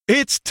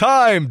It's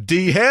time,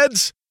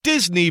 D-heads!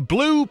 Disney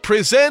Blue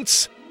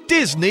presents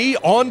Disney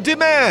On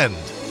Demand.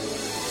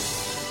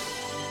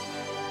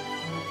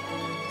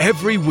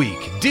 Every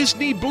week,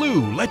 Disney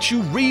Blue lets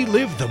you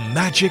relive the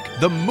magic,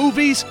 the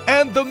movies,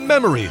 and the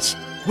memories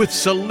with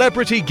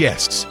celebrity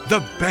guests,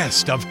 the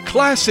best of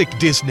classic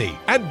Disney,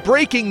 and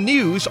breaking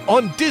news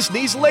on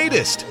Disney's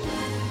latest.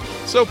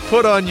 So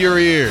put on your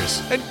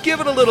ears and give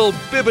it a little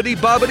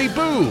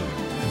bibbidi-bobbidi-boo.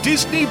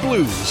 Disney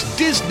Blue's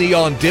Disney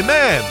On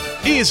Demand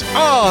is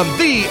on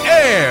the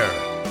air.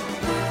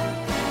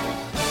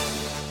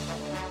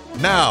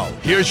 Now,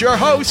 here's your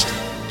host,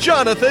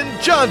 Jonathan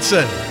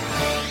Johnson.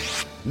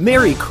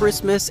 Merry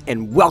Christmas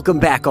and welcome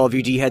back, all of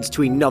you D-heads,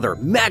 to another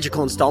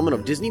magical installment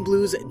of Disney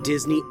Blue's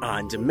Disney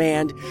On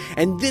Demand.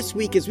 And this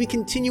week, as we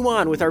continue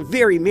on with our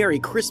very Merry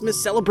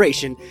Christmas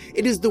celebration,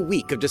 it is the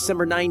week of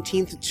December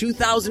 19th,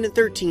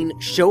 2013,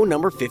 show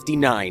number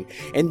 59.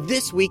 And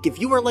this week,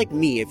 if you are like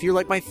me, if you're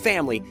like my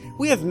family,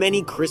 we have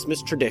many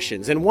Christmas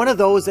traditions. And one of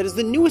those that is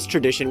the newest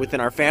tradition within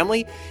our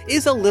family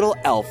is a little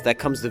elf that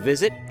comes to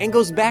visit and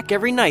goes back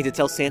every night to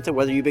tell Santa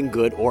whether you've been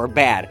good or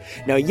bad.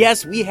 Now,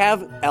 yes, we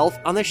have Elf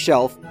on the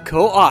Shelf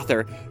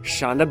co-author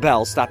Shonda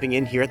Bell stopping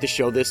in here at the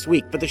show this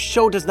week, but the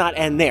show does not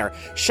end there.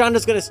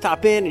 Shonda's going to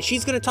stop in and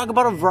she's going to talk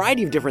about a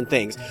variety of different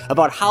things,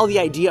 about how the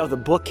idea of the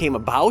book came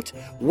about,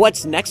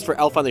 what's next for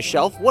Elf on the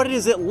Shelf, what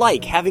is it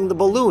like having the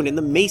balloon in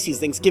the Macy's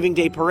Thanksgiving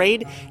Day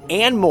Parade,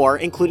 and more,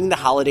 including the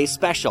holiday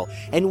special.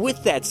 And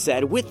with that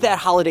said, with that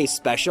holiday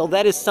special,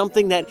 that is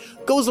something that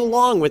goes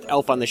along with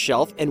Elf on the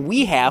Shelf, and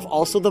we have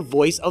also the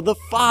voice of the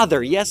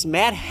father. Yes,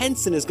 Matt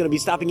Henson is going to be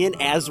stopping in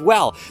as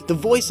well, the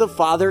voice of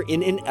father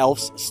in an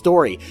elf's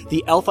story,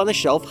 the Elf on the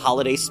Shelf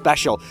holiday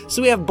special.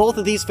 So we have both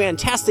of these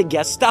fantastic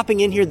guests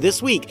stopping in here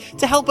this week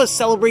to help us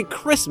celebrate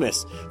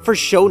Christmas for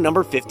show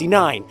number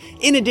 59.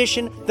 In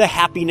addition, the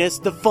happiness,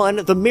 the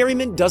fun, the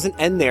merriment doesn't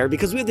end there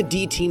because we have the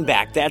D team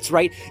back. That's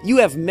right, you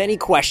have many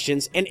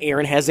questions and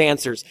Aaron has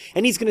answers,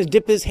 and he's going to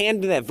dip his hand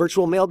into that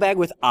virtual mailbag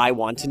with I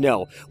Want to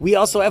Know. We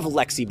also have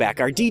Lexi back,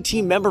 our D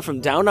team member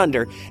from Down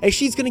Under, as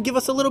she's going to give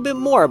us a little bit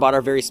more about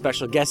our very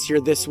special guest here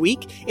this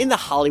week in the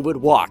Hollywood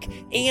Walk.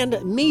 And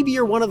maybe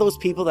you're one of those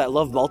people that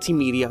love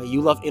multimedia,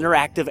 you love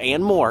interactive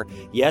and more.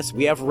 Yes,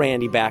 we have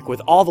Randy back with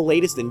all the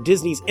latest in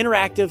Disney's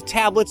interactive,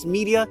 tablets,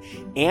 media,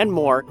 and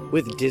more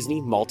with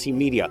Disney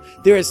Multimedia.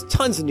 There is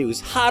tons of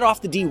news hot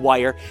off the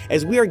D-wire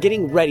as we are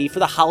getting ready for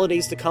the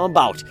holidays to come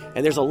about.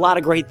 And there's a lot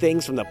of great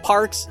things from the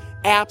parks,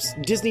 apps,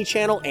 Disney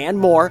Channel, and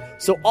more.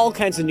 So all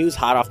kinds of news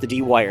hot off the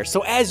D-wire.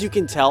 So as you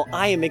can tell,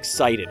 I am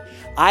excited.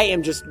 I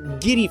am just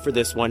giddy for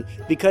this one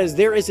because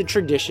there is a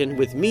tradition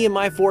with me and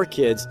my 4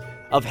 kids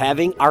of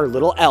having our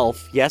little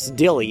elf, yes,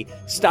 Dilly,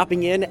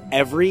 stopping in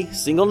every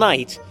single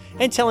night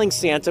and telling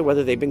Santa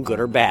whether they've been good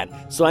or bad.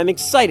 So I'm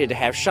excited to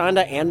have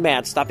Shonda and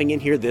Matt stopping in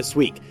here this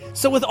week.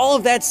 So with all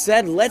of that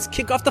said, let's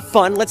kick off the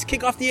fun, let's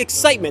kick off the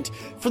excitement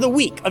for the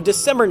week of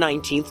December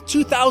 19th,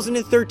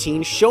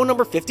 2013, show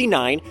number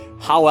 59.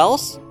 How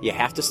else? You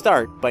have to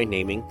start by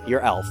naming your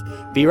elf.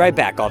 Be right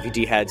back, all of you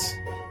D-heads.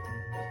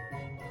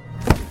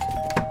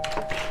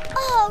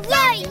 Oh,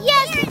 right,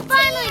 yes, it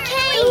finally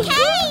came!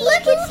 Hey,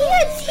 look, it's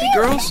here, it's here! Hey,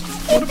 girls,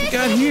 what have we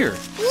got here?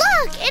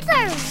 Look, it's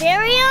our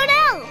very own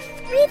elf!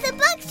 Read the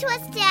book to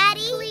us,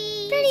 Daddy!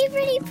 Please. Pretty,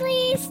 pretty,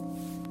 please.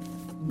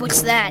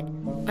 What's that?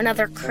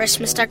 Another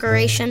Christmas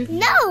decoration?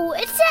 No,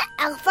 it's an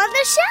elf on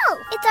the shelf!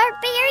 It's our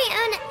very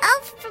own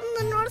elf from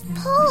the North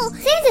Pole!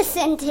 Santa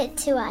sent it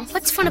to us.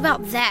 What's fun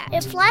about that?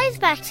 It flies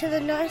back to the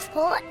North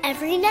Pole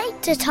every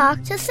night to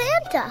talk to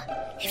Santa.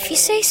 If you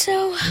say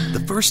so.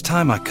 The first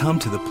time I come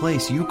to the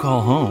place you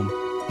call home,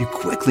 you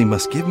quickly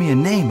must give me a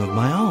name of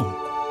my own.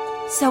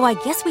 So I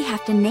guess we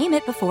have to name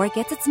it before it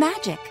gets its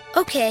magic.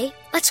 Okay,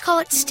 let's call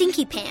it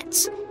Stinky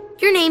Pants.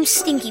 Your name's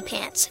Stinky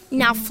Pants.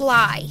 Now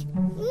fly.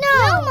 No,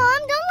 Mom,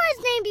 don't let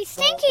his name be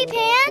Stinky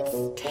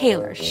Pants.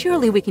 Taylor,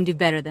 surely we can do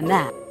better than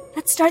that.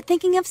 Let's start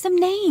thinking of some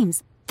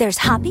names. There's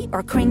Hoppy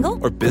or Kringle.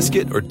 Or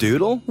Biscuit or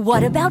Doodle.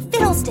 What about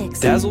Fiddlesticks?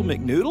 Dazzle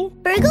McNoodle.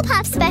 Burgle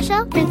Pop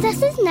Special.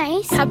 Princess is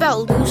nice. How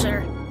about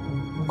Loser?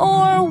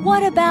 Or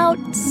what about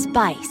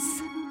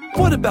Spice?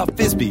 What about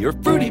Fizby or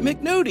Fruity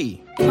McNudie?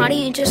 Why don't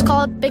you just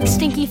call it Big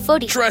Stinky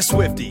Footy? Try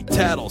Swifty,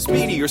 Tattle,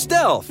 Speedy, or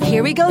Stealth.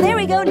 Here we go, there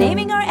we go,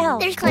 naming our elf.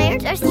 There's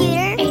Clarence or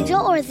Skeeter,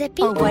 Angel or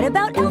Zippy. Or what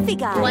about Elfie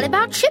Guy? What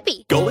about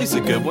Chippy? Goalie's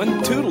a good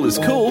one, Toodle is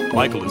cool,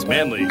 Michael is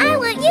manly. I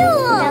want you!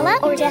 Bella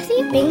or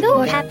Jessie, Bingo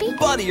or Happy.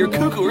 Buddy or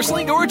Cuckoo or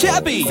Slingo or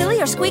Chappy.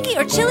 Silly or Squeaky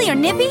or Chilly or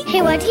Nippy?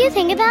 Hey, what do you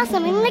think about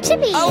something like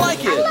Chippy? I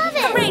like it! I love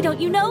it! Hooray, don't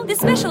you know? This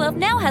special elf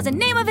now has a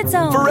name of its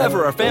own.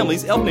 Forever our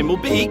family's elf name will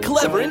be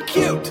clever and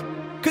cute.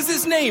 'Cause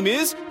his name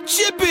is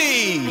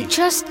Chippy! I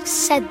just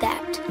said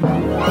that.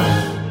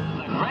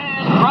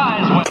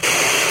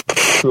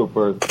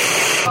 Trooper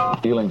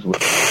dealings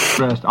with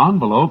stressed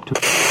envelope to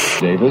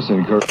Davis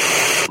and Kirk.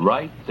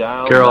 Write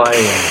down. Carol,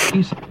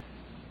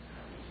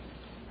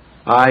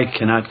 I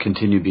cannot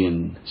continue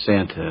being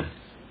Santa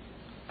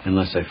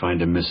unless I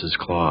find a Mrs.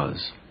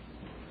 Claus.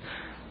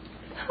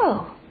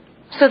 Oh,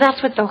 so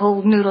that's what the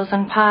whole noodles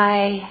and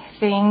pie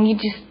thing. You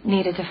just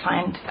needed to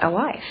find a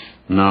wife.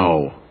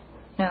 No.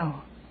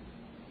 No.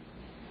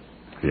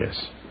 Yes.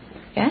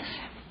 Yes?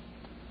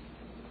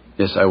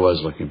 Yes, I was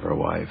looking for a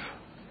wife.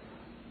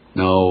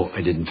 No,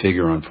 I didn't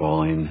figure on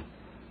falling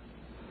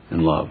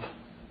in love.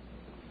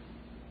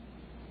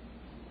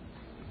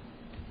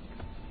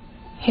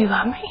 You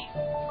love me?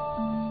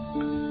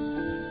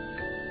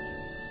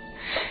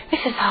 This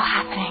is all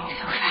happening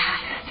so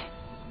fast.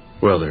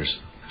 Well, there's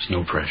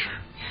no pressure.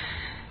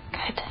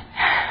 Good.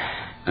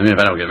 I mean, if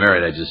I don't get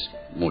married, I just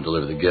won't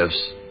deliver the gifts.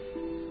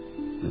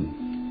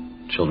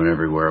 And children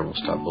everywhere will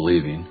stop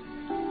believing.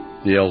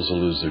 The elves will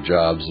lose their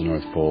jobs, the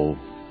North Pole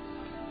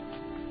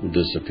will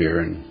disappear,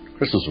 and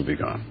Christmas will be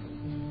gone.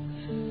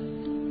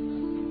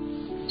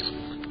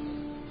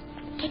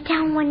 Get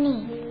down on one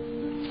knee.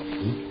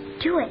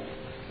 Do it.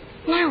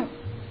 Now.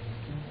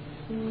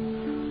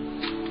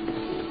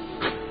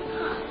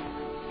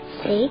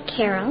 Say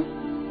Carol.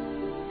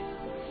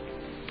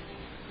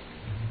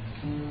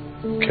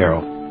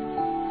 Carol.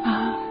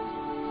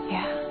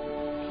 Yeah.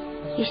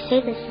 You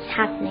say this is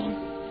happening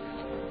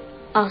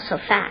all so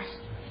fast,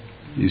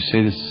 You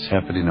say this is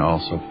happening all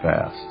so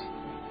fast.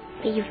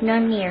 but you've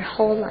known me your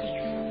whole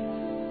life.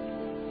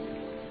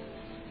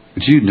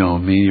 But you've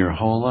known me your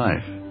whole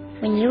life.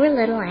 When you were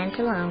little and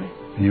alone,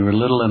 When you were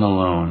little and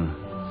alone,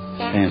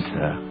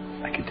 Santa,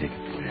 I can take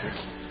it from here.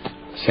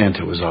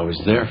 Santa was always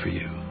there for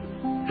you.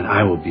 And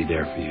I will be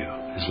there for you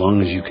as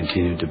long as you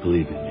continue to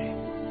believe in me.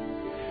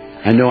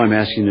 I know I'm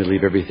asking you to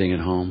leave everything at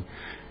home,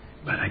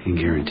 but I can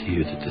guarantee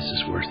you that this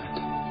is worth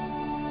it.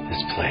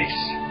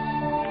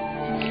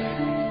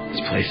 This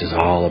place is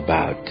all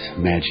about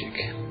magic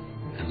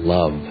and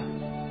love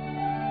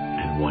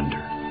and wonder.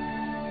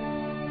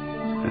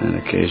 And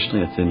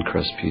occasionally a thin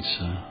crust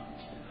pizza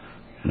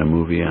and a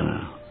movie on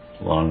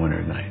a long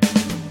winter night.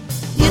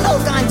 You know,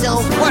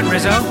 Gonzo. What,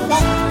 Rizzo?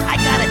 Well, I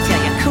gotta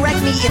tell you, correct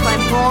me if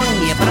I'm wrong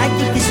here, but I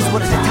think this is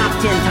one of the top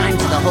 10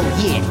 times of the whole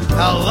year.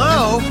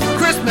 Hello?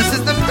 Christmas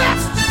is the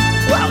best.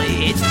 Well,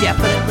 it's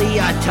definitely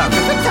a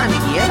terrific time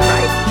of year,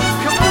 right?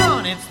 Come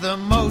on, it's the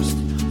most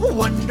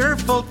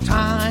wonderful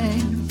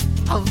time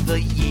of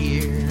the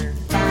year.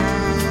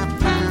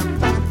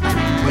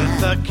 With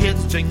the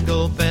kids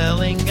jingle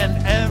belling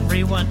and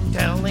everyone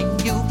telling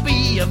you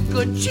be of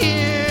good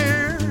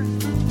cheer.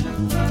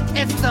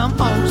 It's the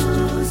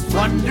most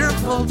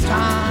wonderful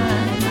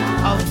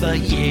time of the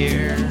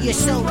year. You're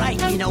so right.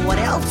 You know what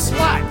else?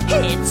 What?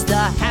 It's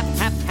the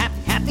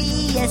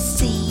happiest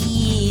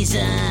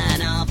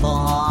season of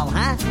all,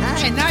 huh?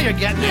 Hey, now you're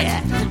getting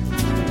it.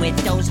 With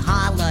those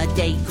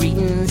holiday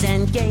greetings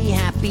and gay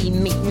happy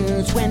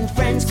meetings when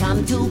friends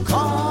come to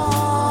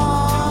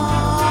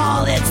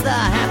call. It's the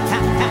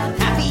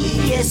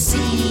happiest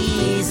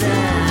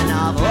season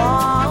of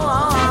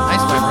all.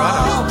 Nice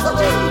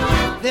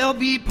vibrato. There'll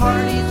be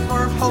parties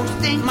for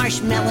hosting,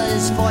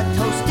 marshmallows for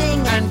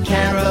toasting, and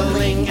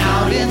caroling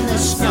out in the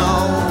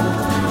snow.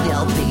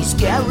 There'll be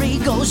scary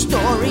ghost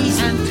stories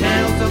and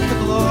tales of the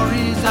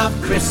glories of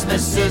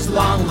Christmases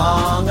long,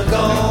 long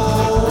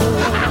ago.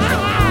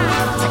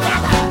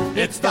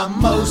 Together, it's the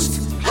most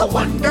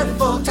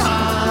wonderful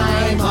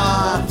time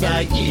of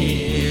the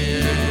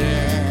year.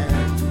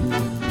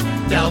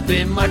 There'll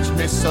be much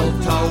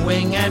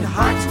mistletoeing and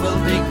hearts will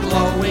be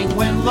glowing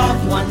when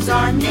loved ones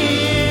are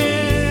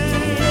near.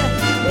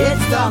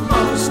 It's the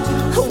most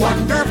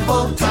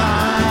wonderful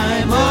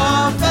time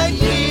of the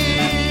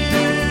year.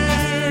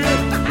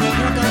 You're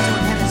going to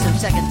have some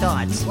second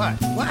thoughts. What?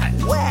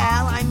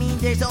 Well, I mean,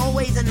 there's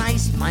always a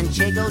nice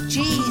manchego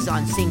cheese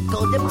on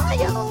Cinco de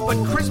Mayo.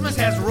 But Christmas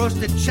has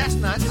roasted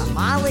chestnuts,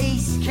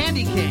 tamales,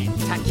 candy cane,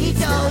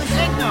 taquitos,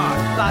 eggnog,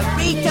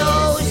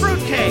 burritos,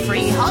 fruitcake,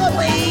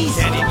 frijoles,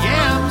 candied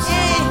yams.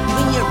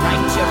 When you're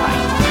right, you're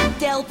right.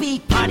 There'll be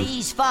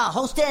parties for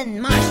hosting,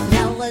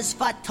 marshmallows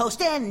for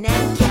toasting,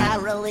 and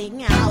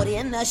caroling out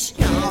in the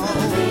snow.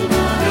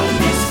 There'll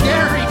be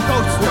scary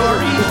ghost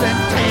stories and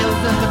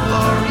tales of the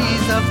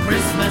glories of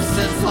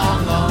Christmases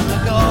long, long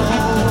ago.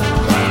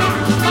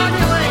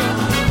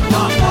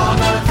 Long, long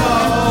ago.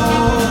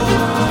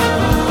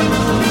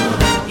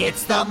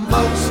 It's the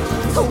most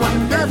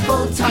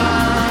wonderful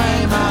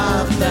time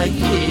of the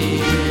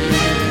year.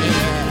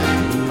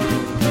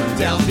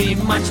 There'll be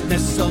much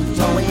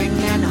mistletoeing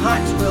and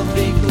hearts will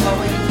be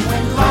glowing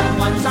when loved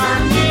ones are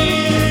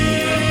near.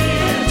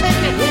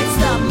 It's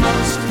the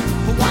most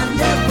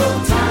wonderful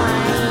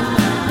time.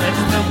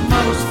 It's the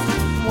most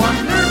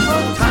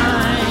wonderful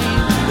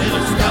time.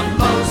 It's the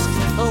most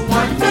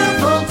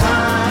wonderful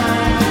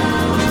time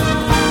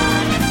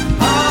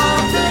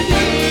of the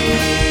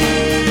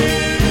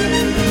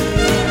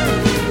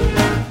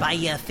year. Buy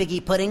you a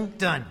figgy pudding?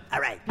 Done. All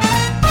right.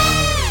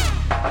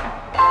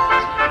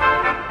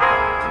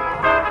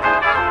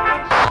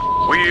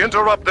 We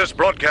interrupt this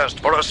broadcast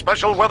for a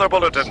special weather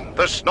bulletin.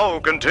 The snow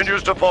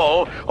continues to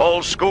fall.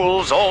 All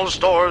schools, all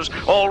stores,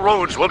 all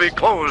roads will be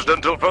closed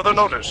until further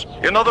notice.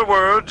 In other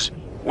words,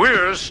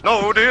 we're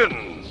snowed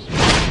in.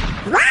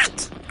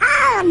 What?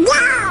 Oh,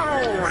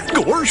 no!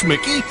 Gosh,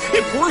 Mickey,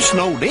 if we're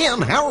snowed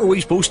in, how are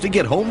we supposed to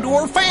get home to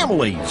our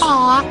families?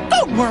 Aw,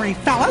 don't worry,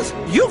 fellas.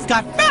 You've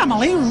got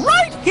family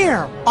right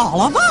here.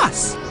 All of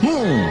us.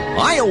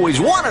 I always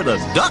wanted a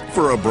duck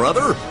for a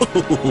brother.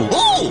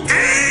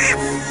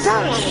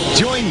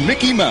 Join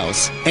Mickey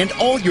Mouse and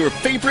all your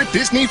favorite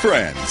Disney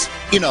friends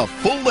in a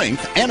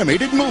full-length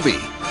animated movie.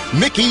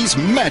 Mickey's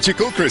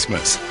Magical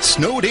Christmas,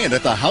 Snowed In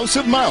at the House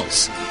of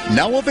Mouse.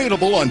 Now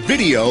available on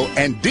video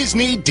and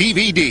Disney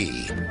DVD.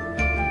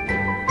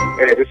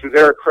 Hey, this is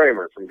Eric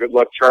Kramer from Good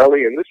Luck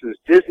Charlie, and this is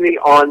Disney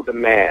On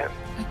Demand.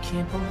 I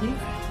can't believe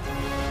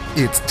it.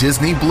 It's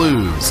Disney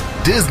Blues,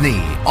 Disney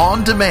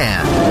On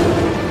Demand.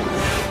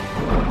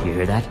 You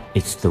hear that?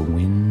 It's the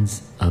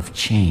winds of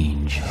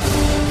change.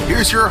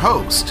 Here's your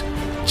host,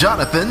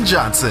 Jonathan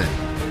Johnson.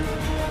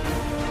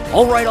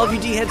 All right, all of you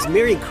D-heads,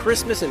 Merry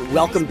Christmas and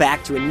welcome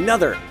back to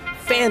another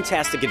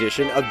fantastic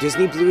edition of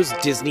Disney Blues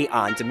Disney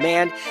On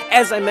Demand.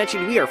 As I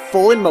mentioned, we are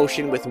full in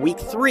motion with week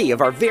 3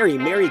 of our very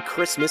Merry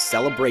Christmas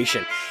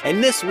celebration.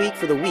 And this week,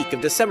 for the week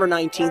of December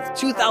 19th,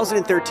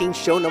 2013,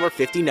 show number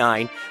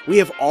 59, we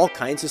have all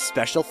kinds of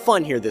special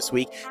fun here this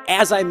week.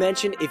 As I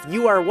mentioned, if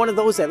you are one of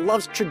those that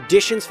loves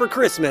traditions for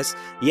Christmas,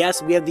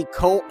 yes, we have the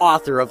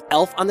co-author of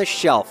Elf on the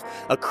Shelf,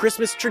 a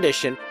Christmas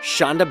tradition,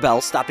 Shonda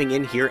Bell, stopping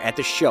in here at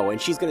the show. And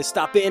she's going to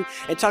stop in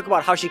and talk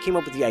about how she came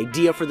up with the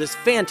idea for this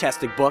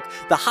fantastic book,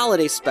 the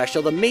holiday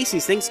special, the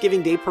Macy's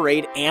Thanksgiving Day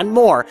Parade, and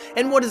more,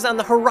 and what is on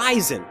the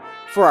horizon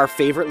for our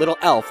favorite little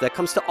elf that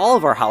comes to all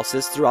of our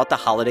houses throughout the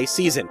holiday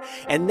season.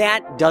 And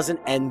that doesn't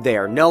end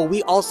there. No,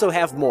 we also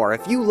have more.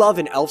 If you love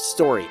an elf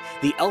story,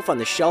 the Elf on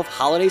the Shelf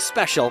holiday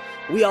special,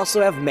 we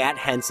also have Matt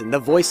Henson, the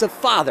voice of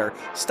Father,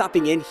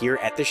 stopping in here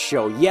at the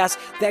show. Yes,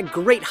 that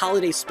great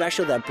holiday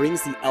special that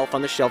brings the Elf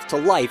on the Shelf to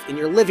life in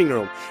your living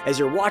room as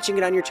you're watching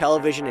it on your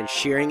television and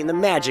sharing in the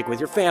magic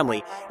with your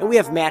family. And we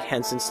have Matt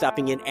Henson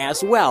stopping in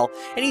as well,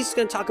 and he's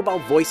going to talk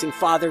about voicing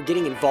Father,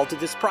 getting involved with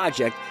this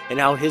project, and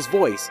how his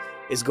voice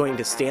is going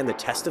to stand the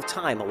test of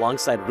time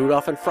alongside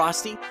Rudolph and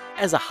Frosty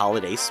as a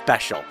holiday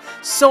special.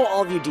 So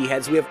all of you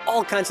D-heads, we have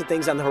all kinds of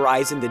things on the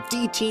horizon, the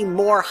D-Team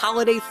more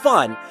holiday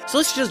fun. So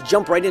let's just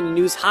jump right into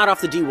news hot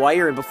off the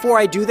D-Wire. And before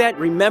I do that,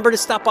 remember to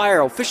stop by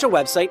our official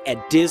website at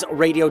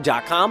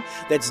dizradio.com.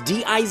 That's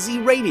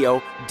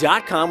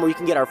DIZradio.com, where you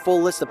can get our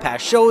full list of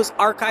past shows,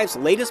 archives,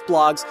 latest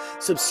blogs,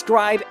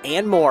 subscribe,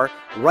 and more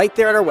right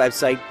there at our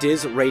website,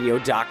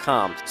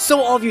 dizradio.com. So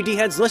all of you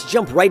D-heads, let's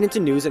jump right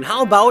into news. And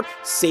how about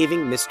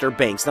Saving Mr.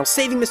 Banks? Now,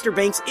 Saving Mr.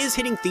 Banks is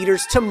hitting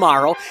theaters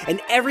tomorrow, and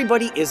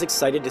everybody is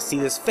excited to see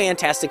this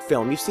fantastic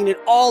film. You've seen it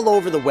all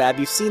over the web.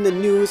 You've seen the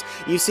news,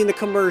 you've seen the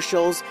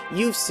commercials,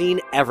 you've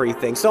seen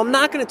everything. So I'm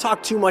not going to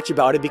talk too much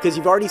about it because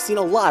you've already seen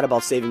a lot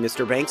about Saving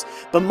Mr. Banks,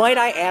 but might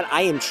I add,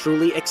 I am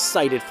truly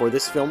excited for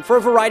this film for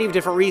a variety of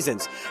different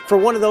reasons. For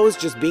one of those,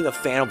 just being a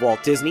fan of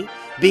Walt Disney,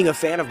 being a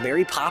fan of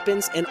Mary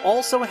Poppins, and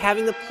also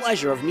having the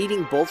pleasure of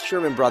meeting both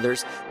Sherman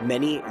brothers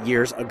many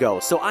years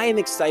ago. So I am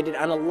excited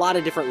on a lot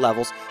of different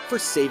levels for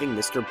Saving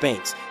Mr.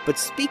 Banks. But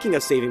speaking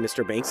of Saving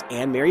Mr. Banks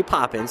and Mary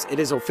Poppins, it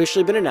has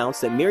officially been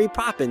announced that Mary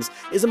Poppins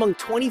is among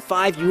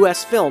 25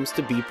 U.S. films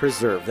to be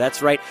preserved.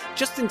 That's right,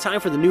 just in time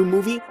for the new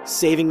movie,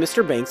 Saving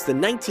Mr. Banks, the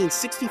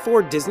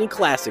 1964 Disney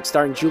classic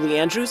starring Julie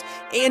Andrews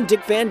and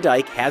Dick Van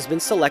Dyke, has been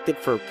selected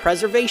for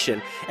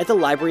preservation at the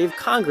Library of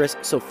Congress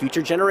so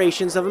future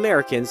generations of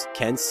Americans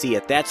can see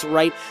it. That's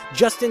right,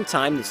 just in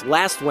time, this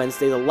last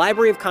Wednesday, the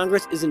Library of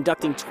Congress is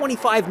inducting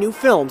 25 new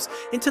films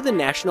into the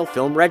National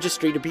Film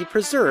Registry to be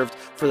preserved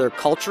for their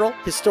cultural,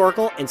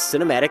 historical, and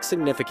cinematic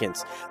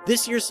significance.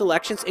 This year's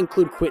selections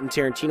include Quentin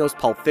Tarantino's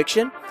Pulp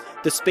Fiction,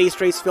 the space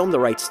race film The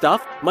Right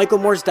Stuff, Michael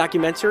Moore's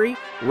documentary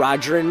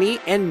Roger and Me,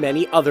 and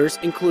many others,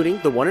 including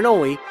the one and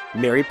only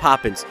Mary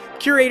Poppins.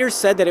 Curators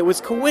said that it was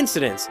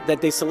coincidence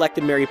that they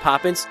selected Mary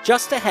Poppins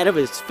just ahead of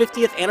its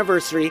 50th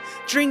anniversary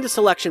during the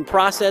selection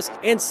process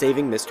and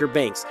Saving Mr.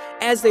 Banks.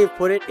 As they've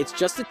put it, it's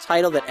just a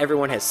title that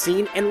everyone has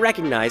seen and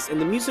recognized in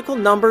the musical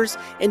numbers,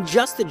 and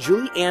just that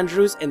Julie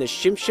Andrews and the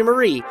Shim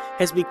Shimmery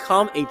has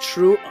become a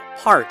true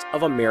part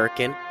of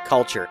American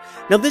culture.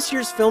 Now, this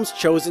year's films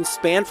chosen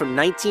span from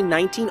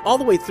 1919 all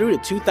the way through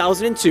to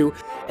 2002,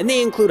 and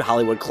they include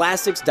Hollywood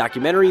classics,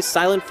 documentaries,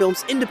 silent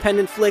films,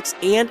 independent flicks,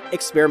 and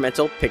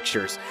experimental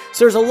pictures.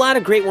 So there's a lot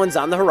of great ones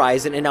on the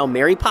horizon, and now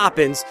Mary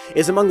Poppins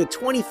is among the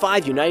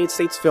 25 United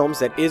States films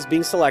that is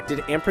being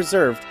selected and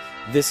preserved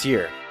this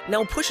year.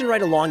 Now, pushing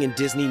right along in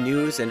Disney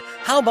news, and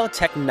how about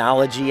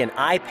technology and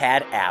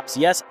iPad apps?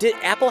 Yes,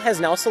 Apple has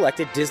now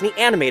selected Disney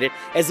Animated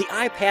as the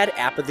iPad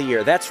app of the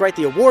year. That's right,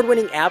 the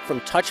award-winning app from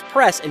Touch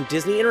Press and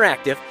Disney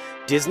Interactive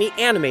Disney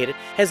Animated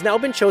has now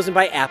been chosen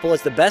by Apple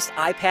as the best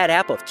iPad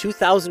app of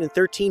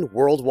 2013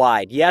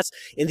 worldwide. Yes,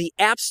 in the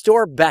App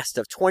Store Best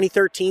of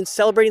 2013,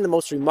 celebrating the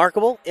most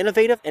remarkable,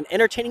 innovative, and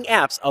entertaining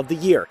apps of the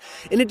year.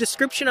 In a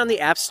description on the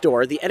App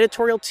Store, the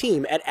editorial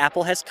team at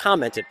Apple has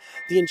commented,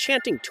 "The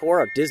enchanting tour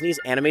of Disney's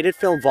animated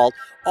film vault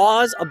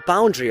awes a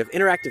boundary of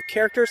interactive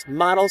characters,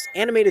 models,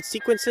 animated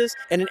sequences,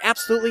 and an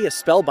absolutely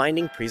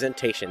spellbinding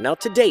presentation." Now,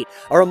 to date,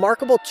 a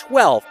remarkable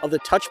 12 of the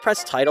Touch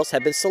Press titles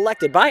have been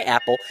selected by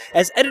Apple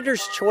as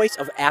Editor's Choice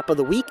of App of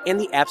the Week in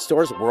the App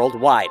Stores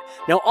worldwide.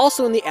 Now,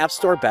 also in the App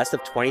Store Best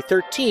of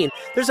 2013,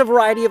 there's a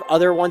variety of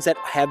other ones that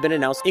have been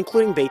announced,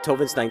 including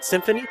Beethoven's Ninth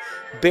Symphony,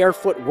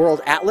 Barefoot World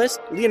Atlas,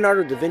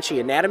 Leonardo da Vinci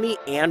Anatomy,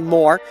 and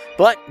more.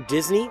 But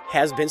Disney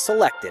has been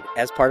selected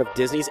as part of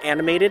Disney's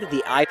Animated,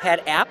 the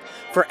iPad app,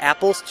 for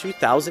Apple's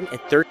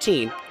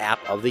 2013 App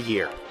of the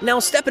Year. Now,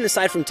 stepping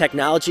aside from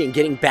technology and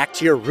getting back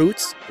to your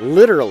roots,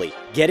 literally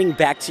getting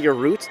back to your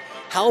roots,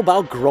 how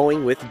about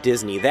growing with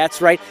Disney?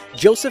 That's right,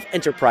 Joseph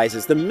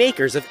Enterprises, the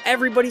makers of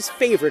everybody's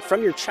favorite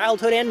from your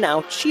childhood and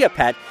now, Chia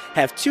Pet,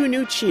 have 2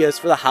 new Chias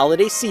for the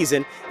holiday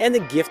season and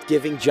the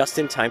gift-giving just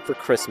in time for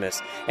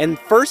Christmas. And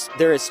first,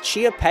 there is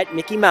Chia Pet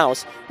Mickey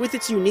Mouse with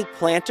its unique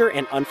planter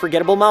and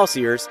unforgettable mouse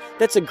ears.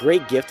 That's a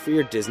great gift for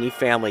your Disney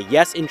family.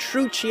 Yes, in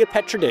true Chia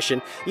Pet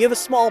tradition, you have a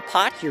small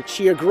pot, your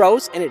Chia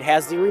grows, and it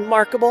has the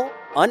remarkable,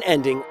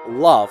 unending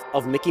love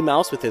of Mickey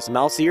Mouse with his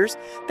mouse ears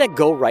that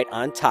go right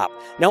on top.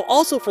 Now,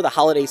 also for the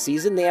holiday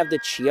season, they have the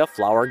Chia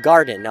Flower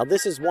Garden. Now,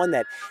 this is one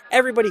that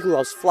everybody who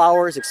loves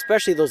flowers,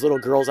 especially those little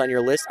girls on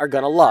your list, are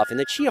gonna love. And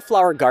the Chia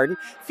Flower Garden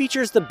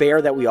features the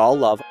bear that we all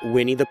love,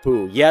 Winnie the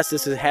Pooh. Yes,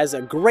 this has a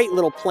great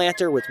little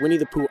planter with Winnie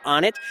the Pooh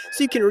on it,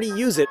 so you can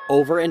reuse it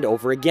over and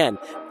over again.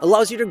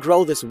 Allows you to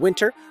grow this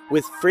winter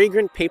with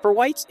fragrant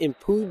paperwhites in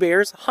Pooh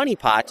Bear's honey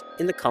pot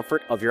in the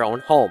comfort of your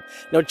own home.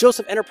 Now,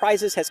 Joseph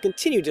Enterprises has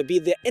continued to be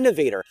the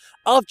innovator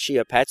of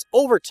Chia Pets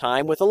over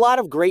time, with a lot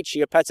of great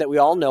Chia Pets that we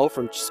all know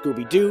from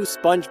Scooby-Doo,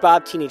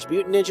 SpongeBob, Teenage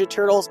Mutant Ninja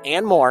Turtles,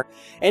 and more.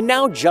 And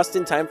now, just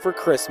in time for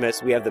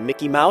Christmas, we have the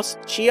Mickey Mouse,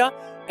 Chia,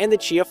 and the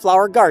Chia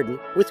Flower Garden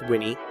with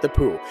Winnie the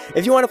Pooh.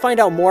 If you want to find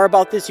out more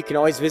about this, you can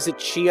always visit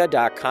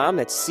chia.com.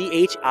 That's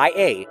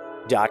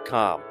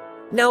CHIA.com.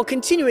 Now,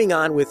 continuing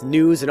on with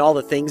news and all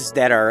the things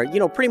that are,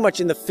 pretty much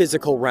in the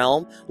physical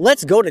realm,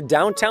 let's go to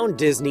downtown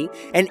Disney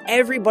and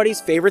everybody's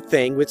favorite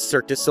thing with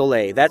Cirque du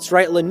Soleil. That's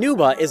right, La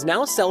Nouba is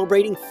now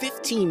celebrating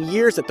 15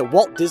 years at the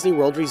Walt Disney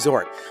World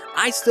Resort.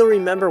 I still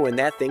remember when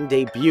that thing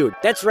debuted.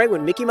 That's right,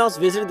 when Mickey Mouse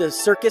visited the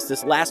circus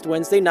this last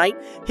Wednesday night,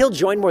 he'll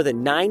join more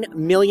than 9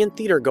 million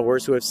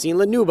theatergoers who have seen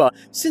La Nouba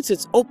since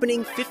its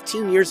opening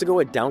 15 years ago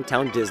at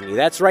downtown Disney.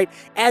 That's right,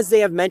 as they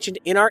have mentioned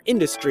in our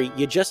industry,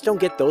 you just don't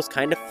get those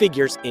kind of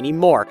figures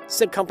anymore,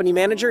 said company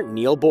manager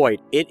Neil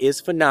Boyd. It is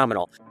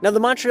phenomenal. Now, the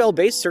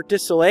Montreal-based Cirque du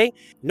Soleil,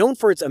 known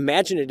for its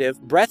imaginative,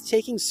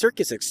 breathtaking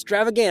circus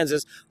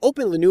extravaganzas,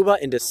 opened La Nouba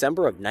in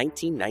December of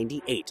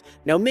 1998.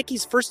 Now,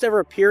 Mickey's first ever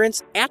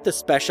appearance at the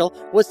special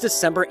was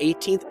December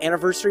 18th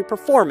anniversary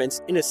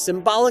performance in a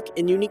symbolic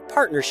and unique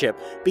partnership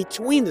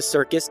between the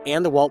circus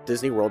and the Walt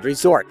Disney World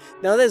Resort.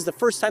 Now, that is the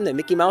first time that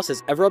Mickey Mouse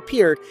has ever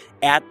appeared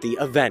at the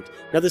event.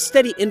 Now, the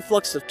steady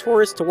influx of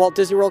tourists to Walt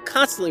Disney World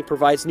constantly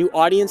provides new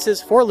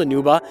audiences for La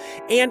Nouba,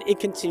 and it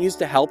continues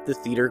to help the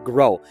theater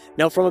grow.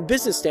 Now, from a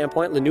business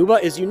standpoint, La Nouba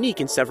is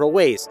unique in several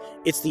ways.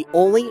 It's the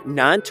only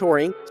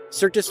non-touring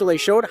Cirque du Soleil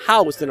show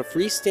housed in a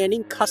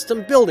freestanding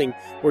custom building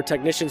where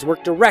technicians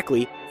work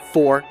directly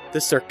for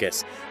the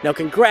circus. Now,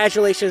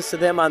 congratulations to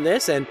them on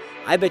this, and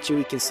I bet you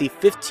we can see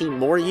 15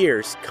 more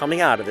years coming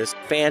out of this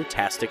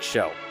fantastic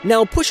show.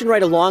 Now, pushing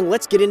right along,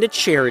 let's get into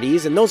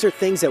charities, and those are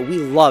things that we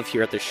love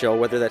here at the show,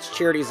 whether that's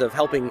charities of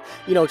helping,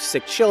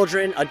 sick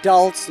children,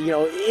 adults,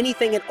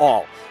 anything at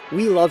all.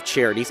 We love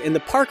charities, and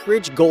the Park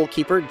Ridge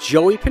goalkeeper,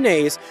 Joey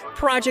Panay's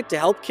project to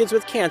help kids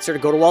with cancer to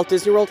go to Walt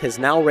Disney World has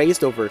now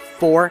raised over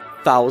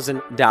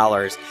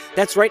 $4,000.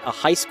 That's right, a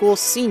high school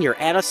senior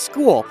at a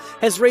school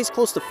has raised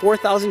close to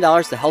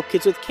 $4,000 to help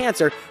kids with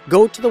cancer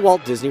go to the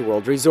Walt Disney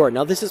World Resort.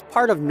 Now, this is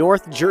part of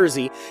North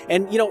Jersey,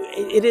 and,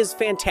 it is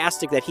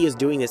fantastic that he is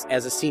doing this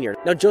as a senior.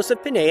 Now,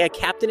 Joseph Panay, a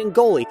captain and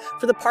goalie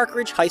for the Park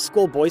Ridge High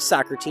School boys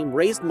soccer team,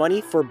 raised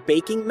money for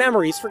baking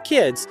memories for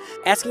kids,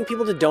 asking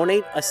people to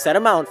donate a set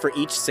amount for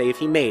each save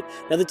he made.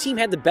 Now, the team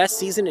had the best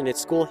season in its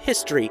school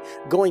history,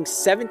 going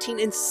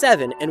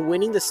 17-7 and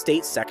winning the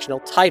state sectional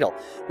title.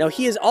 Now,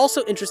 he is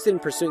also interested in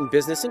pursuing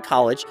business in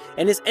college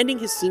and is ending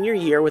his senior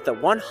year with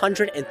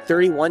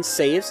 131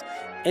 saves,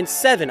 and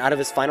 7 out of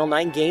his final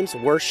 9 games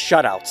were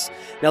shutouts.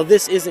 Now,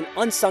 this is an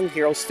unsung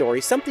hero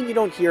story, something you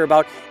don't hear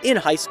about in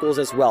high schools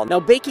as well. Now,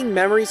 Baking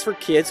Memories for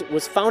Kids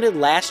was founded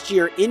last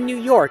year in New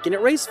York, and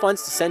it raised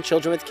funds to send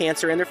children with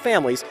cancer and their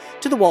families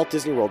to the Walt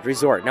Disney World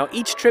Resort. Now,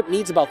 each trip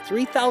needs about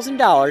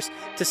 $3,000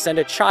 to send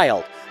a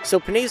child, so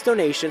Panay's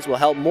donations will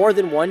help more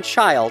than one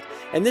child,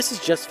 and this is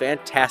just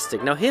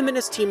fantastic. Now, him and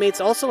his teammates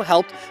also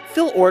helped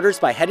fill orders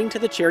by heading to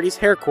the charity's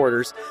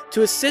headquarters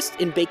to assist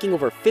in baking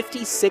over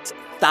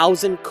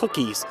 56,000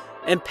 cookies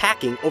and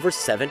packing over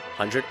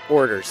 700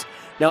 orders.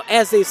 Now,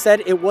 as they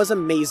said, it was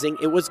amazing,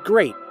 it was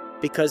great,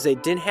 because they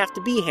didn't have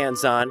to be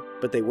hands-on,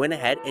 but they went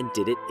ahead and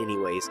did it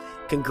anyways.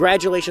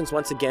 Congratulations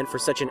once again for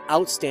such an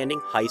outstanding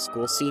high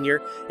school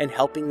senior and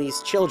helping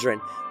these children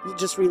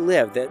just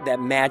relive that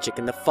magic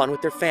and the fun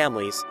with their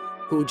families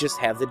who just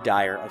have the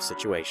dire of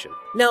situation.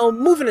 Now,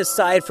 moving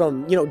aside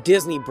from,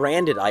 Disney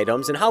branded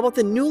items, and how about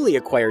the newly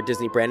acquired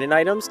Disney branded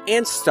items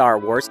and Star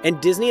Wars,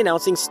 and Disney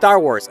announcing Star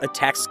Wars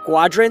Attack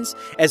Squadrons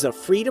as a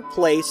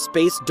free-to-play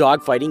space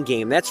dogfighting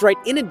game. That's right,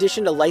 in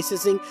addition to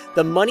licensing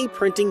the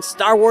money-printing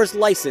Star Wars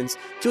license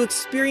to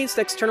experienced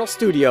external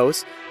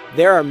studios,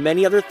 there are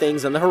many other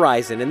things on the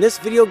horizon, and this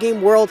video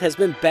game world has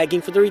been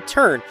begging for the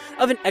return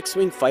of an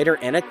X-Wing fighter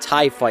and a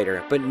TIE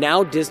fighter. But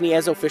now Disney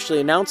has officially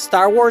announced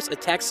Star Wars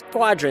Attack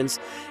Squadrons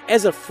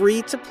as a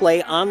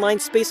free-to-play online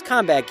space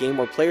combat game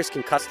where players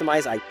can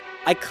customize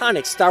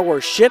iconic Star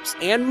Wars ships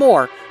and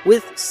more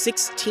with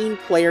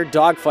 16-player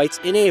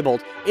dogfights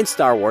enabled in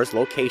Star Wars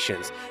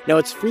locations. Now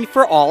it's free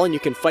for all, and you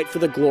can fight for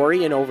the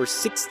glory in over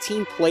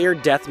 16-player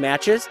death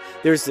matches.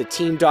 There's the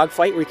team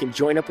dogfight where you can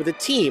join up with a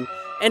team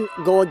and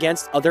go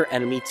against other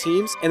enemy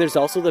teams, and there's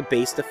also the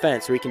base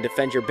defense where you can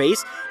defend your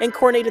base and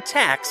coordinate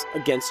attacks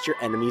against your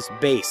enemy's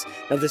base.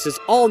 Now this is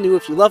all new.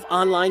 If you love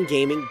online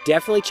gaming,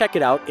 definitely check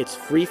it out. It's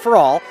free for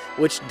all,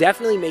 which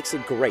definitely makes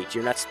it great.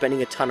 You're not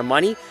spending a ton of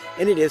money,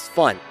 and it is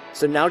fun.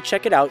 So now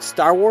check it out,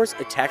 Star Wars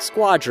Attack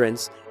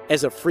Squadrons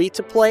as a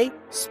free-to-play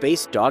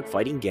space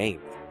dogfighting game.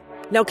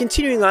 Now,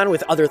 continuing on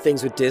with other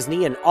things with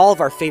Disney and all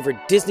of our favorite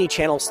Disney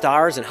Channel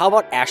stars, and how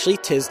about Ashley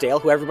Tisdale,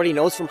 who everybody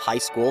knows from High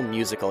School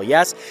Musical?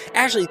 Yes,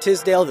 Ashley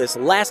Tisdale this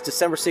last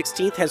December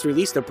 16th has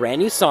released a brand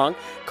new song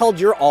called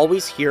You're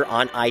Always Here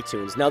on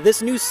iTunes. Now,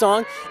 this new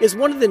song is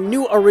one of the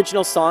new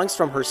original songs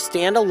from her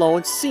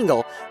standalone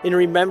single in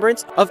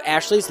remembrance of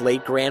Ashley's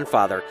late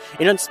grandfather.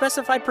 An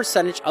unspecified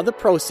percentage of the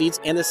proceeds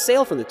and the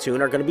sale from the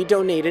tune are going to be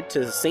donated to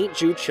the St.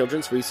 Jude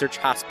Children's Research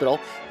Hospital,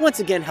 once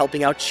again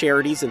helping out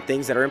charities and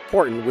things that are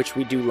important, which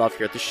we do love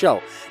here at the show.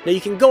 Now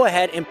you can go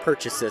ahead and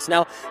purchase this.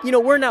 Now,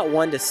 we're not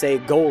one to say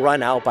go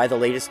run out buy the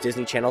latest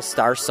Disney Channel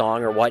star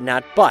song or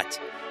whatnot,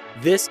 but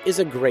this is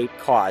a great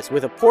cause.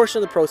 With a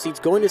portion of the proceeds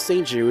going to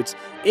St. Jude's,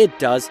 it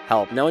does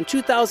help. Now in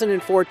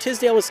 2004,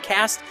 Tisdale was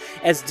cast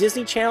as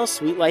Disney Channel's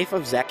Sweet Life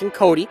of Zack and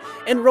Cody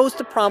and rose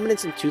to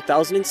prominence in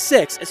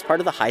 2006 as part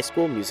of the High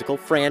School Musical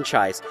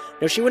franchise.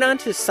 Now she went on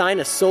to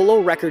sign a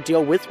solo record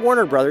deal with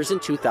Warner Brothers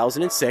in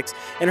 2006,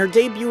 and her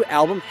debut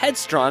album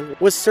Headstrong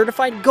was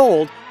certified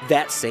gold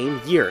that same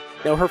year.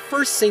 Now her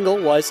first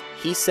single was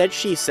He Said,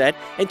 She Said,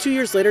 and 2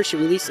 years later she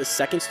released a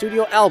second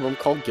studio album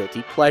called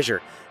Guilty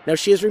Pleasure. Now,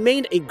 she has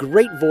remained a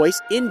great voice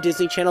in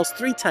Disney Channel's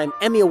 3-time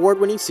Emmy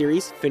Award-winning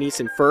series,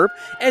 Phineas and Ferb,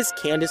 as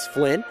Candace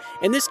Flynn,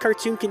 and this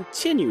cartoon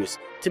continues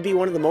to be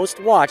one of the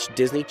most watched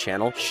Disney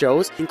Channel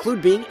shows,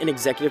 include being an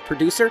executive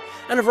producer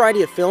on a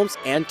variety of films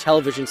and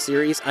television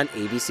series on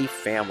ABC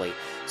Family.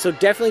 So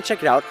definitely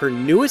check it out, her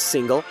newest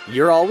single,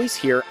 You're Always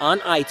Here, on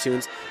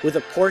iTunes, with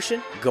a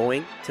portion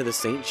going to the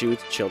St.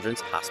 Jude's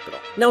Children's Hospital.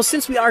 Now,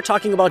 since we are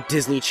talking about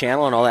Disney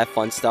Channel and all that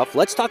fun stuff,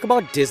 let's talk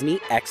about Disney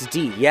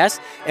XD, yes?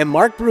 And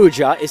Mark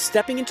Bruja is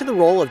stepping into the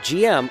role of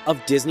GM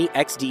of Disney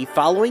XD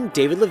following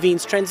David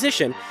Levine's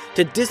transition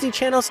to Disney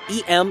Channel's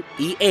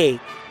EMEA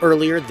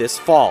earlier this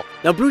fall.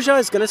 Now, Bruja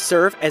is going to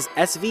serve as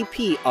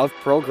SVP of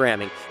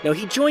Programming. Now,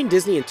 he joined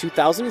Disney in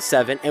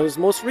 2007 and was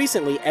most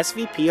recently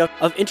SVP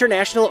of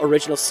International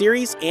Original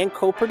Series and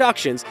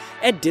Co-Productions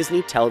at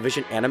Disney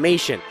Television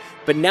Animation.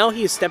 But now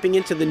he is stepping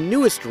into the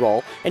newest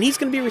role, and he's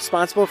going to be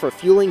responsible for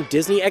fueling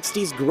Disney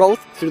XD's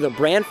growth through the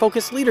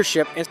brand-focused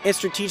leadership and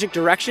strategic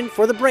direction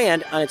for the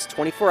brand on its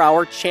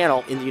 24-hour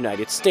channel in the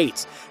United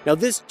States. Now,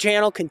 this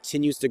channel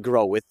continues to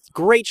grow with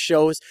great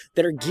shows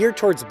that are geared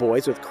towards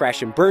boys, with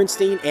Crash and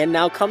Bernstein, and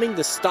now coming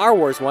the Star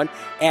Wars one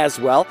as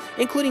well,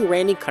 including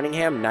Randy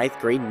Cunningham, 9th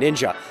Grade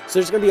Ninja. So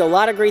there's going to be a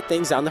lot of great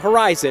things on the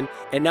horizon,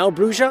 and now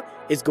Bruja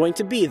is going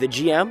to be the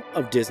GM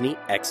of Disney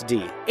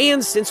XD.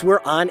 And since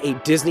we're on a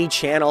Disney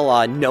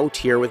Channel note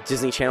here with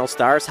Disney Channel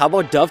stars, how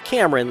about Dove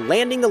Cameron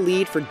landing the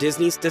lead for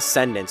Disney's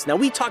Descendants? Now,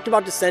 we talked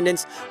about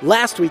Descendants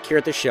last week here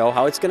at the show,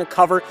 how it's going to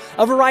cover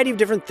a variety of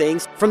different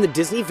things from the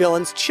Disney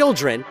villains'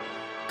 children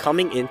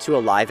coming into a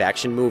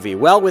live-action movie.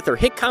 Well, with her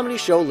hit comedy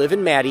show Liv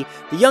and Maddie,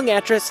 the young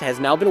actress has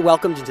now been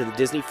welcomed into the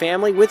Disney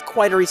family with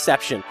quite a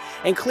reception,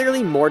 and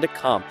clearly more to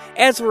come.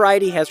 As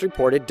Variety has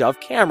reported,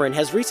 Dove Cameron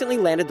has recently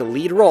landed the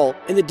lead role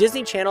in the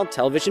Disney Channel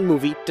television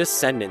movie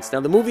Descendants. Now,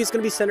 the movie is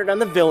going to be centered on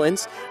the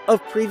villains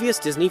of previous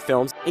Disney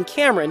films, and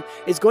Cameron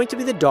is going to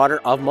be the daughter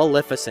of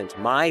Maleficent,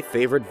 my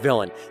favorite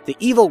villain, the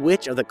evil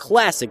witch of the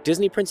classic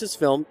Disney princess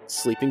film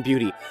Sleeping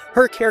Beauty.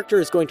 Her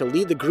character is going to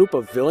lead the group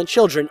of villain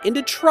children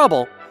into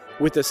trouble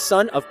with the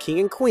son of King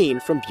and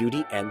Queen from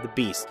Beauty and the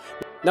Beast.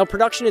 Now,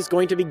 production is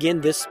going to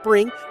begin this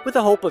spring with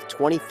a hope of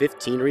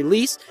 2015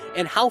 release,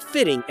 and how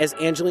fitting as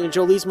Angelina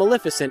Jolie's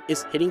Maleficent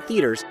is hitting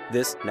theaters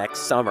this next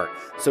summer.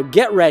 So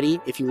get ready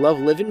if you love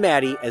Liv and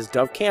Maddie, as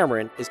Dove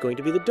Cameron is going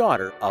to be the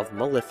daughter of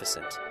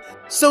Maleficent.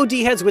 So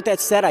D-heads, with that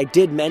said, I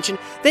did mention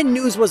that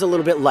news was a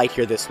little bit light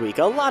here this week.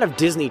 A lot of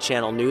Disney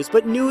Channel news,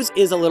 but news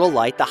is a little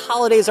light. The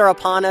holidays are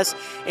upon us,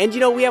 and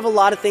we have a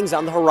lot of things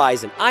on the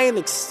horizon. I am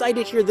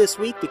excited here this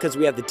week because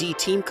we have the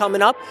D-Team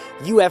coming up.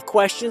 You have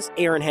questions,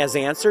 Aaron has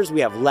answers.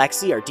 We have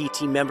Lexi, our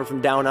D-Team member from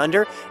Down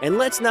Under, and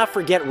let's not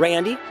forget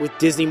Randy with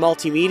Disney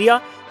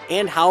Multimedia.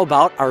 And how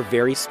about our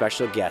very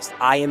special guest?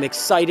 I am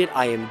excited,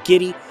 I am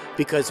giddy,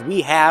 because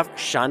we have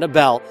Shonda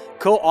Bell,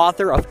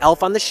 co-author of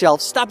Elf on the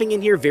Shelf, stopping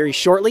in here very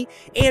shortly,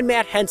 and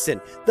Matt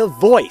Henson, the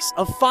voice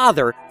of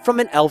Father from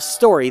An Elf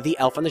Story, the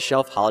Elf on the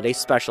Shelf holiday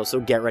special, so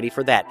get ready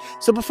for that.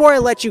 So before I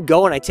let you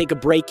go and I take a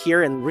break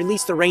here and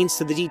release the reins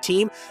to the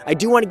D-Team, I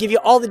do want to give you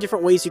all the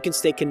different ways you can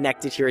stay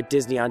connected here at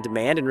Disney On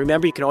Demand, and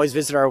remember, you can always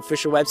visit our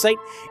official website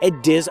at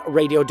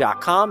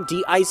DizRadio.com,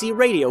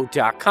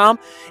 DizRadio.com,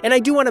 and I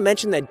do want to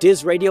mention that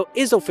Diz Radio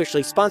is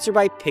officially sponsored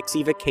by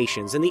Pixie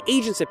Vacations, and the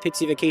agents at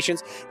Pixie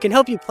Vacations can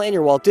help you plan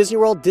your Walt Disney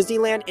World,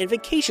 Disneyland, and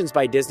Vacations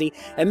by Disney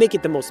and make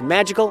it the most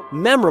magical,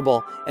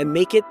 memorable, and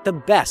make it the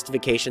best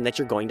vacation that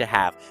you're going to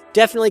have.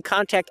 Definitely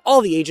contact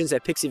all the agents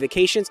at Pixie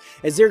Vacations,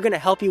 as they're going to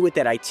help you with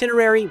that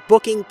itinerary,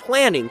 booking,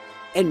 planning,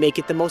 and make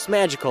it the most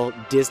magical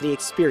Disney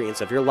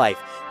experience of your life.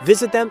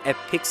 Visit them at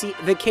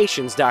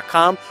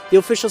PixieVacations.com, the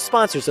official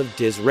sponsors of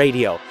Diz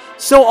Radio.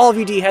 So all of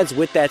you D-heads,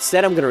 with that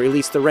said, I'm going to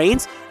release the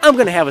reins. I'm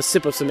going to have a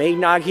sip of some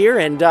eggnog here,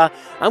 and I'm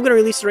going to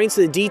release the reins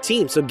to the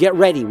D-Team. So get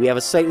ready. We have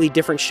a slightly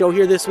different show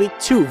here this week,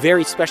 2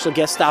 very special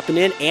guests stopping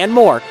in, and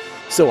more.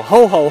 So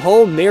ho, ho,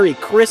 ho, Merry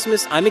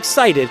Christmas. I'm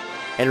excited.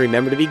 And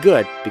remember to be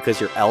good,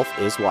 because your elf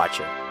is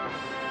watching.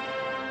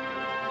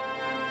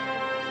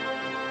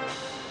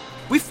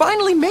 We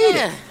finally made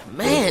it!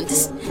 Man,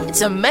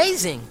 it's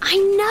amazing! I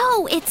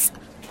know, it's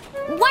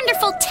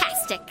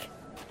wonderful-tastic.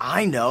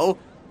 I know.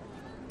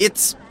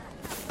 It's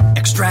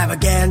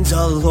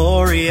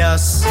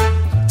extravaganza-lorious.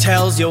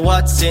 Tells you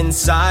what's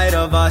inside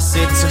of us.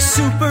 It's a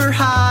super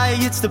high,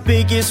 it's the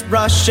biggest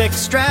rush.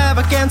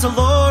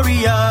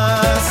 Extravaganza-lorious.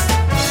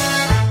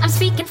 I'm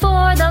speaking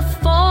for the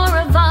 4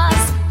 of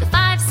us, the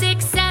 5,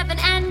 6, 7,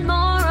 and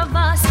more of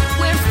us.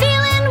 We're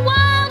feeling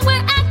wild,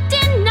 we're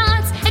acting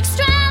nuts.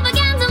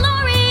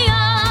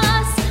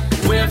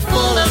 Extravaganza-lorious. We're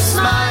full of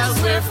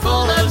smiles, we're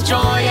full of joy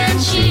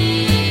and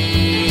cheer.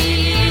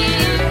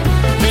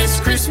 This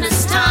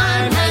Christmas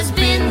time has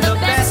been the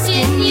best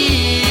in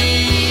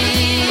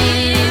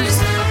years.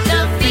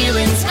 The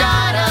feeling's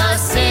got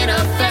us in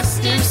a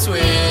festive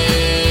swing.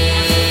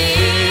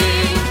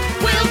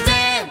 We'll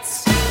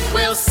dance,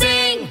 we'll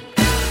sing,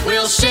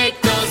 we'll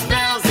shake those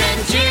bells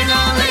and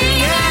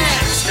jingling.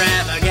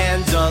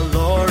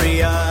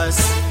 Extravaganza-lorious.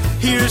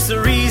 Here's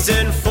the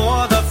reason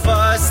for the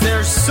fuss.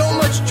 There's so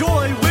much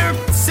joy, we're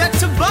set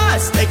to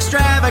bust.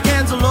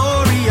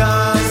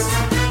 Extravaganza-lorious.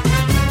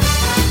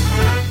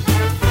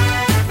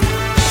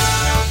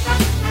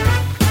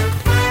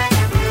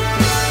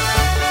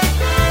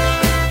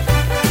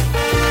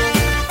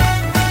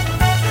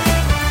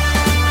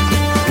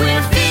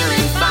 We're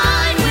feeling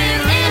fine,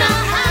 we're in a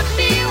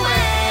happy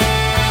way.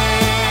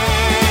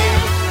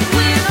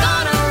 We're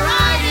gonna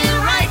ride it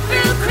right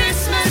through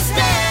Christmas Day.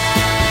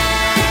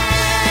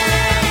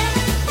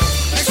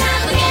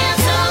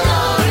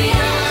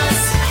 Extravaganza-lorious,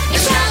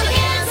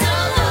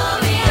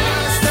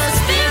 extravaganza-lorious. The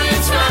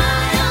spirit's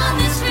right on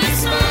this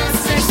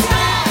Christmas.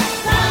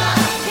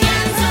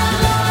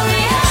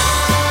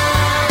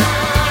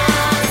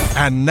 Extravaganza-lorious.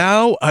 And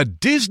now, a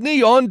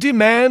Disney On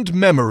Demand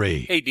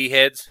memory. Hey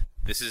D-heads,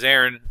 this is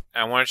Aaron.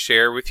 I want to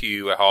share with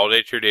you a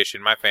holiday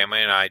tradition my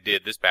family and I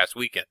did this past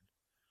weekend.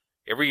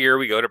 Every year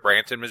we go to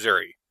Branson,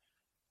 Missouri.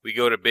 We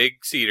go to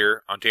Big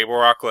Cedar on Table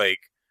Rock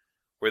Lake,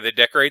 where they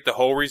decorate the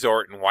whole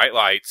resort in white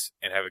lights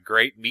and have a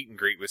great meet and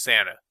greet with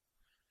Santa.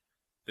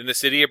 Then the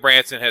city of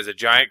Branson has a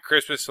giant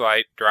Christmas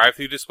light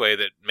drive-through display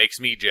that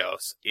makes me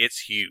jealous. It's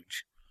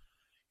huge.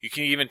 You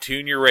can even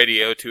tune your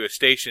radio to a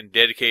station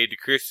dedicated to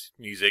Christmas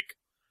music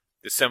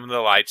that some of the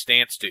lights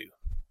dance to.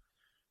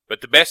 But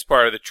the best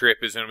part of the trip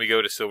is when we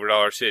go to Silver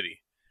Dollar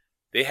City.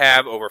 They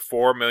have over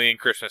 4 million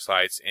Christmas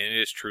lights, and it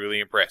is truly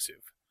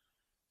impressive.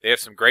 They have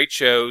some great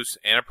shows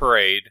and a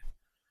parade.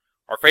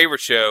 Our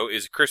favorite show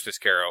is A Christmas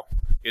Carol.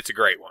 It's a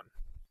great one.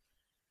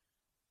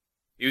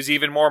 It was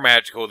even more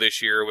magical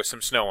this year with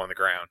some snow on the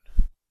ground.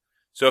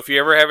 So if you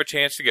ever have a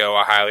chance to go,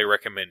 I highly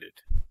recommend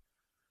it.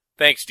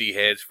 Thanks,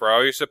 D-heads, for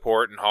all your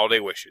support and holiday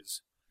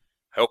wishes.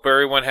 Hope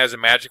everyone has a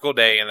magical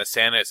day and that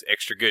Santa is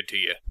extra good to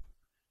you.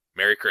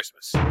 Merry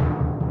Christmas.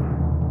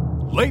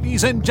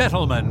 Ladies and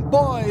gentlemen,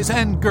 boys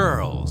and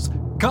girls,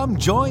 come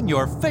join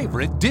your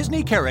favorite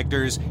Disney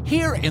characters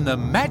here in the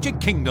Magic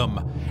Kingdom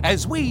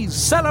as we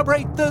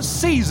celebrate the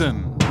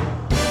season.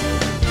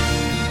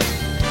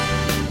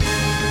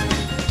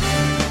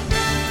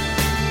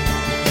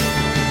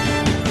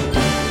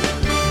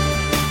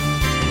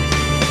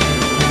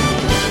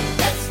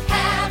 Let's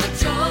have a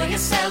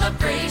joyous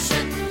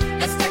celebration.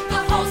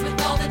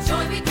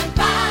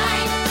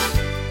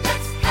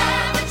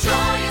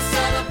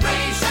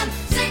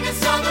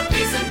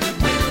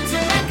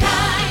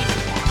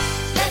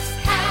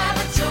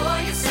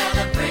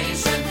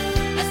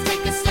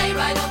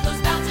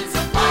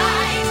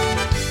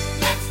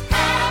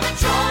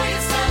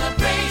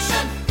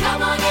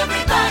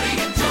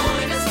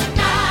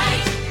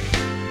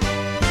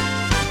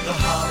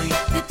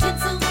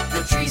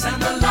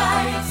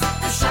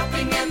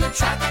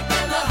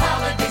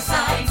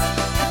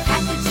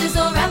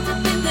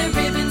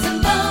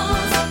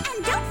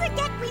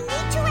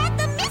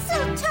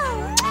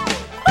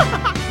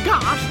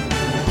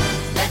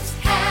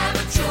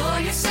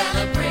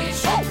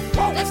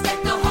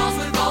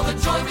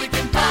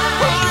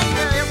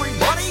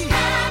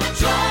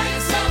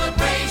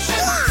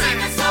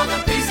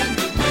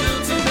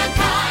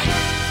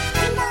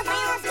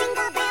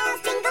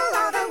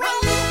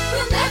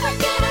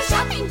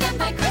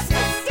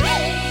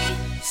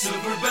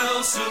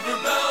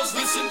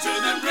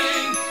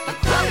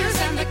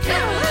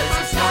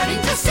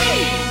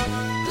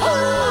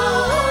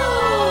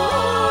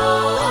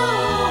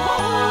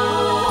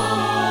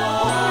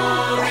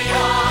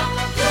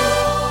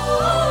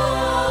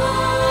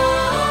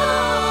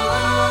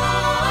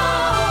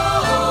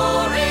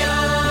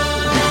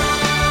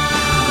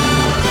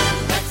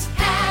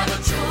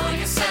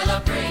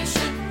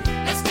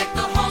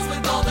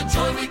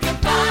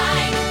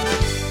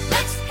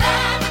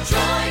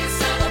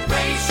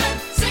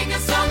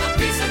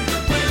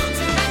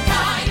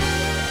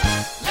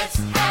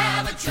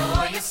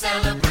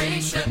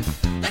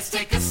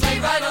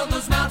 ride on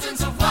those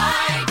mountains of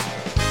white.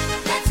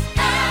 Let's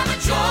have a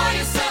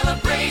joyous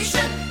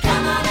celebration.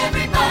 Come on,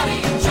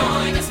 everybody, and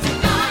join us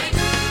tonight.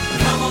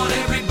 Come on,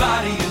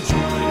 everybody, and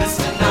join us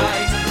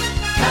tonight.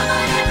 Come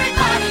on,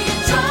 everybody,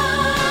 and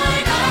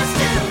join us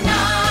tonight.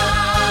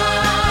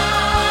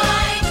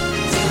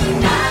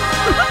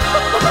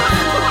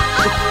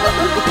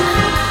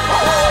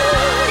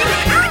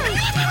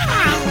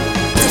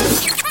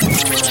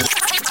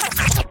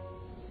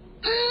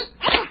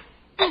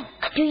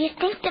 Do you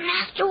think the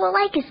master will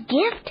like his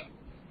gift?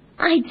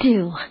 I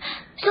do.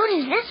 So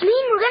does this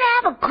mean we're gonna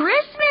have a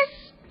Christmas?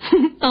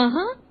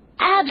 Uh-huh.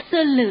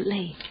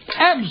 Absolutely.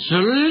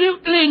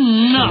 Absolutely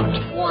not.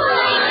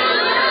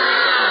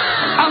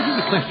 Out of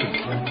the question.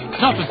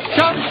 Not a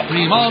chance,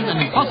 dream on, an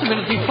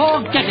impossibility,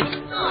 forget it.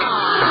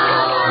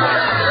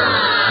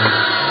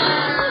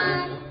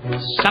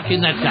 Suck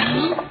in that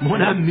duck.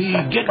 Mon ami,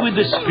 get with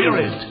the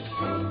spirit.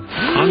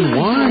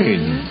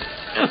 Unwind.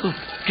 Oh,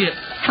 dear.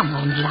 Come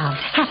on, love.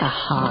 Have a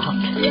heart.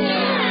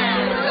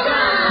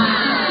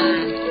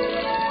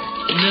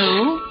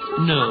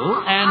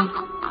 No, and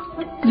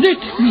let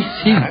me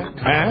see.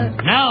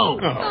 Now.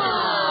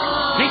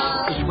 This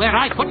is where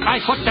I put my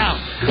foot down.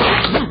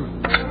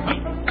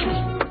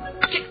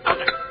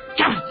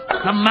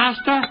 The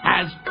master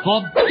has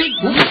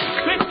forbidden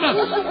Christmas.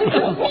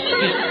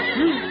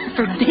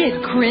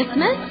 Forbid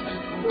Christmas?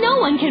 No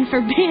one can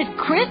forbid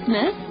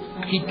Christmas.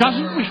 He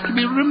doesn't wish to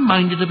be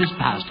reminded of his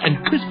past,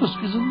 and Christmas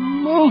is a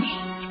most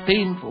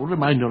painful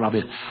reminder of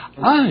it.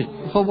 I,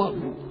 for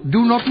one,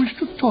 do not wish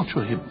to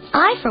torture him.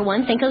 I, for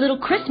one, think a little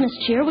Christmas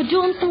cheer would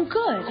do him some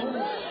good.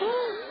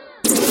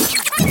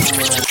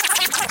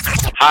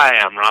 Hi,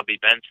 I'm Robbie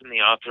Benson, the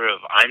author of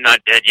I'm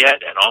Not Dead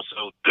Yet and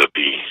also The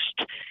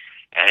Beast.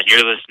 And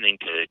you're listening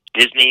to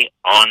Disney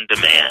On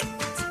Demand.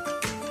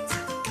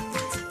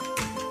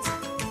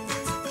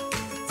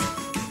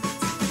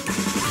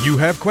 You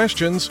have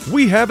questions,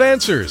 we have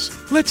answers.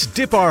 Let's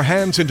dip our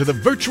hands into the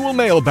virtual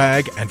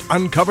mailbag and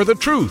uncover the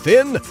truth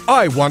in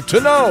I Want to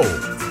Know.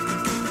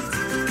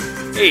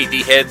 Hey,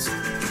 D-Heads.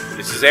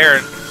 This is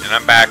Aaron, and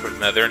I'm back with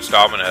another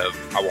installment of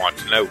I Want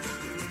to Know.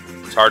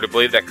 It's hard to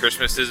believe that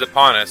Christmas is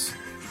upon us.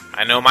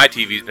 I know my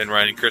TV's been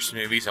running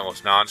Christmas movies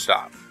almost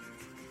non-stop.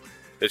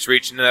 Let's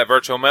reach into that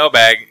virtual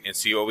mailbag and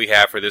see what we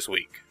have for this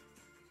week.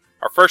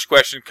 Our first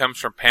question comes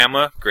from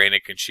Pamela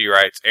Granick, and she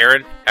writes,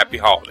 Aaron, happy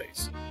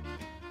holidays.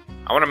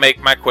 I want to make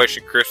my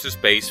question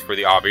Christmas-based for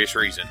the obvious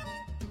reason.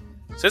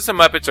 Since the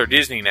Muppets are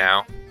Disney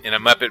now, and A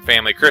Muppet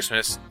Family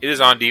Christmas, it is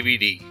on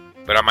DVD,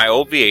 but on my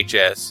old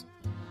VHS,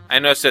 I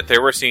noticed that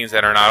there were scenes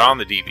that are not on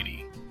the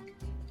DVD.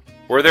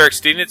 Were there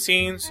extended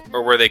scenes,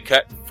 or were they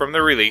cut from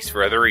the release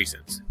for other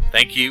reasons?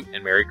 Thank you,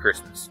 and Merry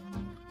Christmas.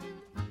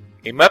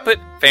 A Muppet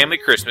Family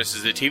Christmas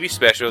is a TV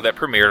special that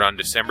premiered on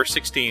December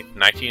 16,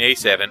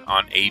 1987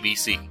 on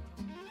ABC.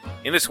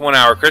 In this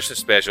one-hour Christmas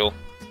special,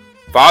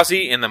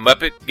 Fozzie and the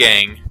Muppet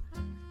Gang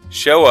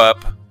show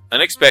up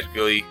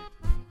unexpectedly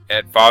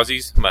at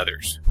Fozzie's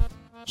mother's.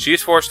 She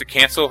is forced to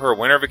cancel her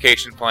winter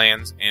vacation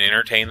plans and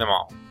entertain them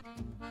all.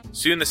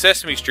 Soon the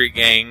Sesame Street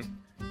gang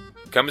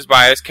comes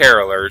by as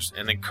carolers,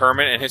 and then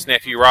Kermit and his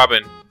nephew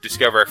Robin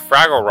discover a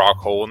Fraggle Rock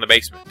hole in the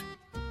basement.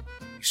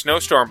 A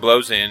snowstorm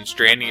blows in,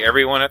 stranding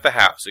everyone at the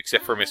house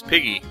except for Miss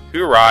Piggy,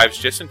 who arrives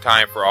just in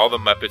time for all the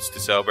Muppets to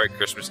celebrate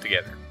Christmas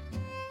together.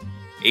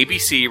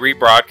 ABC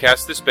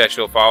rebroadcast the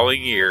special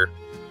following year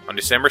on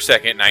December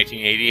 2nd,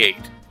 1988.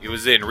 It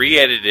was then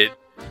re-edited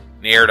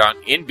and aired on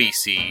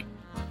NBC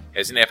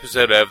as an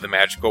episode of The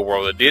Magical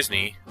World of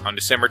Disney on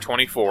December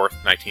 24th,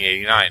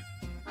 1989.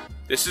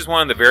 This is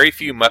one of the very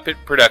few Muppet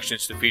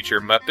productions to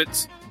feature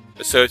Muppets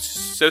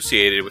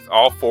associated with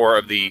all four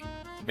of the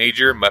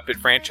major Muppet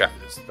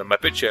franchises, The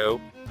Muppet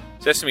Show,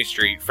 Sesame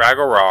Street,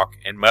 Fraggle Rock,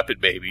 and Muppet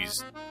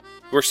Babies,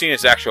 who are seen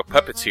as actual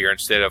puppets here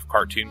instead of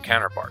cartoon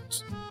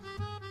counterparts.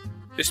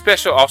 This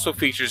special also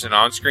features an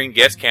on-screen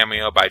guest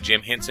cameo by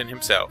Jim Henson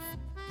himself.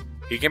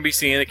 He can be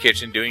seen in the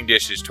kitchen doing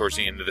dishes towards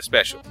the end of the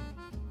special.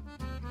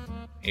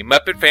 A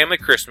Muppet Family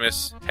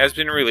Christmas has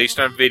been released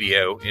on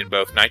video in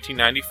both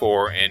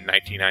 1994 and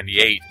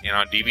 1998 and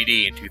on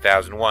DVD in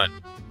 2001.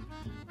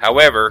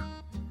 However,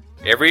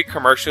 every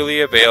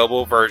commercially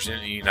available version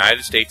in the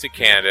United States and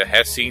Canada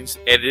has scenes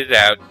edited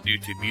out due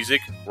to music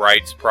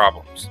rights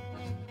problems.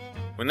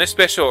 When this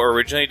special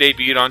originally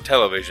debuted on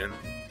television,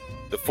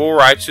 the full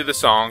rights to the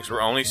songs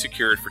were only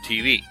secured for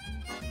TV.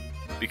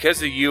 Because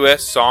the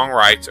U.S. song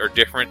rights are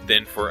different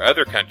than for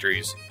other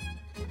countries,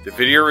 the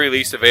video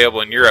release available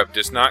in Europe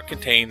does not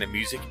contain the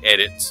music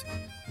edits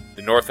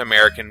the North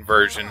American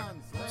version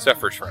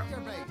suffers from.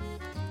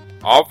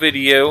 All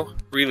video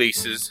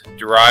releases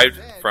derived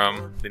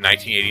from the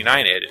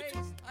 1989 edit,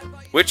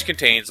 which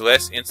contains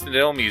less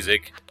incidental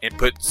music and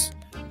puts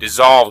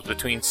dissolves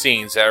between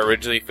scenes that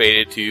originally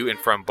faded to and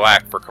from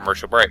black for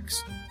commercial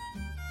breaks.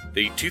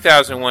 The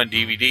 2001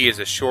 DVD is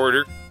a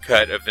shorter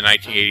cut of the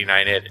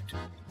 1989 edit.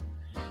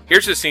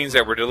 Here's the scenes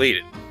that were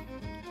deleted.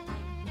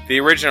 The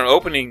original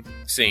opening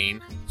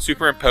scene,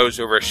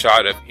 superimposed over a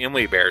shot of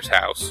Emily Bear's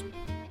house.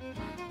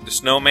 The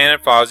Snowman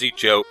and Fozzie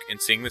joke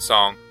and sing the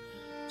song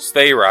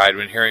sleigh ride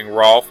when hearing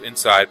Rolf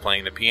inside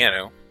playing the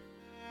piano.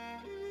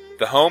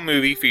 The home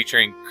movie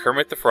featuring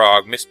Kermit the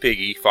Frog, Miss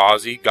Piggy,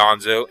 Fozzie,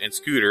 Gonzo, and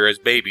Scooter as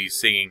babies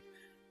singing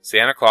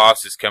Santa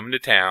Claus is Coming to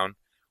Town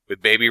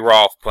with baby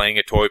Rolf playing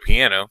a toy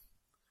piano.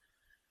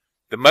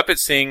 The Muppets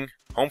sing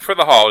Home for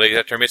the Holidays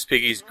after Miss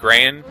Piggy's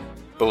grand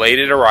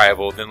belated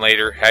arrival, then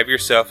later Have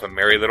Yourself a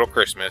Merry Little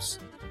Christmas,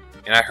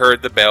 and I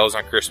Heard the Bells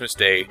on Christmas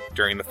Day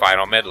during the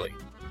final medley.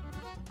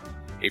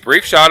 A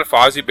brief shot of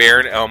Fozzie Bear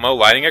and Elmo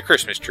lighting a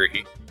Christmas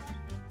tree,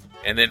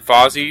 and then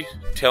Fozzie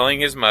telling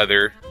his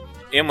mother,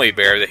 Emily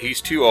Bear, that he's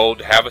too old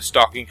to have a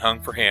stocking hung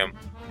for him,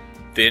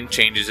 then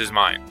changes his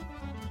mind.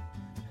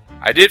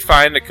 I did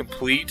find a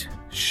complete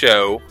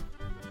show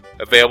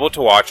available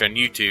to watch on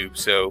YouTube,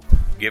 so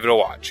give it a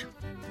watch.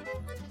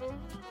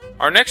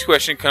 Our next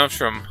question comes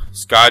from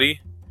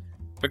Scotty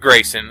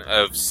McGrayson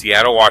of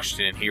Seattle,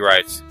 Washington. He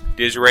writes,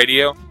 Diz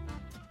Radio,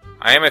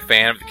 I am a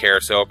fan of the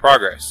Carousel of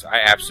Progress. I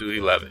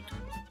absolutely love it.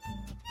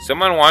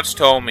 Someone once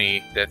told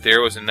me that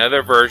there was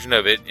another version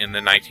of it in the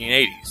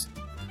 1980s.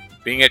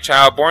 Being a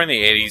child born in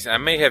the 80s, I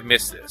may have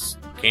missed this.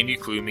 Can you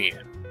clue me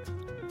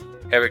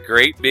in? Have a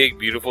great, big,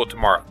 beautiful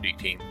tomorrow,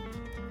 D-Team.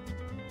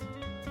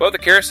 Well, the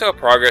Carousel of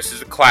Progress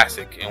is a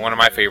classic and one of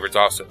my favorites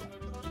also.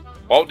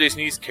 Walt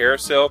Disney's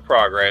Carousel of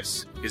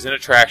Progress is an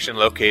attraction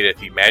located at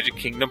the Magic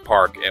Kingdom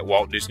Park at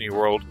Walt Disney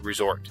World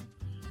Resort.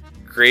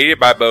 Created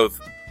by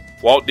both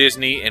Walt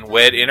Disney and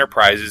WED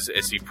Enterprises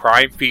as the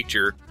prime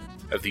feature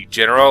of the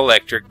General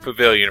Electric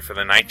Pavilion for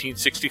the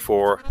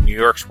 1964 New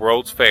York's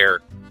World's Fair,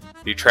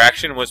 the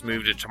attraction was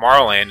moved to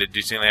Tomorrowland at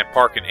Disneyland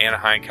Park in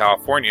Anaheim,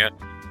 California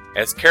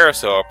as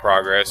Carousel of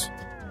Progress,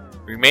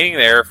 remaining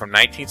there from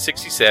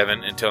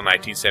 1967 until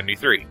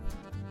 1973.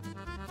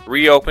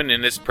 Reopened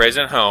in its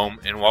present home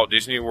in Walt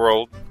Disney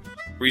World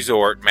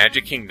Resort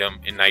Magic Kingdom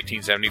in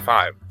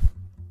 1975.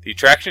 The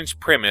attraction's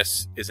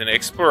premise is an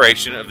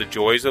exploration of the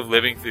joys of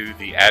living through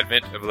the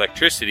advent of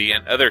electricity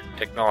and other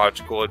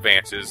technological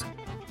advances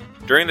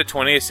during the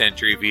 20th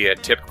century via a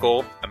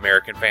typical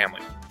American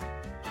family.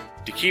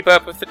 To keep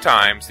up with the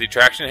times, the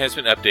attraction has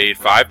been updated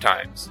 5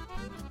 times: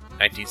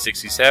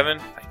 1967,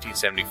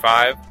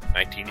 1975,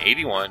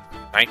 1981,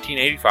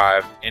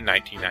 1985, and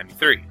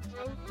 1993,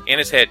 and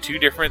has had 2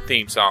 different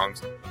theme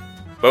songs,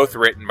 both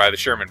written by the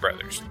Sherman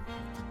Brothers.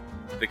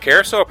 The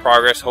Carousel of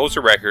Progress holds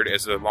the record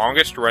as the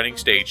longest-running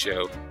stage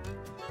show,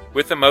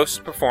 with the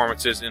most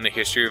performances in the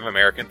history of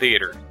American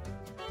theater.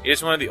 It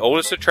is one of the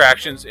oldest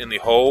attractions in the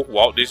whole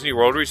Walt Disney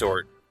World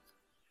Resort.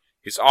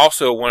 It's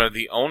also one of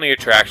the only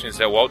attractions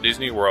at Walt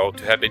Disney World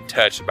to have been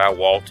touched by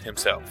Walt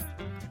himself.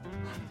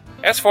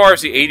 As far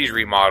as the 80s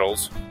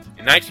remodels,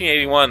 in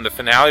 1981 the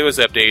finale was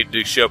updated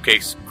to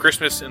showcase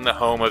Christmas in the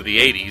home of the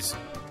 80s.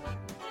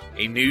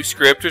 A new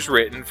script was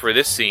written for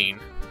this scene,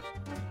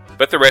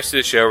 but the rest of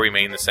the show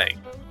remained the same.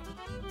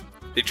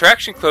 The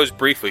attraction closed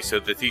briefly so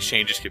that these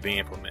changes could be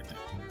implemented.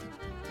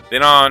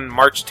 Then on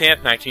March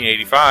 10,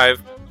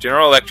 1985,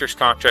 General Electric's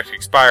contract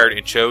expired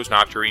and chose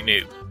not to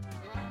renew.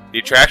 The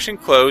attraction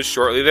closed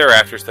shortly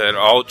thereafter so that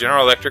all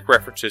General Electric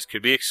references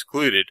could be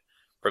excluded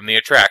from the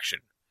attraction.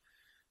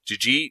 The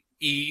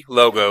GE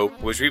logo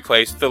was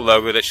replaced with a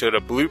logo that showed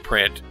a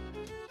blueprint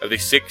of the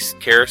 6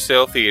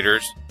 carousel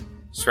theaters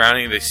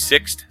surrounding the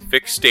 6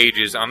 fixed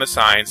stages on the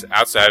signs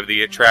outside of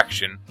the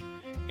attraction,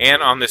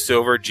 and on the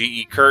silver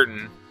GE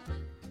curtain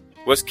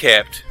was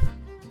kept,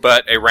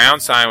 but a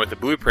round sign with the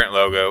blueprint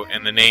logo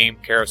and the name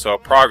Carousel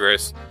of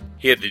Progress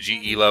hid the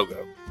GE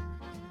logo.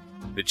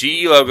 The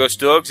GE logo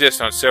still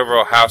exists on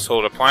several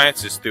household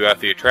appliances throughout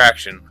the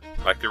attraction,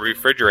 like the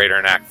refrigerator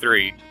in Act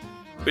 3,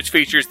 which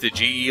features the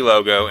GE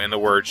logo and the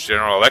words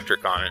General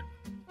Electric on it.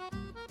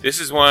 This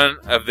is one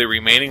of the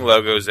remaining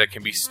logos that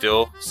can be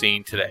still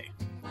seen today.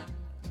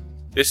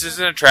 This is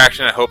an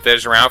attraction I hope that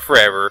is around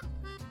forever,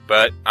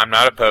 but I'm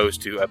not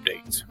opposed to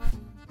updates.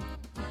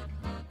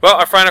 Well,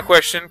 our final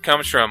question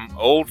comes from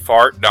Old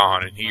Fart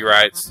Don, and he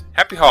writes,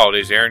 Happy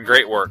Holidays, Aaron.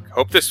 Great work.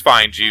 Hope this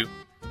finds you.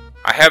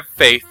 I have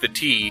faith the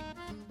tea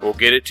will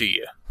get it to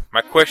you.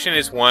 My question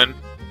is one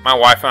my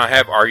wife and I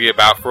have argued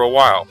about for a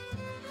while.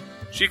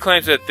 She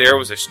claims that there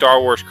was a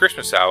Star Wars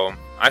Christmas album.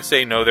 I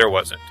say no, there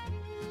wasn't.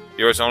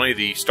 There was only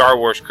the Star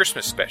Wars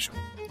Christmas special.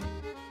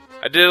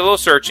 I did a little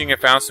searching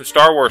and found some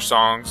Star Wars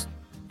songs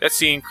that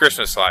seem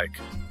Christmas-like.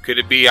 Could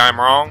it be I'm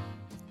wrong?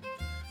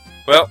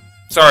 Well,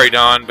 sorry,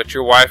 Don, but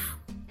your wife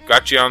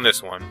got you on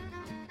this one.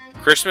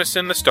 Christmas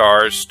in the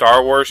Stars,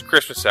 Star Wars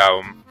Christmas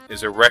album,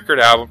 is a record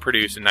album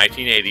produced in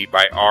 1980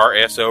 by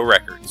RSO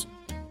Records.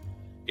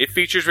 It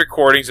features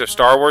recordings of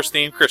Star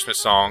Wars-themed Christmas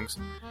songs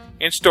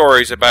and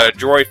stories about a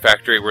droid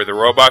factory where the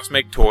robots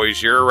make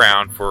toys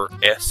year-round for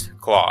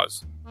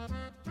S-Claus.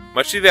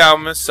 Much of the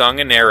album is sung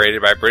and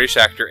narrated by British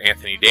actor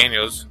Anthony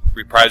Daniels,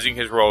 reprising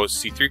his role as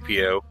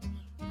C-3PO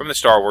from the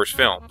Star Wars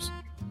films.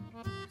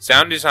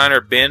 Sound designer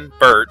Ben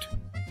Burt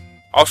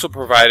also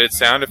provided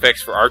sound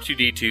effects for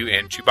R2-D2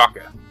 and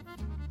Chewbacca.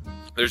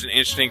 There's an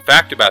interesting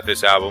fact about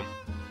this album.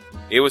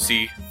 It was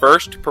the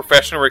first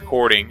professional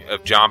recording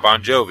of John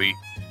Bon Jovi,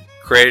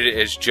 credited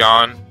as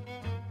John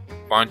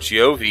Bon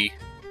Jovi,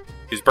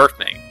 his birth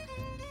name.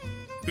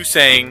 who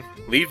sang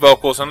lead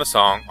vocals on the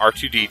song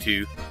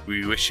R2-D2,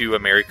 We Wish You a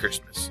Merry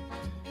Christmas.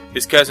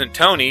 His cousin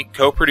Tony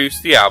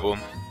co-produced the album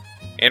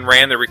and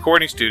ran the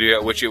recording studio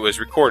at which it was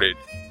recorded,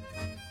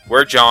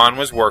 where John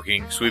was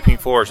working sweeping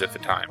floors at the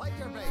time.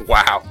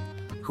 Wow,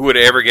 who would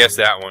have ever guessed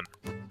that one?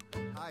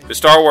 The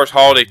Star Wars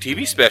Holiday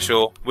TV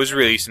special was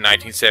released in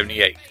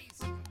 1978.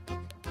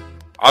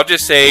 I'll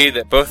just say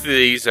that both of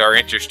these are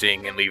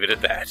interesting and leave it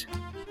at that.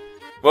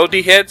 Well,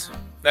 D-Heads,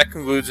 that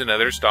concludes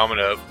another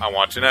installment of I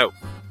Want to Know.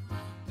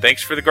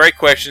 Thanks for the great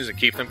questions and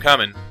keep them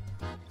coming.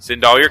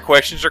 Send all your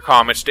questions or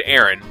comments to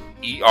Erin,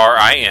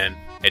 E-R-I-N,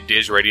 at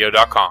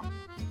DizRadio.com.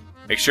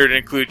 Make sure to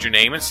include your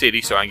name and city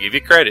so I can give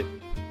you credit.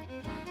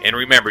 And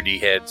remember,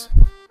 D-Heads,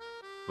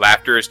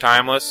 laughter is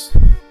timeless,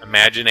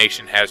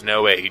 imagination has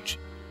no age,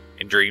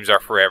 and dreams are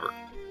forever.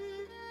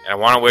 And I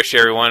want to wish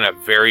everyone a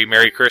very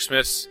Merry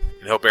Christmas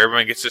and hope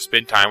everyone gets to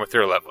spend time with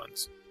their loved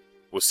ones.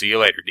 We'll see you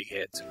later,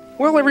 D-Heads.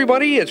 Well,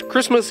 everybody, it's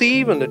Christmas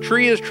Eve and the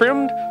tree is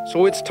trimmed,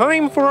 so it's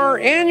time for our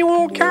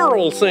annual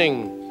carol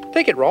sing.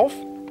 Take it, Rolf.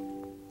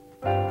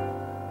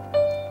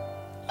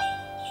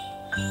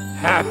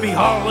 Happy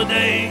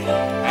holiday,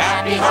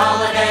 happy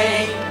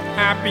holiday,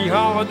 happy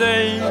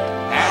holiday,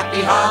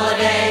 happy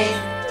holiday.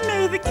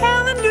 May the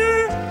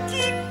calendar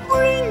keep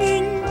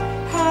bringing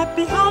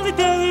happy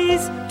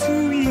holidays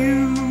to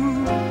you.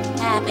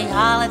 Happy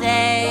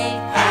holiday,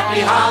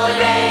 Happy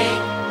holiday,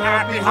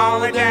 happy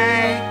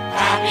holiday,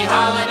 happy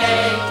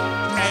holiday.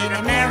 may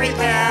the merry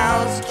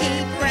bells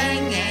keep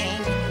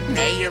ringing.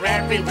 May your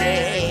every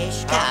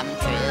wish come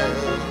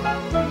true.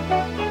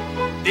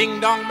 Ding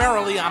dong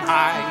merrily on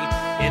high,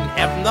 in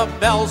heaven the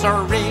bells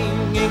are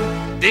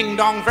ringing. Ding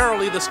dong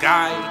verily the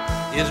sky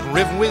is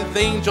riven with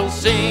angels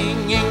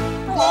singing.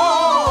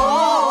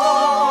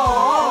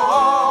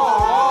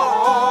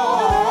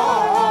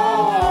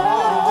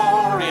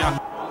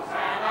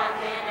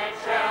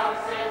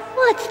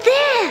 What's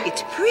that?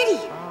 It's pretty.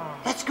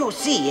 Let's go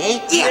see, eh?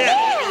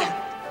 Yeah.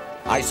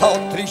 I saw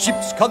 3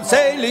 ships come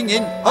sailing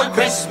in on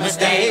Christmas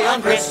Day,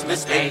 on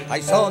Christmas Day. I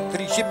saw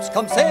 3 ships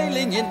come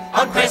sailing in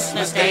on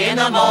Christmas Day in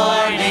the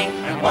morning.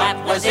 And what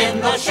was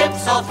in those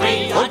ships, all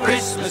 3, on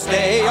Christmas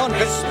Day, on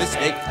Christmas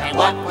Day? And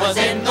what was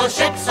in those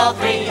ships, all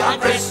 3, on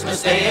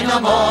Christmas Day in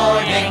the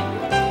morning?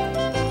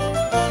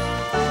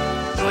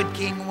 Good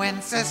King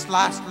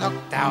Wenceslas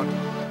looked out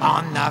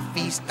on the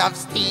feast of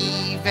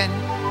Stephen,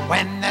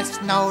 when the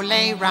snow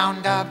lay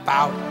round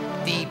about,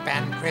 deep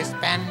and crisp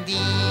and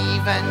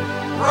even.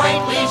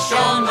 Brightly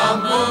shone the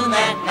moon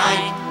that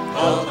night,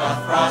 though the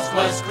frost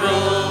was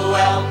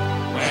cruel,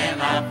 when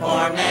a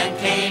poor man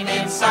came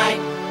in sight,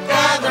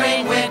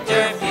 gathering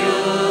winter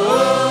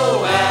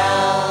fuel.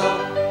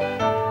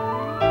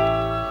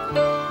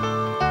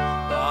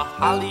 The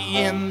holly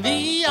and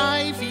the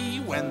ivy,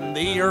 when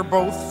they are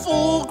both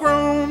full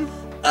grown,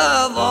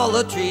 Of all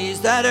the trees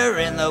that are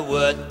in the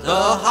wood, the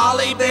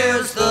holly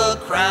bears the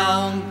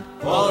crown.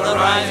 For the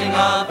rising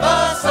of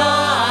the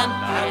sun,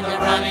 and the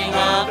running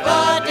of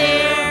the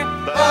deer,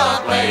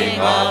 the playing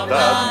of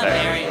the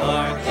merry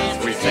horns,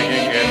 we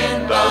singing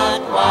in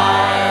the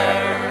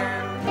choir.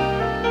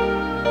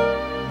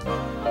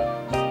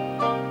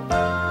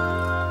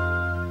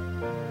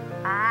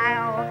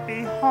 I'll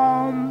be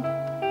home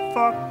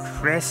for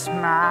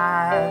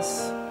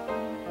Christmas.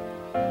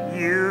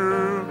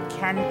 You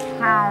can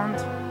count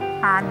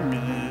on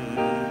me.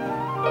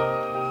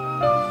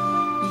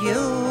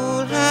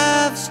 You'll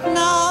have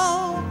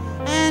snow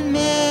and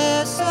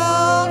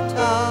mistletoe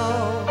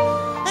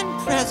and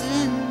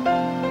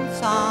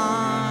presents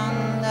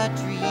on the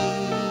tree.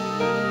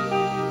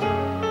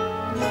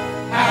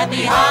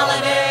 Happy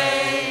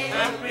holiday,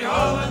 happy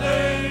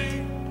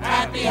holiday,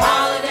 happy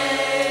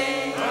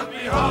holiday,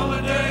 happy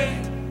holiday.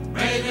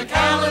 May the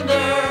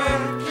calendar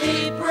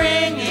keep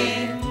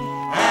ringing.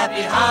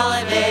 Happy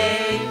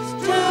holidays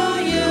to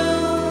you.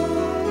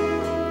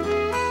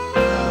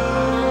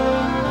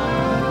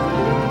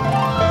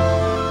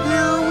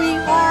 here we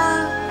are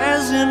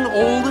as in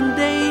olden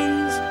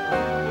days,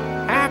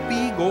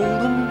 happy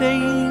golden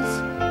days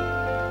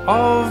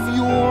of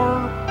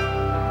yore.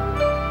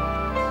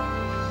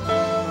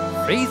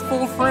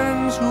 Faithful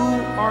friends who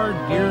are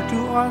dear to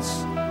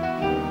us,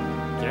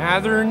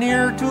 gather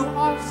near to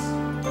us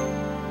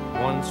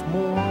once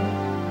more.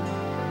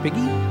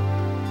 Piggy?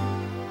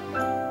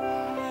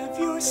 Have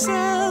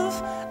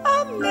yourself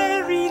a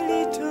merry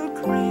little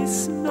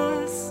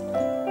Christmas.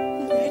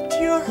 Let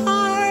your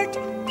heart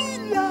be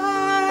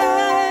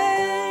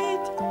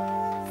light.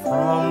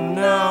 From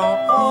now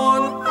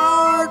on,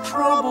 our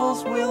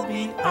troubles will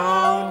be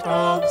out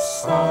of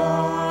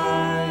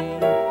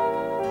sight.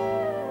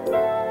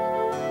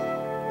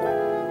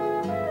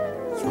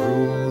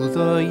 Through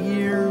the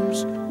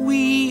years,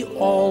 we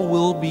all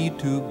will be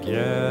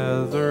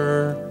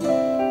together.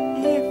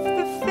 If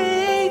the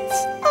fates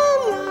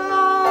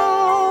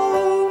allow,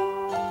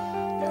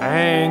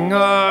 Hang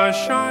a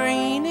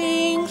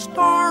shining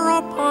star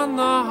upon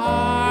the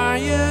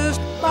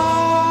highest bough,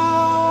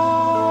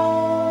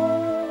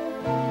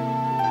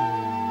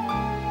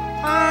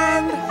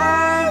 and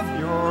have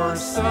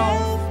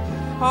yourself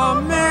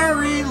a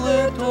merry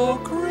little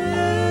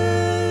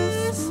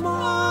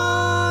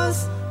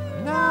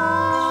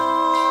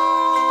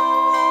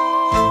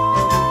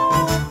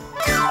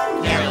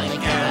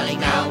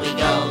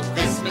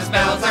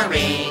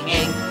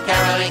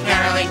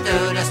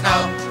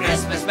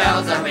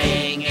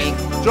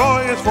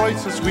joyous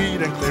voices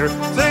sweet and clear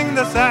sing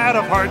the sad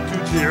of heart to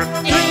cheer.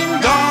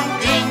 Ding dong,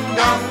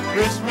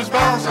 Christmas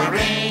bells are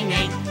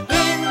ringing.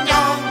 Ding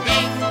dong,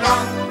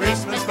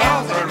 Christmas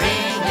bells are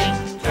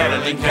ringing.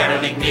 Caroling,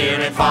 caroling near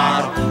and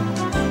far,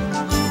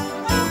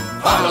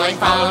 following,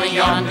 following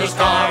yonder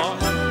star.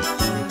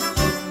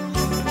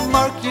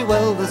 Mark you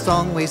well the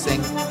song we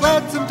sing,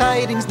 gladsome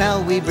tidings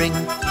now we bring.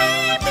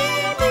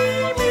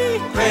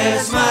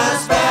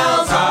 Christmas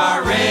bells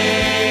are ringing.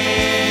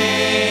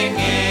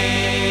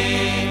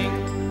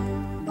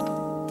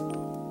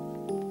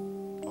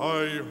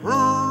 I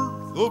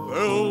heard the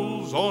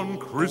bells on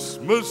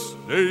Christmas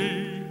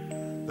Day,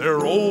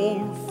 their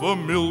old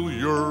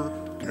familiar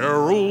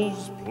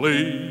carols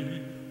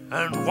play,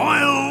 and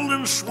wild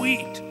and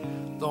sweet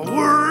the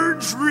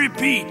words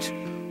repeat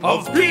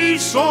of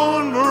peace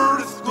on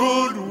earth,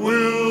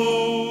 goodwill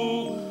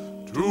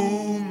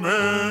to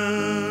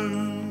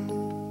men.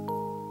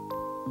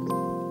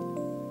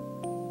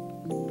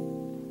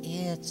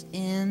 It's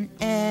in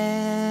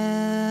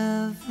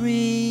every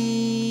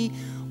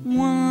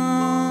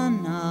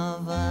one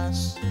of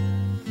us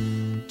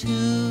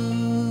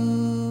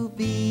to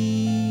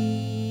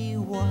be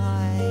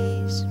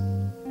wise.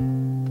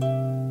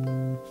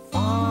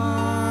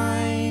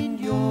 Find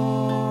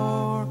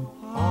your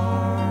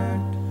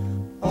heart,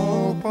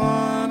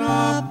 open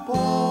up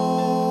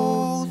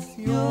both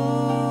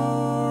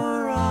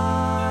your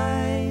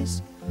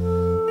eyes.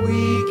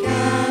 We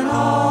can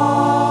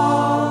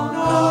all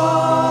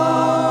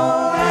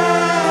know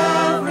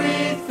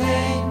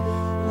everything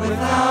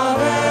without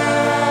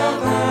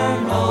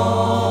ever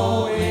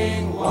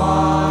knowing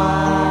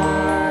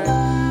why.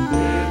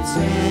 It's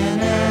in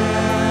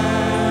every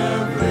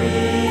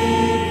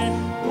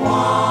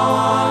one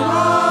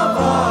of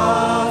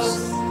us,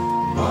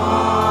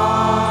 by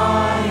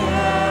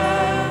and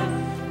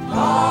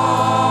by.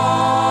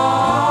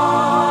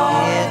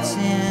 It's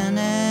in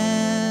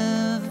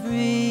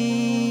every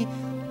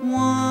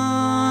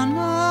one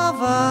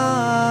of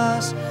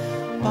us,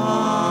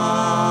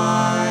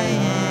 by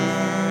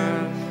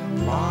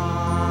and by.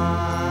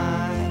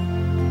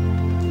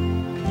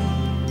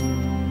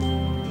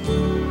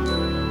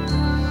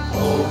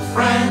 Old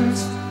friends,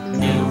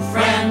 new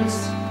friends,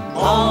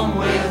 home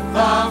with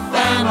the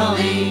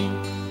family.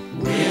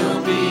 We'll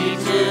be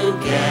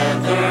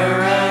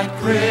together at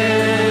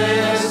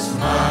Christmas.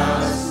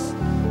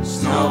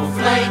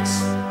 Snowflakes,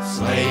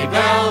 sleigh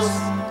bells,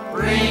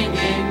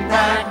 bringing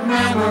back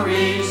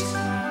memories.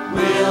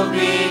 We'll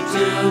be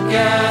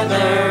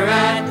together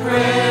at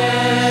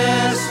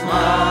Christmas.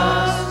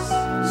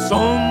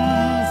 Some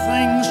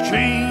things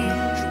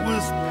change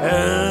with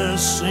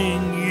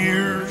passing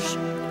years.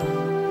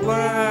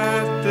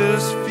 Let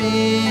this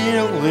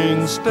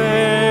feeling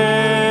stay.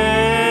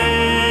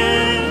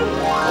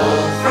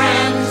 Old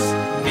friends,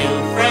 new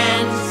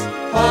friends,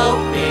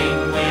 hoping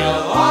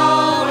we'll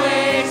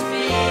always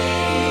be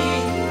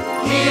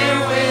here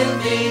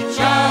with each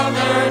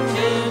other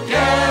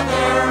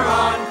together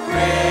on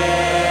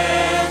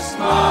Christmas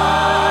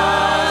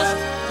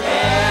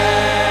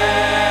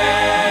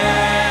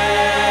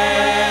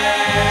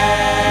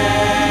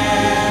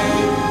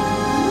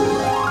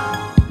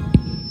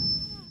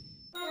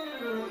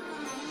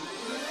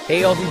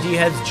Hey LVD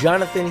heads,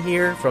 Jonathan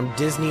here from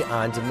Disney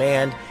On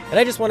Demand, and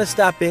I just want to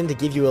stop in to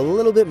give you a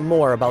little bit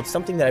more about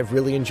something that I've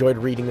really enjoyed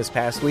reading this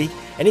past week,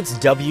 and it's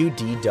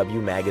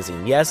WDW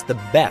Magazine. Yes, the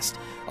best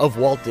of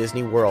Walt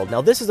Disney World.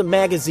 Now, this is a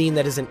magazine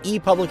that is an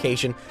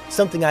e-publication,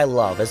 something I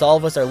love. As all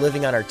of us are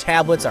living on our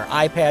tablets, our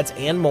iPads,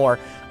 and more,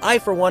 I,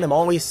 for one, am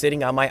always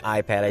sitting on my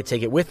iPad. I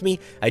take it with me,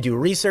 I do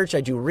research, I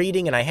do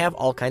reading, and I have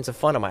all kinds of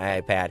fun on my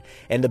iPad.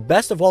 And the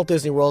best of Walt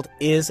Disney World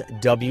is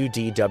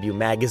WDW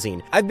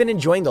Magazine. I've been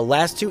enjoying the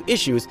last 2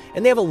 issues,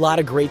 and they have a lot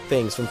of great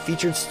things, from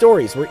featured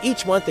stories, where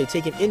each month they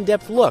take an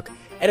in-depth look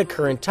at a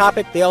current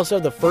topic. They also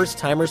have the First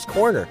Timers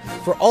Corner,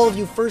 for all of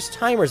you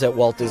first-timers at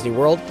Walt Disney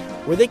World,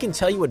 where they can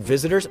tell you what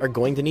visitors are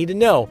going to need to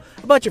know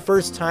about your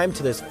first time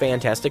to this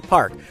fantastic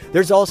park.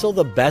 There's also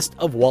the Best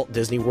of Walt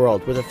Disney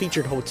World, with a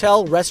featured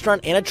hotel, restaurant,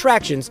 and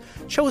attractions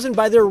chosen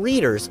by their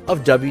readers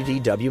of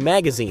WDW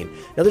Magazine.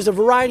 Now, there's a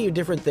variety of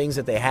different things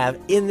that they have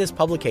in this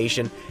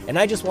publication, and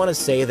I just want to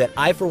say that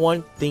I, for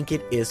one, think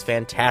it is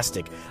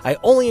fantastic. I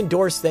only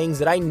endorse things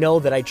that I know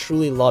that I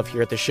truly love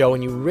here at the show,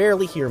 and you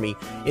rarely hear me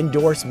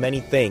endorse many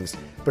things.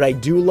 But I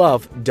do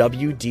love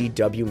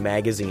WDW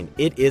Magazine.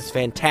 It is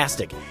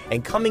fantastic.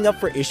 And coming up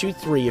for issue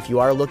 3, if you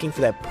are looking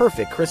for that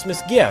perfect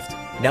Christmas gift,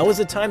 now is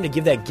the time to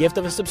give that gift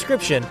of a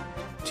subscription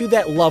to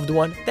that loved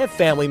one, that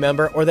family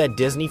member, or that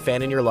Disney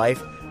fan in your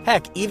life.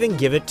 Heck, even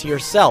give it to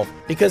yourself,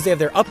 because they have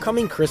their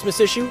upcoming Christmas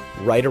issue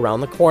right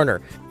around the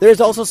corner. There's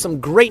also some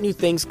great new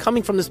things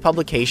coming from this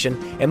publication,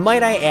 and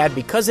might I add,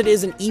 because it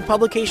is an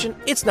e-publication,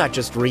 it's not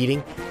just reading.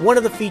 One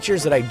of the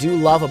features that I do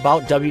love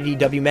about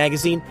WDW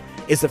Magazine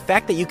is the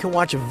fact that you can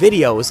watch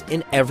videos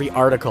in every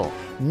article.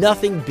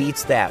 Nothing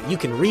beats that. You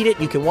can read it,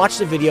 you can watch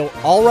the video,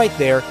 all right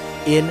there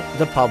in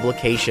the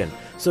publication.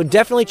 So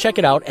definitely check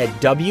it out at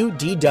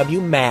wdwmag.com.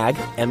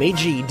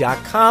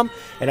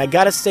 And I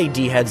gotta say,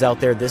 D-heads out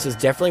there, this is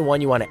definitely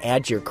one you want to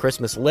add to your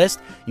Christmas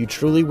list. You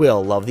truly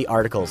will love the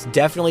articles.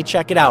 Definitely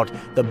check it out.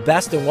 The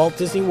best in Walt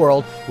Disney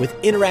World with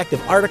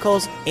interactive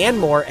articles and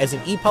more as an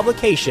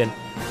e-publication.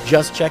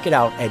 Just check it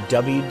out at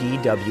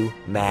wdwmag.com.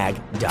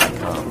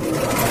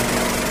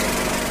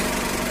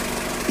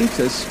 It's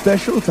a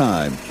special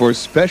time for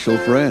special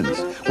friends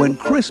when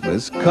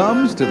Christmas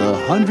comes to the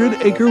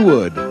 100-Acre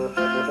Wood.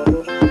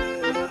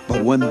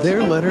 But when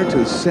their letter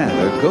to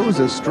Santa goes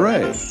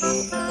astray,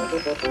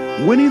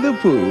 Winnie the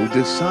Pooh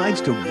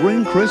decides to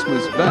bring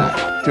Christmas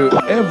back to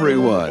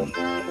everyone.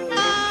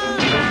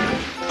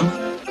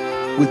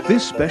 With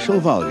this special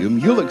volume,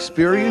 you'll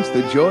experience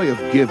the joy of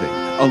giving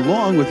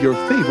along with your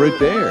favorite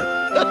bear.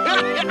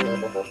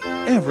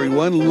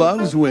 Everyone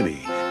loves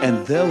Winnie,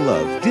 and they'll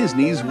love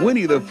Disney's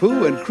Winnie the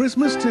Pooh and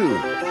Christmas too.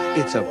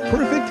 It's a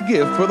perfect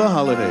gift for the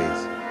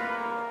holidays.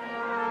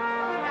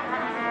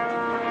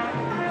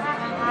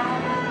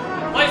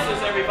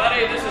 Places,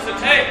 everybody. This is a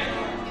tape.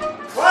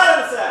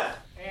 Quiet on set.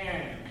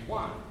 And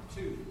 1,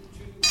 2,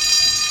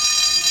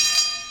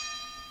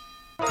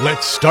 2.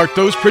 Let's start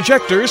those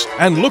projectors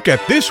and look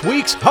at this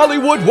week's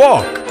Hollywood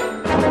Walk.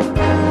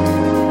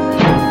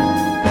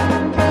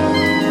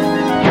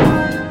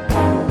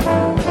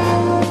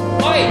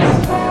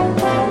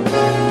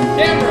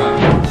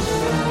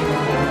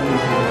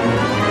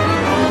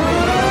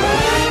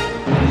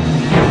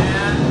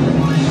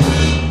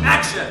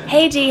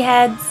 Hey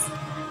D-heads!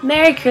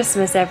 Merry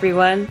Christmas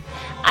everyone!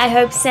 I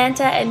hope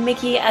Santa and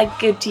Mickey are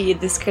good to you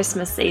this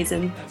Christmas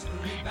season.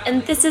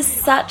 And this is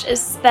such a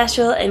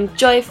special and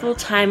joyful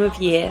time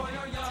of year.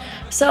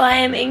 So I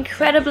am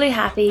incredibly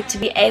happy to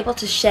be able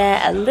to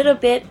share a little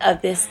bit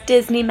of this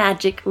Disney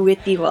magic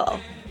with you all.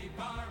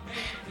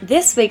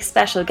 This week's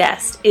special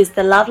guest is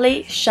the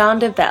lovely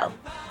Shonda Bell,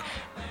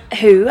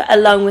 who,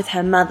 along with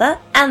her mother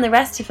and the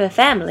rest of her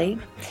family,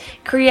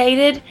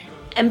 created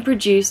and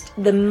produced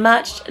the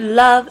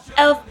much-loved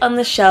Elf on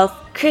the Shelf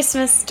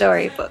Christmas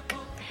storybook,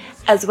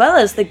 as well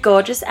as the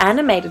gorgeous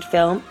animated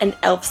film An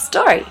Elf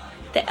Story,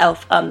 The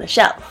Elf on the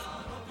Shelf.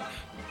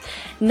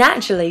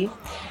 Naturally,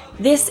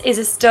 this is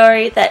a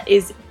story that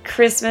is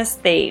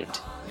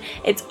Christmas-themed.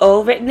 It's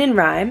all written in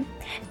rhyme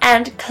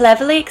and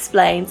cleverly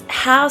explains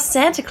how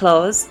Santa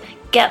Claus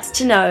gets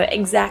to know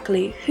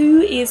exactly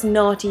who is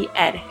naughty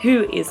and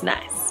who is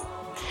nice.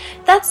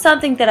 That's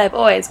something that I've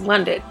always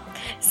wondered.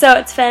 So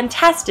it's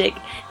fantastic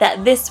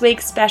that this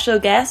week's special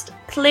guest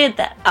cleared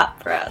that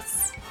up for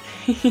us.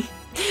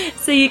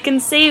 So you can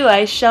see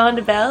why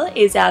Shonda Bell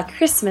is our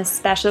Christmas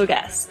special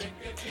guest.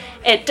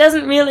 It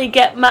doesn't really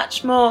get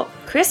much more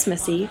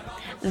Christmassy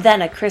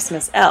than a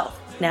Christmas elf,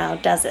 now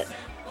does it?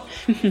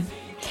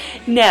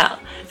 Now,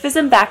 for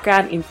some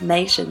background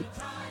information.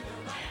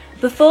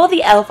 Before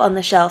the Elf on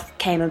the Shelf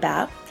came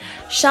about,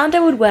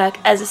 Shonda would work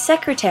as a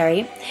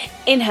secretary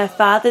in her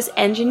father's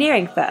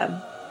engineering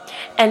firm,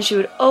 and she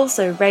would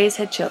also raise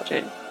her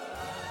children.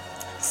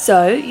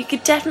 So you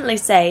could definitely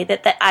say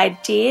that the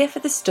idea for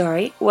the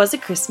story was a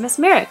Christmas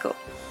miracle.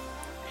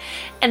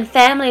 And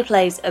family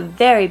plays a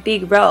very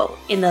big role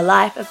in the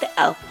life of the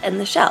Elf and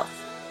the Shelf,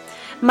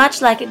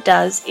 much like it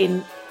does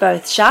in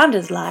both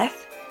Shonda's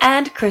life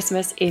and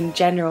Christmas in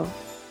general.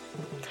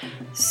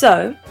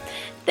 So,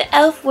 the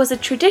elf was a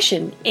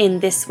tradition in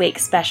this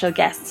week's special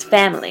guest's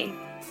family.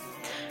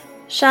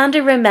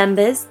 Shonda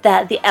remembers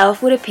that the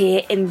elf would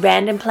appear in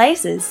random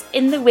places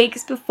in the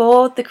weeks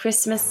before the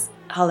Christmas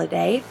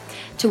holiday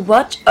to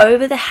watch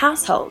over the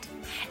household,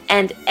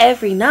 and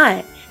every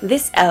night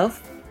this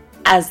elf,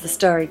 as the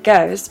story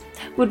goes,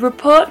 would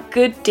report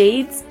good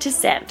deeds to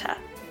Santa.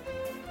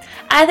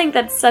 I think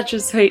that's such a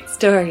sweet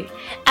story,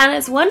 and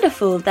it's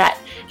wonderful that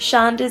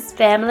Shonda's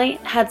family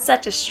had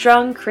such a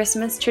strong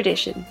Christmas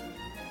tradition.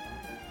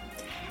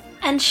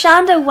 And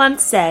Shonda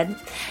once said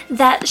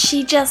that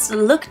she just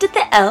looked at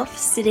the elf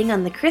sitting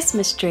on the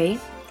Christmas tree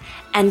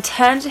and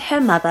turned to her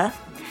mother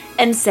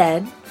and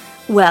said,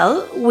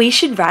 "Well, we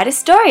should write a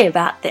story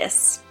about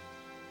this."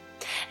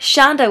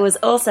 Shonda was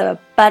also a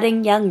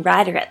budding young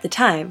writer at the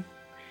time.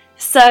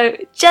 So,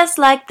 just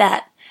like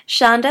that,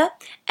 Shonda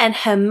and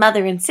her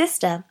mother and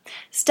sister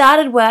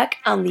started work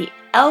on the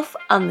Elf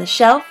on the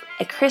Shelf,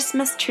 A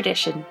Christmas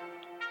Tradition.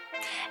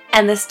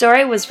 And the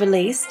story was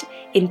released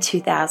in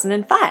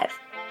 2005.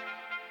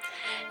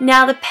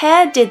 Now, the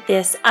pair did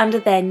this under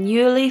their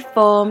newly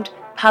formed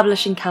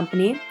publishing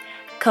company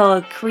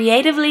called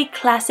Creatively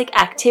Classic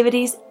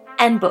Activities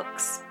and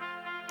Books.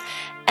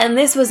 And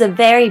this was a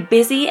very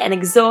busy and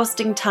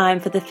exhausting time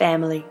for the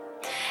family,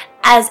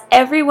 as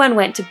everyone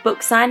went to book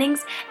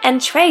signings and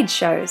trade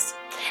shows,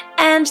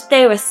 and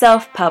they were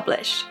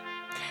self-published.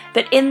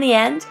 But in the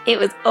end, it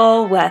was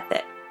all worth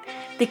it,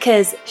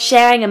 because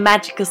sharing a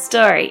magical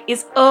story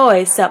is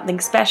always something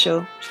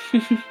special.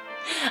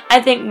 I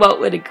think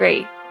Walt would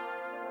agree.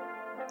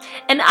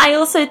 And I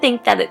also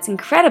think that it's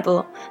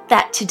incredible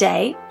that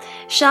today,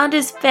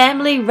 Shonda's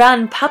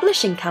family-run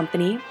publishing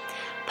company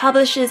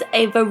publishes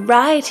a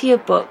variety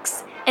of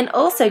books and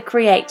also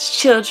creates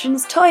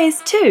children's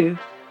toys too.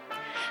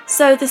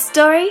 So the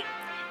story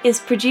is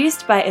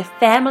produced by a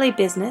family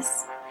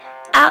business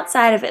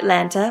outside of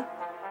Atlanta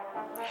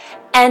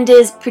and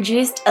is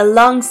produced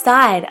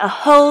alongside a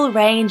whole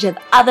range of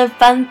other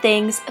fun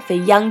things for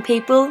young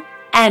people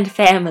and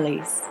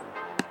families.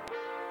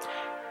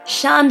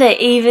 Shonda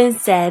even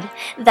said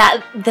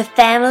that the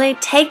family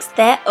takes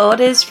their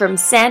orders from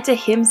Santa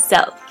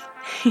himself.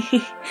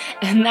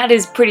 And that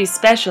is pretty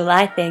special,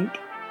 I think.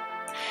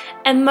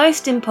 And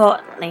most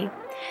importantly,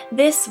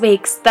 this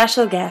week's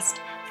special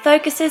guest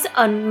focuses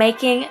on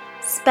making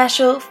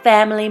special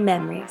family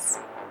memories.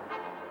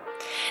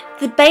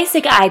 The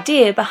basic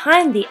idea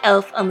behind the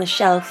Elf on the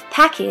Shelf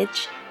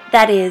package,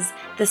 that is,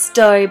 the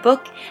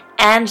storybook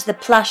and the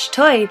plush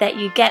toy that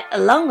you get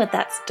along with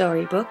that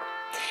storybook,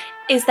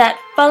 is that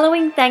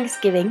following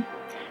Thanksgiving,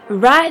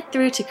 right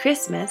through to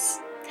Christmas,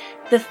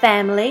 the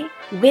family,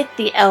 with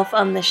the Elf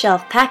on the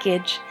Shelf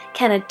package,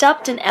 can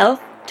adopt an elf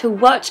to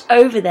watch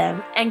over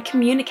them and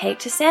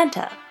communicate to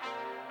Santa.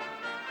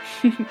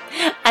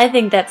 I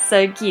think that's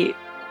so cute.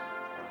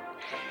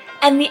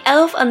 And the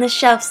Elf on the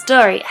Shelf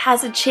story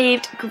has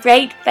achieved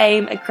great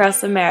fame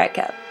across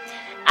America,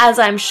 as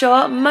I'm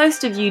sure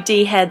most of you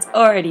D-heads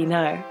already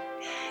know.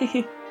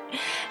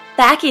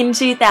 Back in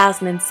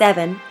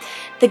 2007,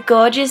 the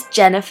gorgeous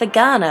Jennifer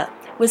Garner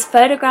was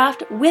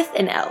photographed with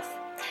an elf,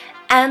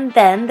 and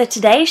then the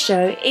Today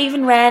Show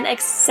even ran a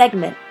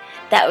segment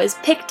that was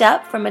picked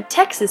up from a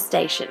Texas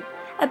station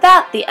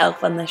about the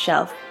Elf on the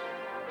Shelf.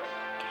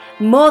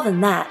 More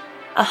than that,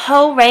 a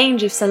whole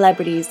range of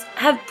celebrities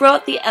have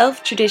brought the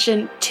elf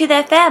tradition to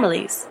their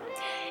families,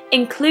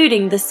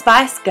 including the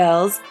Spice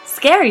Girls'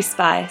 Scary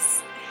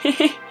Spice.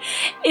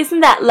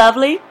 Isn't that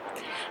lovely?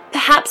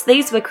 Perhaps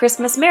these were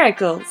Christmas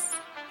miracles.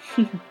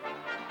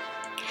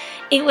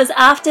 It was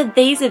after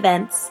these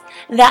events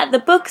that the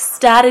books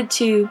started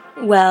to,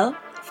 well,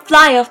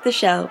 fly off the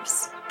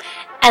shelves.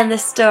 And the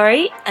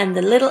story and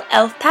the little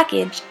elf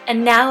package are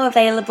now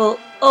available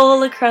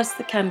all across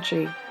the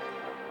country.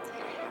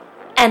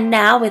 And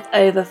now with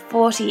over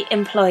 40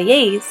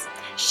 employees,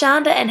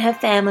 Shonda and her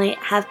family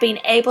have been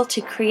able to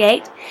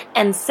create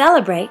and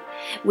celebrate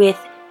with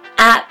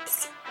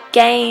apps,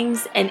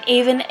 games, and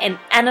even an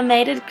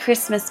animated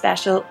Christmas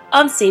special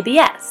on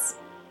CBS.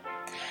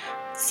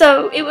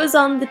 So it was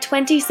on the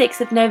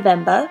 26th of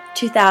November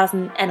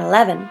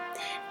 2011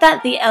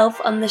 that the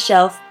Elf on the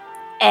Shelf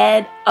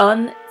aired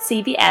on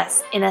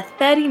CBS in a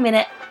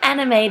 30-minute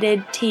animated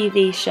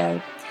TV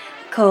show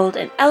called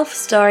An Elf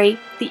Story,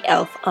 The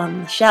Elf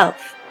on the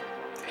Shelf.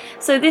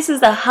 So this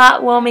is a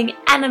heartwarming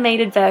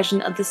animated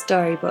version of the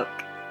storybook.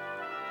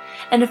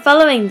 And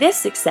following this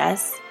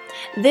success,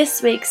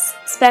 this week's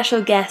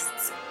special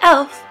guest's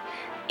elf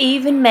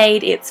even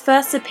made its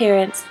first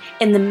appearance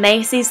in the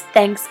Macy's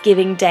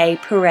Thanksgiving Day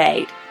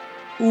Parade.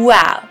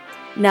 Wow,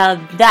 now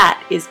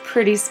that is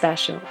pretty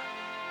special.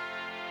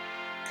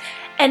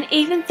 And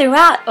even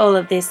throughout all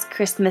of this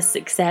Christmas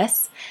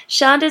success,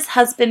 Shonda's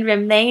husband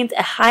remains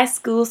a high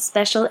school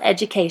special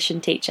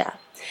education teacher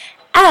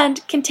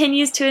and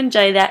continues to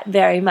enjoy that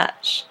very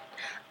much.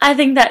 I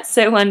think that's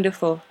so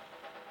wonderful.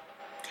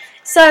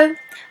 So,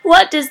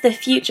 what does the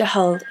future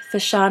hold for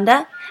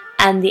Shonda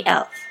and the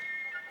elf?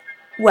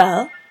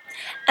 Well,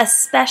 a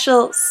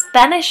special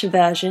Spanish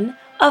version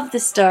of the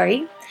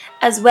story,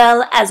 as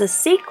well as a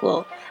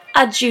sequel,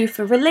 are due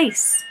for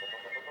release.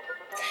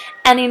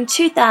 And in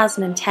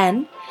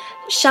 2010,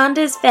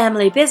 Shonda's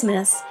family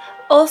business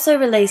also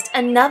released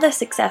another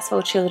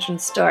successful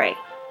children's story.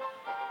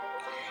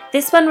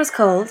 This one was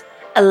called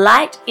A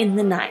Light in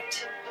the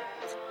Night.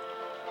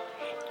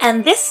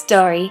 And this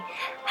story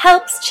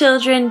helps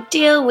children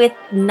deal with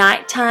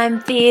nighttime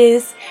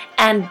fears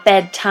and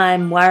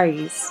bedtime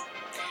worries.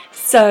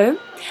 So,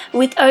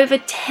 with over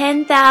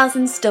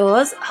 10,000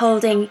 stores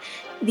holding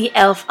the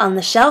Elf on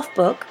the Shelf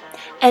book,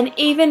 and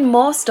even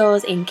more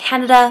stores in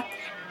Canada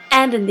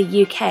and in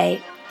the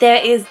UK,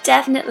 there is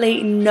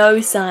definitely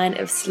no sign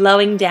of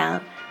slowing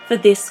down for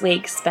this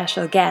week's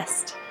special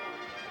guest.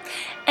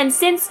 And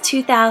since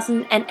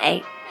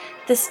 2008,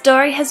 the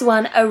story has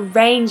won a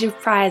range of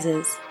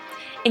prizes,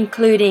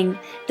 including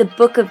the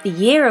Book of the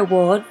Year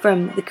Award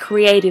from the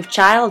Creative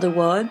Child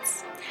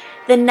Awards,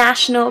 the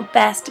National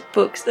Best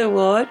Books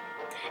Award,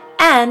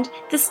 and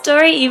the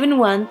story even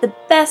won the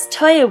Best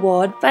Toy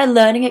Award by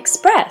Learning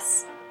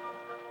Express.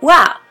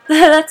 Wow,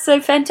 that's so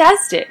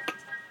fantastic!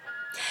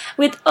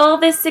 With all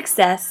this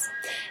success,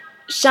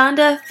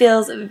 Shonda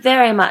feels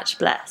very much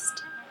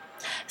blessed.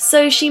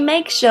 So she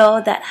makes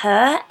sure that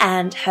her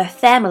and her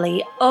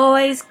family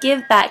always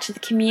give back to the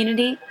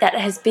community that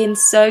has been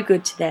so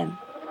good to them.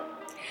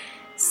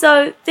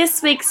 So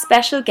this week's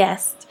special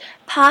guest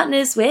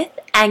partners with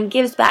and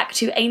gives back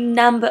to a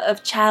number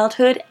of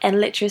childhood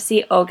and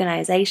literacy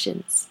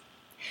organizations.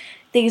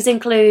 These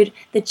include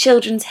the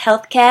Children's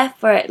Healthcare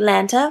for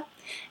Atlanta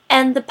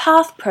and the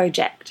PATH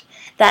Project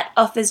that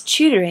offers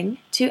tutoring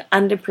to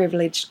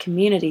underprivileged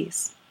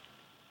communities.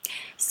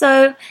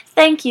 So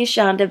thank you,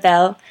 Shonda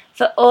Bell,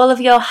 for all of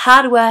your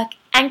hard work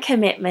and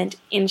commitment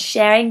in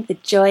sharing the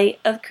joy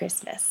of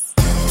Christmas.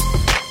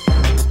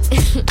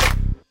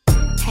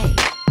 Hey,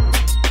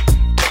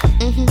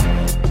 It's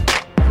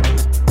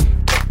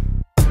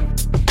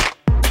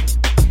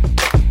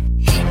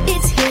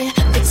here,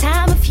 the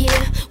time of year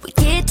we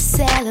get to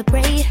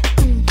celebrate.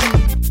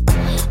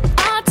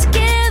 All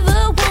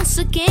together once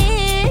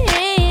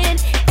again.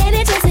 And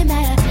it doesn't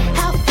matter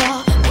how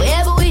far,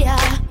 wherever we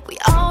are, we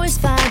always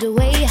find a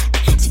way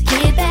to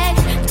get back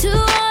to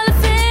all the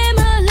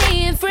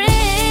family and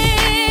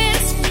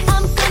friends.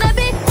 I'm gonna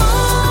be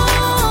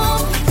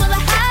home for the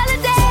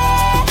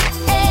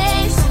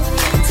holidays,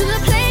 to the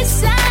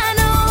place I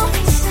know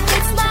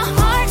it's my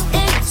heart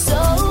and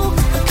soul.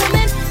 I'm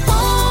coming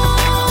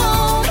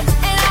home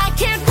and I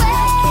can't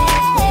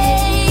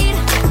wait.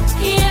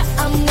 Yeah,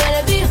 I'm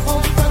gonna be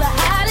home for the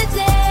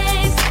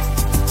holidays.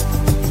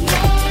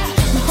 Yeah,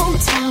 my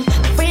hometown,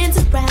 friends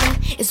around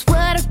is what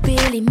I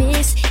really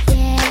miss.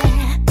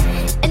 Yeah,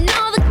 and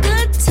all the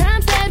good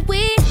times that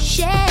we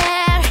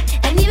share.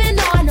 And even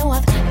though I know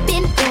I've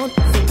been gone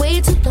for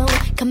way too long,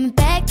 coming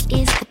back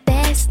is the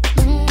best.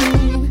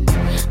 I'm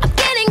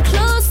getting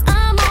close,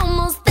 I'm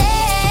almost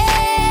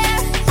there.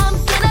 I'm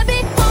gonna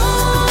be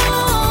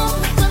home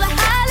for the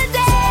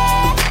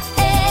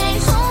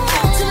holidays,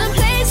 to the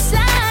place I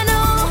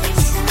know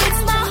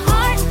it's my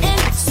heart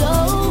and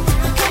soul.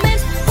 I'm coming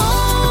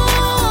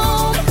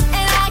home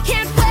and I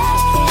can't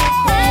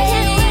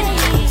wait.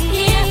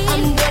 Yeah,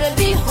 I'm gonna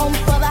be home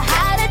for the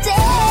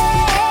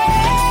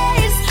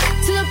holidays,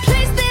 to the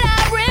place that I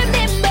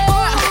remember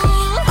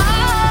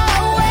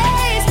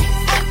always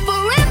and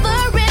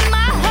forever in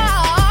my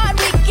heart.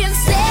 We can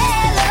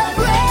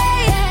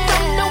celebrate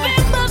from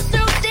November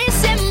through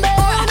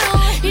December.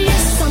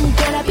 Yes, I'm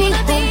gonna be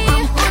home.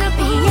 I'm gonna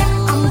be,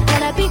 yeah, I'm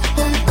gonna be home.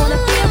 Gonna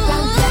be around,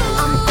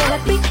 yeah, I'm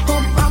gonna be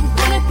home. I'm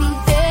gonna be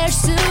there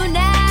soon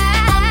now.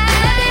 I'm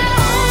gonna be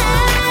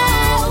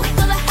home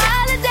for the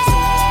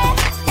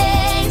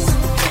holidays,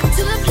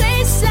 to the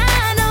place I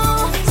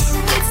know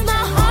it's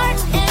my heart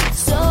and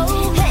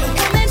soul. Hey,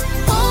 coming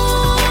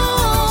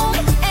home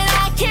and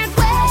I can't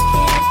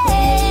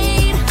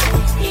wait.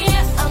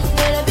 Yeah, I'm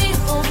gonna be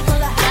home for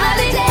the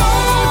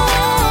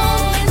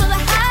holidays, for the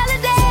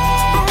holidays.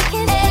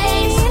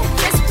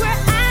 That's where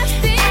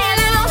I've been,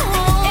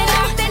 and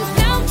I've been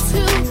gone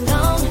too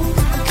long.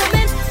 I'm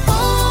coming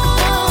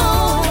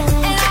home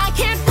and I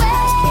can't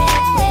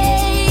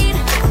wait.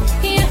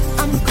 Yeah,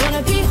 I'm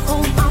gonna be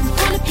home. I'm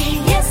gonna be,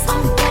 yes,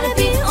 I'm gonna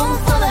be home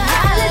for the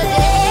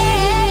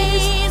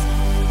holidays.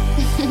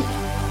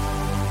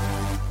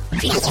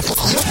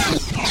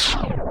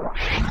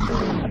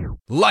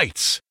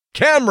 Lights,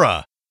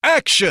 camera,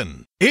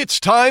 action! It's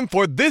time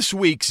for this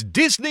week's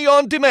Disney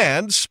On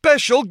Demand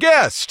special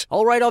guest.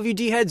 All right, all of you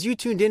D-heads, you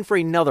tuned in for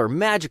another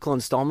magical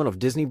installment of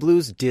Disney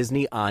Blues,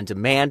 Disney On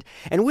Demand.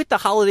 And with the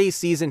holiday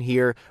season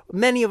here,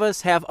 many of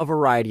us have a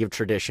variety of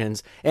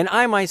traditions. And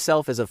I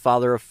myself, as a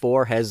father of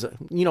four, has,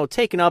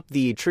 taken up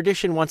the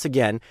tradition once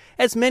again,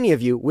 as many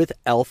of you, with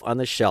Elf on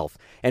the Shelf.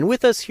 And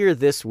with us here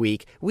this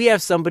week, we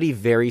have somebody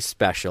very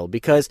special.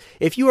 Because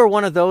if you are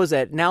one of those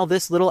that now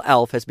this little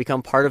elf has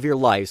become part of your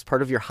lives,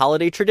 part of your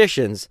holiday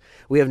traditions,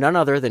 we have none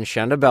other than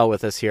Shonda Bell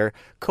with us here,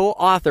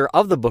 co-author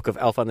of the book of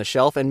Elf on the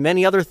Shelf and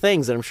many other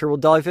things that I'm sure we'll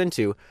dive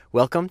into.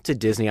 Welcome to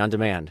Disney On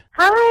Demand.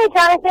 Hi,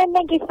 Jonathan.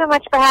 Thank you so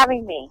much for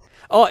having me.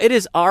 Oh, it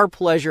is our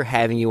pleasure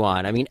having you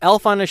on. I mean,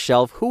 Elf on the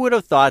Shelf, who would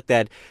have thought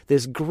that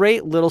this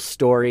great little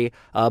story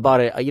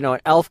about an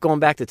elf going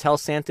back to tell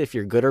Santa if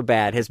you're good or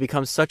bad has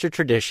become such a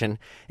tradition.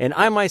 And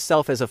I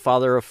myself, as a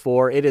father of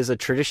four, it is a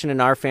tradition in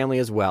our family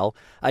as well.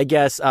 I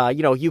guess,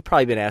 you've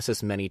probably been asked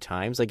this many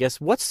times. I guess,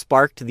 what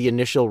sparked the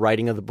initial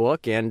writing of the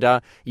book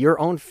and your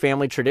own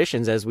family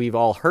traditions, as we've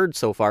all heard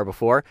so far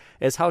before,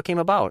 is how it came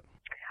about?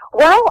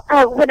 Well,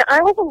 when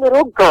I was a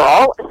little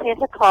girl,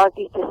 Santa Claus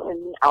used to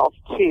send an elf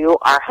to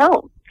our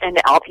home. And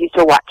the elf used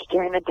to watch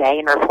during the day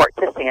and report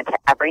to Santa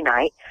every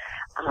night.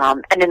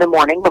 And in the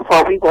morning,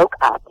 before we woke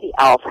up, the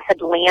elf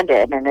had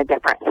landed in a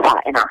different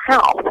spot in our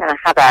house. And I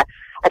have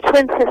a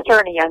twin sister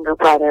and a younger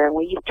brother, and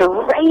we used to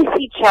race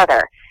each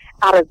other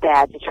out of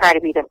bed to try to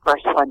be the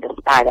first one to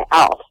spy the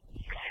elf.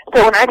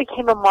 So when I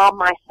became a mom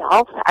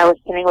myself, I was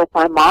sitting with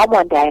my mom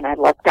one day, and I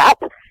looked up,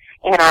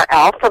 and our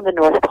elf from the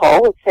North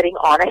Pole was sitting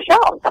on a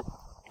shelf.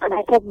 And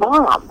I said,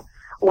 Mom,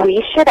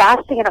 we should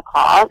ask Santa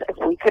Claus if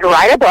we could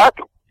write a book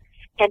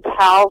and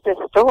tell the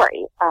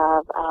story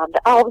of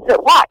the elves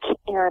that watch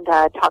and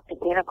talk to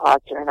Santa Claus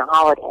during the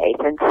holidays.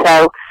 And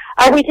so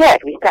we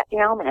did. We sat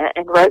down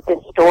and wrote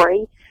this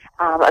story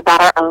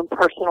about our own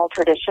personal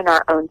tradition,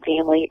 our own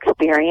family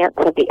experience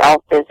of the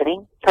elf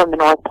visiting from the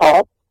North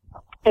Pole.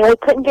 And we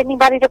couldn't get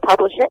anybody to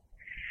publish it.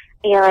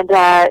 And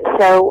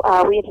so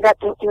we ended up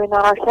just doing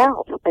that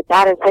ourselves. But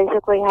that is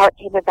basically how it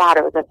came about.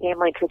 It was a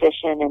family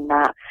tradition, and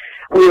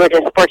we were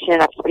just fortunate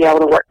enough to be able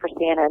to work for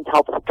Santa and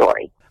tell the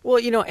story. Well,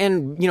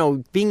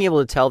 being able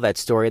to tell that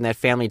story and that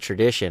family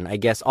tradition, I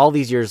guess all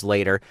these years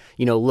later,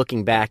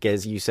 looking back,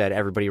 as you said,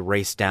 everybody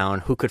raced down,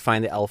 who could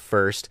find the elf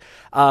first.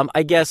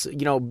 I guess,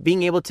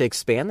 being able to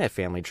expand that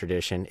family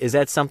tradition, is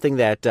that something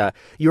that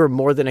you're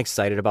more than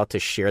excited about to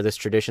share this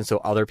tradition so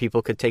other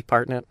people could take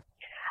part in it?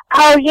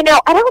 Oh,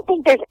 I don't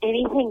think there's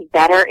anything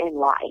better in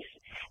life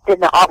than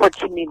the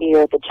opportunity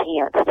or the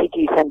chance to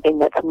do something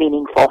that's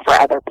meaningful for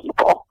other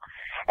people.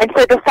 And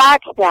so the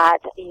fact that,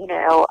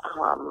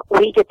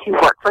 we get to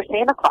work for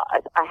Santa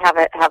Claus, I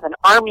have an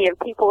army of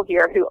people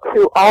here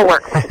who all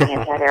work for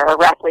Santa. There are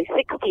roughly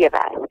 60 of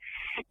us.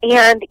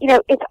 And,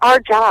 it's our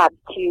job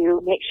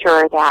to make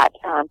sure that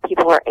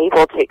people are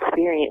able to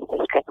experience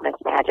this Christmas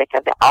magic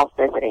of the elf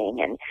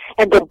visiting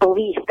and the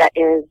belief that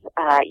is,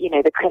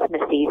 the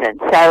Christmas season.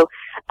 So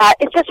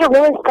it's just a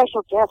really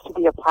special gift to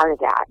be a part of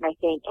that. And I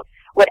think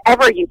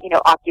whatever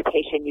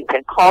occupation you've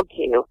been called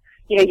to,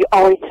 you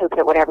always hope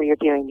that whatever you're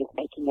doing is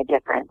making a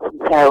difference. And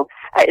so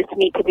it's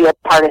neat to be a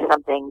part of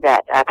something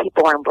that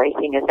people are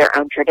embracing as their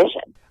own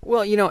tradition.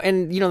 Well,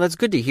 that's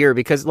good to hear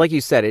because, like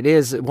you said, it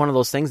is one of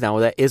those things now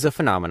that is a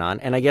phenomenon.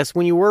 And I guess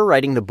when you were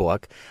writing the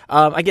book,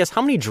 how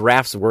many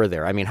drafts were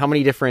there? I mean, how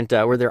many different,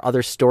 were there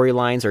other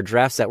storylines or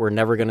drafts that we're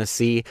never going to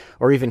see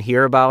or even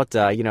hear about?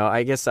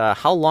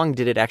 How long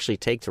did it actually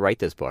take to write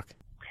this book?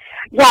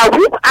 Yeah,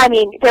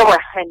 there were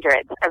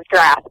hundreds of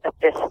drafts of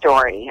this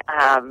story,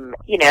 and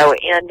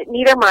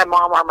neither my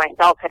mom or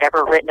myself had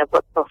ever written a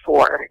book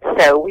before,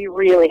 so we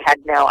really had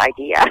no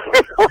idea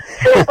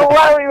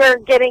what we were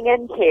getting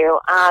into.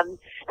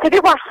 So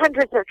there were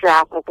hundreds of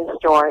drafts of the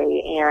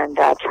story and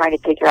trying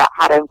to figure out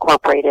how to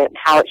incorporate it and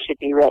how it should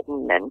be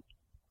written. And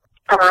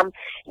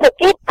so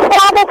it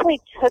probably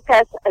took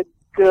us a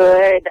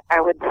good, I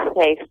would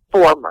say,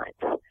 4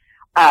 months.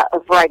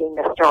 Of writing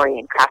the story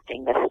and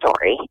crafting the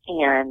story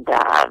and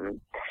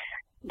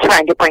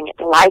trying to bring it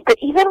to life. But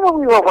even when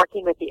we were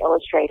working with the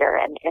illustrator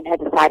and had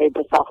decided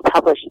to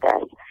self-publish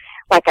this,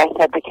 like I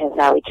said, because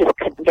we just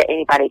couldn't get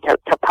anybody to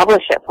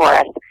publish it for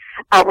us,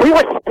 we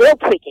were still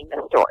tweaking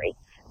the story.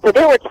 So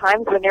there were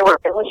times when there were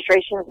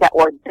illustrations that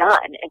were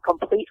done and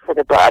complete for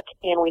the book,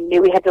 and we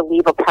knew we had to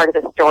leave a part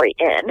of the story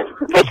in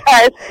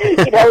because,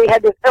 we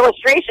had this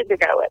illustration to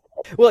go with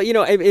it. Well,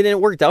 and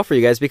it worked out for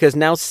you guys because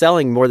now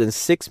selling more than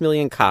 6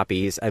 million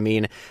copies. I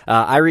mean,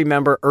 I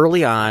remember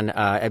early on,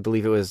 I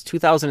believe it was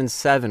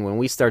 2007 when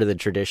we started the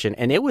tradition,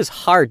 and it was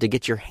hard to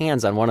get your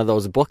hands on one of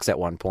those books at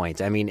one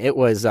point. I mean, it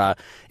was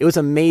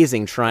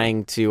amazing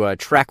trying to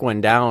track one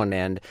down.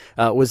 And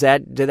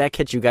did that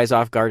catch you guys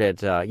off guard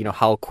at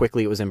how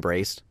quickly it was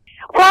embraced?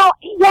 Well,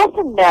 yes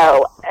and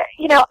no.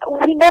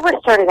 We never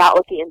started out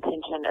with the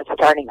intention of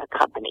starting a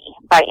company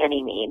by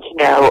any means,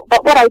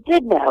 But what I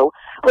did know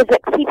was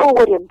that people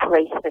would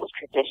embrace this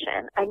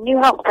tradition. I knew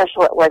how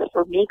special it was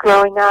for me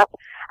growing up.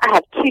 I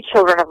have 2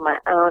 children of my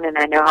own, and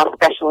I know how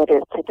special it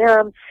is to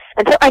them.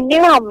 And so I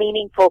knew how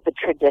meaningful the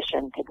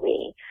tradition could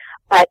be.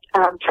 But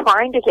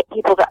trying to get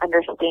people to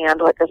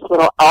understand what this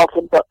little elf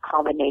and book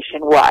combination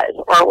was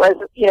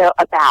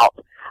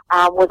about,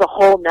 was a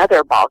whole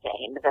nother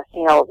ballgame. The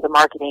sales, the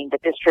marketing, the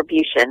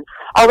distribution,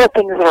 all the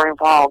things that are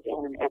involved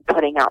in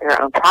putting out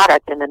your own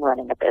product and then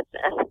running a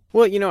business.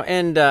 Well,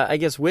 and I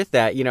guess with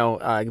that,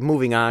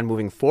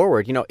 moving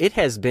forward, it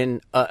has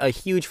been a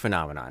huge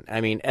phenomenon.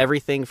 I mean,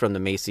 everything from the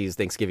Macy's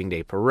Thanksgiving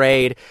Day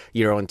Parade,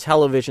 your own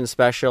television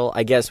special.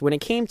 I guess when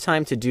it came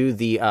time to do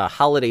the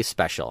holiday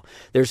special,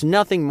 there's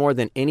nothing more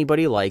than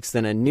anybody likes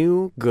than a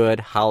new, good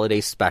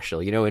holiday special,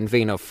 in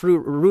vein of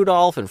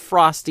Rudolph and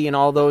Frosty and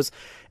all those.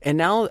 And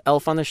now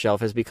Elf on the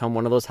Shelf has become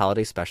one of those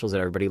holiday specials that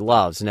everybody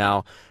loves.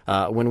 Now,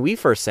 when we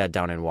first sat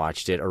down and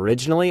watched it,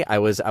 originally I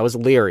was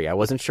leery. I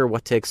wasn't sure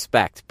what to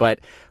expect. But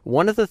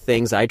one of the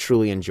things I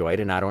truly enjoyed,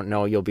 and I don't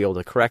know, you'll be able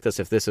to correct us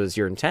if this was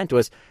your intent,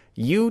 was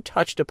you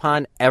touched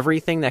upon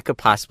everything that could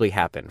possibly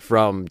happen,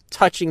 from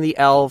touching the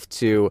elf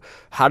to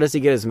how does he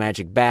get his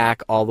magic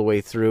back, all the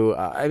way through.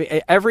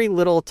 Every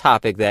little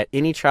topic that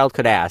any child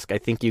could ask, I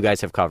think you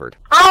guys have covered.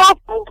 Oh,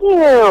 thank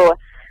you.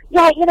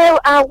 Yeah,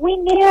 we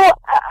knew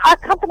our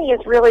company is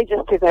really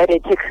just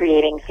devoted to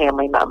creating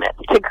family moments,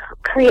 to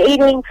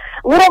creating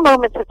little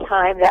moments of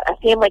time that a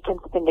family can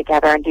spend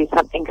together and do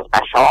something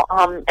special.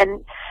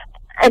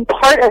 And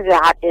part of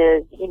that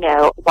is,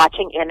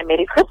 watching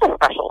animated Christmas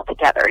specials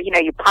together.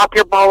 You pop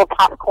your bowl of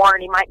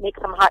popcorn, you might make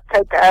some hot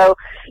cocoa,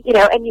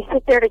 and you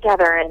sit there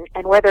together,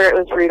 and whether it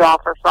was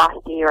Rudolph or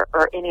Frosty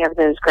or any of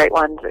those great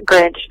ones,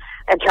 Grinch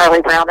and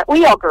Charlie Brown that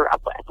we all grew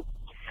up with.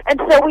 And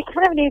so we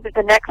kind of knew that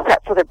the next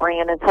step for the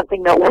brand and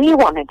something that we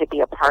wanted to be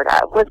a part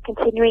of was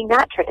continuing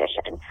that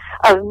tradition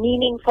of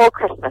meaningful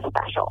Christmas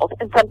specials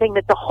and something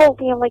that the whole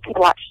family could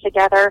watch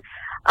together.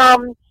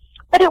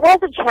 But it was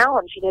a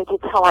challenge, to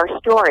tell our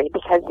story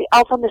because the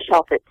Elf on the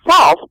Shelf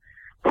itself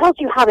tells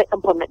you how to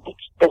implement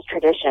this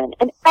tradition.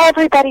 And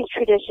everybody's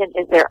tradition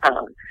is their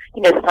own.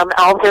 Some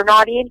elves are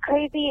naughty and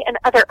crazy and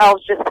other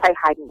elves just play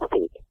hide and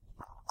seek.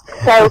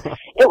 So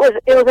it was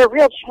a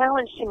real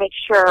challenge to make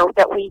sure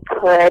that we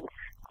could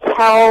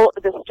tell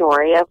the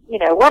story of,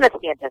 one of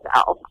Santa's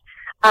elves,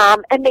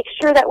 and make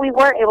sure that we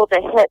were able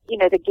to hit,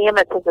 the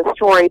gamuts of the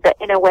story, but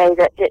in a way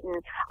that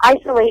didn't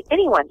isolate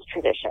anyone's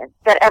tradition,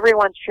 that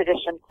everyone's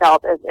tradition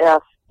felt as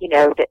if,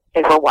 that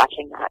they were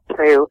watching that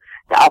through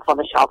the Elf on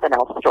the Shelf and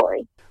Elf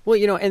story. Well,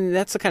 and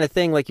that's the kind of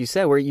thing, like you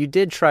said, where you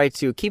did try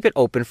to keep it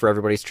open for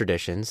everybody's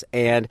traditions.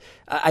 And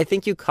I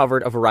think you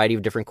covered a variety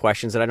of different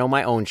questions that I know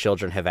my own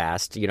children have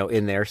asked,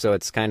 in there. So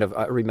it's kind of,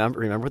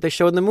 remember what they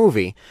showed in the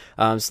movie.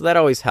 So that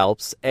always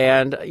helps.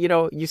 And,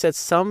 you said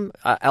some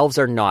elves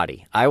are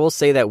naughty. I will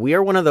say that we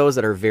are one of those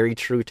that are very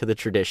true to the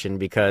tradition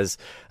because,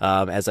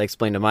 as I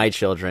explained to my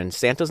children,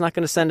 Santa's not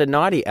going to send a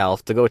naughty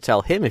elf to go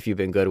tell him if you've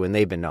been good when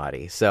they've been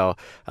naughty. So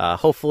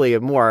hopefully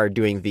more are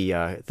doing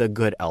the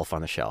good Elf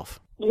on the Shelf.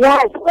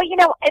 Yes.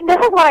 Well, and this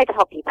is what I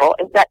tell people,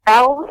 is that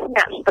elves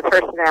match the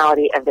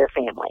personality of their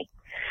family.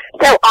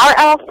 So our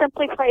elf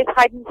simply plays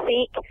hide and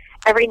seek.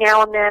 Every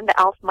now and then the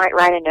elf might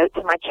write a note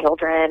to my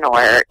children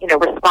or,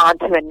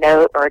 respond to a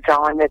note or a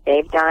drawing that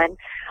they've done.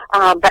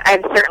 But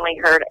I've certainly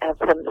heard of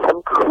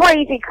some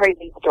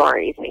crazy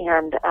stories.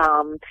 And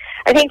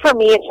I think for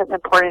me it's just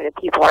important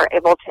that people are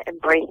able to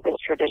embrace this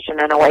tradition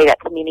in a way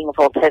that's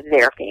meaningful to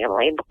their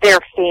family. Their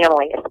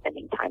family is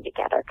spending time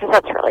together, because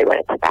that's really what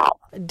it's about.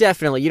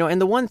 Definitely.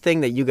 And the one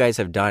thing that you guys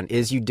have done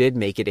is you did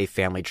make it a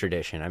family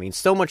tradition. I mean,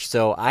 so much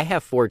so, I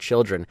have 4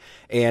 children,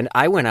 and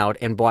I went out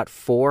and bought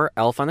 4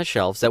 Elf on the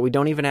Shelves that we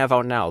don't even have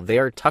out now. They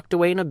are tucked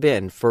away in a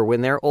bin for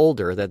when they're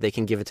older that they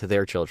can give it to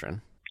their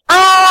children.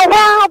 Oh,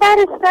 wow, that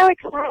is so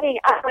exciting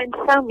and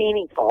so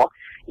meaningful.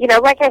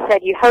 Like I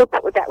said, you hope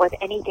that with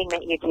anything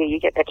that you do, you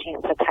get the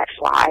chance to touch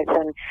lives.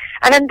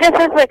 And then this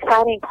is the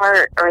exciting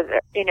part,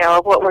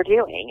 of what we're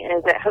doing,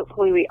 is that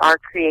hopefully we are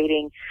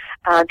creating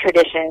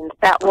traditions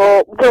that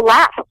will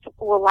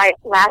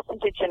last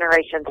into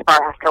generations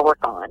far after we're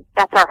gone.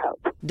 That's our hope.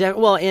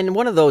 Well, and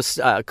one of those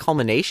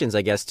culminations,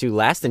 I guess, to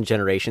last in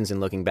generations and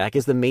looking back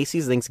is the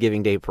Macy's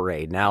Thanksgiving Day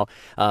Parade. Now,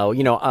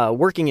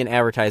 working in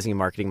advertising and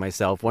marketing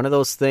myself, one of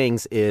those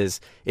things is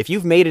if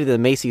you've made it to the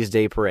Macy's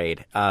Day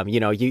Parade,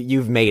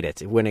 you've made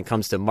it when it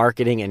comes to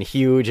marketing and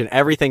huge and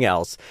everything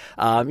else.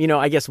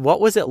 I guess,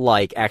 what was it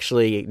like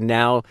actually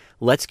now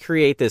let's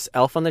create this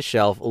Elf on the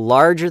Shelf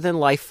larger than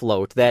life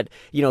float that,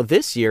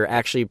 this year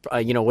actually,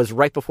 was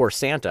right before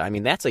Santa. I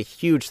mean, that's a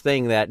huge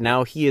thing that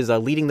now he is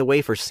leading the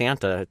way for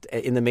Santa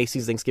in the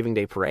Macy's Thanksgiving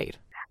Day Parade.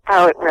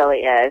 Oh, it really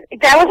is.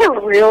 That was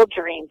a real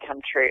dream come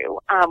true.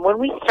 When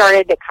we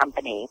started the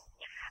company,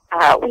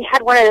 we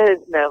had one of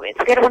those moments.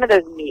 We had one of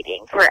those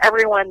meetings where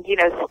everyone's,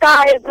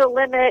 sky is the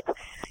limit.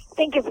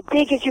 Think as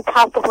big as you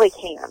possibly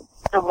can.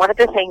 And one of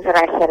the things that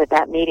I said at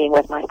that meeting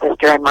with my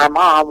sister and my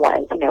mom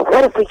was,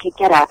 what if we could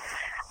get a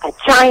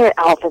giant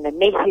elf in the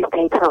Macy's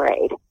Day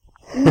Parade?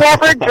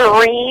 Never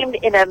dreamed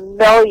in a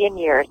million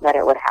years that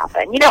it would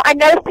happen. I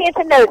know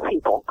Santa knows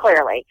people,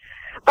 clearly.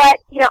 But,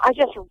 I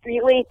just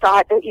really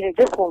thought that,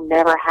 this will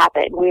never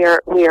happen.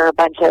 We're a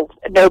bunch of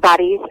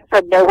nobodies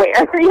from nowhere,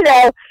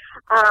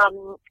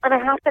 And I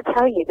have to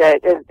tell you,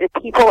 the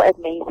people at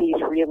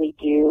Macy's really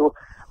do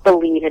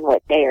believe in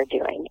what they are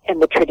doing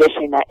and the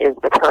tradition that is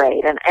the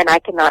parade. And I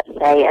cannot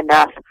say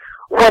enough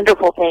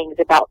wonderful things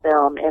about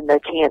them and the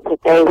chance that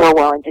they were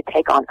willing to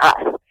take on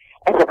us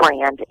as a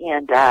brand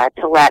and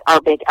to let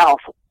our big elf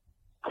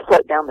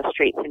float down the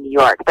streets in New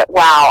York. But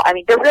wow, I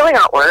mean, there really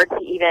aren't words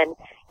to even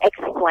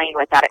explain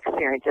what that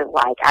experience is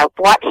like. I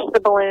watched the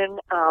balloon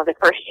the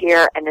first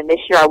year, and then this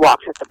year I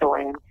walked with the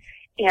balloon.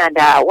 And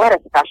what a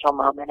special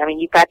moment. I mean,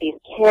 you've got these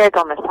kids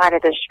on the side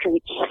of the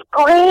street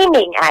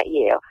screaming at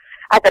you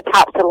at the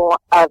tops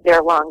of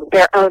their lungs,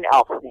 their own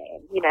elf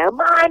name.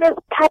 Mine is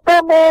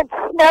Peppermint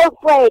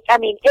Snowflake. I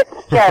mean,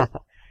 it's just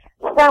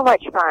so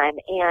much fun.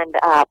 And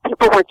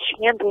people were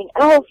chanting,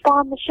 Elf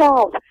on the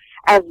Shelf,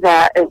 as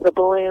the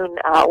balloon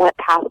went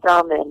past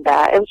them, and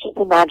it was just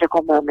a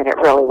magical moment. It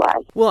really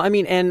was. Well, I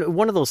mean, and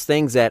one of those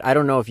things that I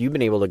don't know if you've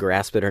been able to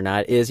grasp it or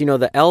not is,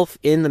 the elf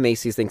in the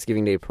Macy's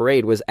Thanksgiving Day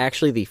Parade was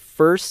actually the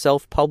first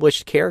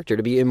self-published character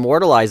to be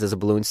immortalized as a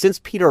balloon since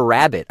Peter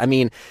Rabbit. I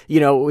mean,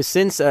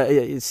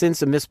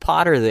 since Miss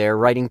Potter there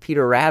writing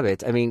Peter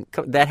Rabbit, I mean,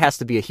 that has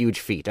to be a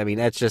huge feat. I mean,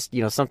 that's just,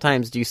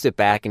 sometimes you sit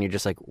back and you're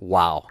just like,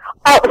 wow.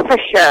 Oh, for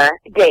sure,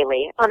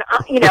 daily. On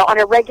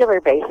a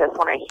regular basis,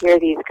 when I hear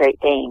these great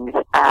things,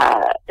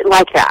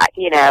 like that,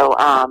 you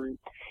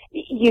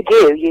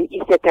do.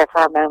 You sit there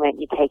for a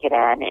moment, you take it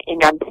in,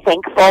 and I'm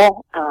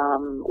thankful.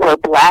 We're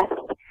blessed.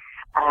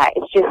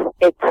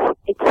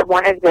 It's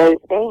one of those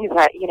things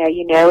that,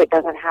 it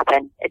doesn't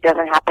happen. It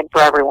doesn't happen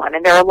for everyone.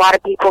 And there are a lot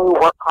of people who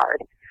work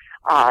hard.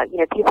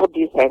 People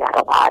do say that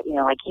a lot,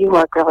 like you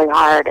work really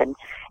hard, and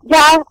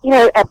yeah,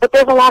 but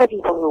there's a lot of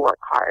people who work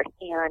hard,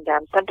 and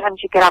sometimes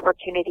you get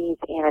opportunities,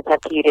 and it's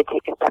up to you to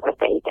take a step of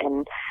faith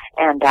and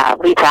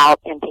reach out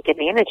and take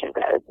advantage of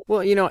those.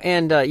 Well,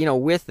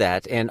 with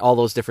that and all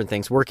those different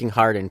things, working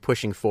hard and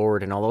pushing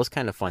forward and all those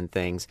kind of fun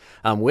things,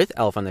 with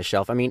Elf on the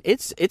Shelf, I mean,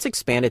 it's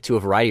expanded to a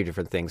variety of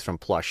different things, from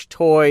plush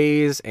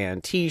toys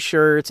and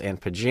T-shirts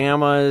and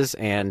pajamas,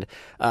 and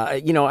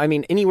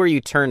anywhere you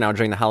turn now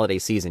during the holiday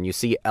season, you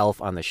see Elf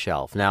on the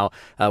Shelf. Now,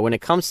 when it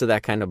comes to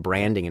that kind of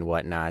branding and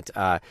whatnot,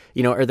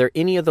 are there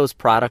any of those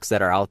products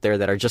that are out there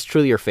that are just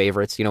truly your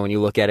favorites? When you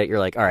look at it, you're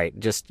like, all right,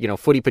 just,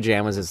 footy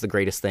pajamas is the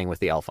greatest thing with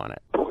the elf on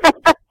it.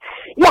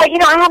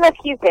 Yeah, I have a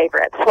few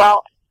favorites.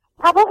 Well,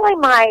 Probably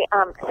my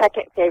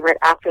second favorite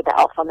after The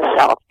Elf on the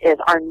Shelf is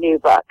our new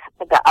book,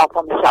 The Elf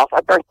on the Shelf,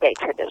 A Birthday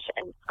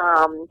Tradition.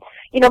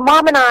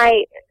 Mom and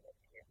I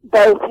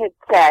both had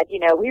said,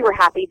 we were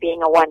happy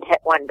being a one-hit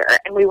wonder,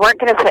 and we weren't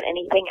going to put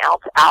anything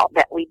else out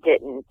that we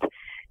didn't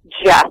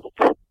just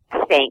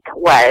think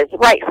was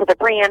right for the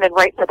brand and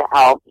right for the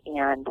elf,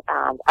 and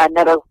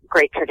another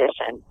great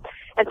tradition.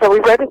 And so we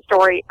wrote a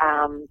story,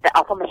 The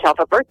Elf on the Shelf,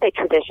 A Birthday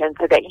Tradition,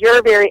 so that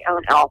your very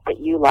own elf that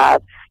you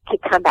love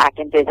could come back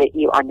and visit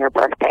you on your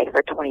birthday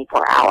for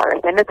 24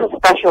 hours. And it's a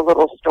special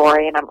little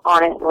story, and I'm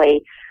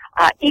honestly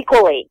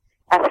equally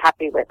as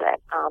happy with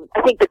it.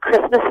 I think the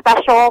Christmas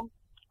special,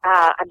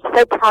 I'm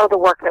so proud of the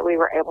work that we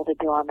were able to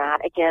do on that.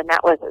 Again,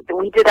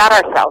 we did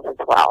that ourselves as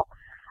well.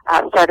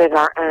 Started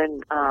our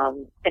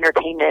own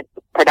entertainment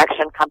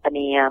production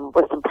company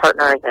with some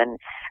partners, and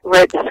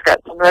wrote the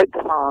scripts and wrote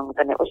the songs,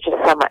 and it was just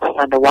so much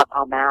fun to work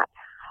on that.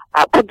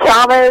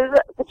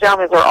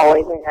 Pajamas are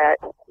always in it.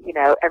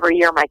 Every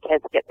year my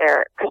kids get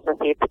their Christmas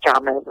Eve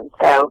pajamas, and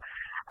so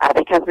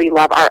because we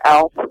love our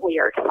elves, we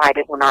are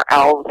excited when our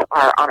elves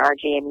are on our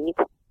GMEs.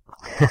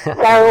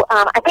 So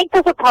I think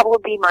those would probably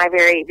be my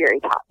very, very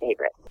top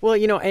favorite. Well,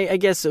 I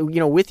guess,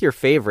 with your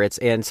favorites,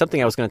 and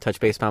something I was going to touch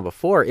base on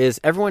before,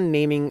 is everyone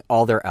naming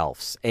all their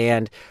elves.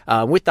 And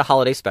with the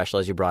holiday special,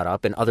 as you brought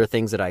up, and other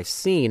things that I've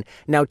seen,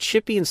 now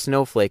Chippy and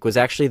Snowflake was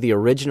actually the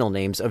original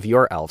names of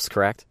your elves,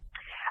 correct?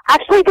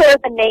 Actually, they're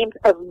the names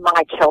of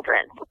my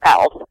children's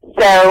elves.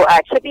 So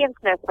Chippy and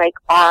Snowflake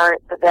are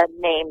the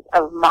names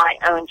of my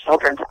own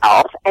children's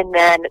elf. And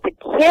then the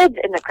kids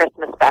in the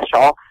Christmas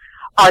special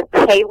are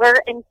Taylor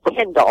and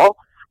Kendall,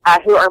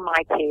 who are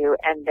my two,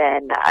 and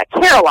then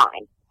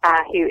Caroline,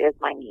 who is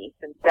my niece.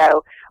 And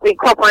so we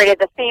incorporated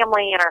the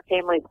family and our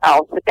family's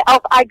elves. But the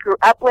elf I grew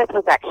up with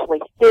was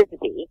actually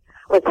Fizzy,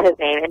 was his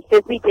name, and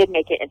Fizzy did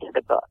make it into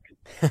the book.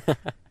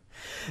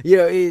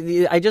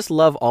 I just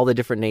love all the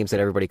different names that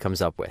everybody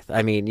comes up with.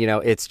 I mean,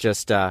 it's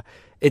just,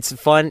 it's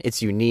fun,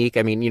 it's unique.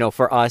 I mean,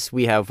 for us,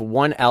 we have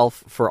one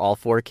elf for all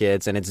four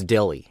kids, and it's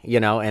Dilly,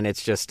 and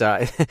it's just,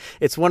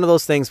 it's one of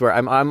those things where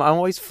I'm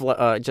always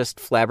just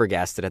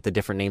flabbergasted at the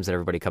different names that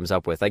everybody comes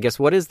up with. I guess,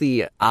 what is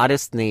the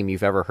oddest name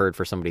you've ever heard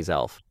for somebody's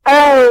elf?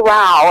 Oh,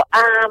 wow.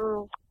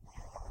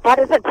 That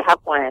is a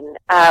tough one.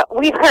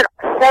 We've heard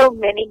so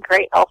many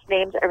great elf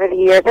names over the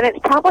years, and it's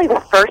probably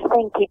the first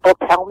thing people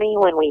tell me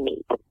when we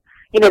meet.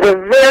 The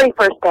very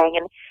first thing.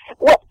 And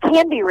what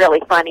can be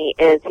really funny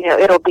is,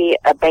 it'll be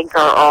a banker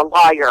or a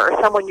lawyer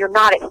or someone you're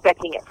not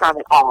expecting it from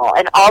at all.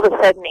 And all of a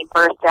sudden they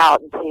burst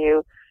out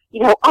into,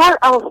 our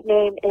elf's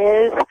name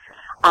is,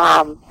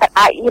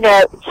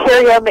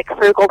 Cheerio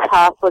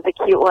McFrugalpuff was a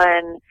cute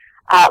one.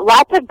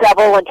 Lots of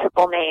double and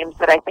triple names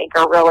that I think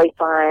are really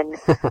fun.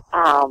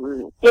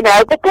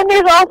 But then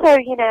there's also,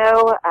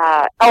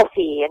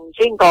 Elfie and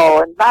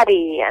Jingle and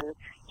Buddy and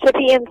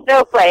Chippy and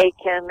Snowflake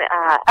and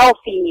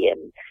Elfie,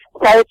 and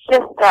so it's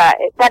just,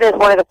 that is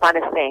one of the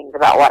funnest things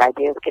about what I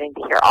do, is getting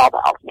to hear all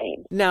the elf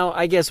names. Now,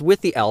 I guess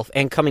with the elf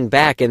and coming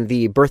back and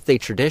the birthday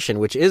tradition,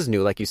 which is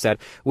new, like you said,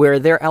 where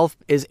their elf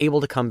is able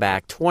to come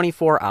back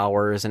 24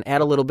 hours and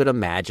add a little bit of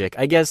magic,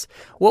 I guess,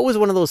 what was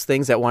one of those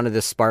things that wanted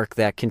to spark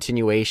that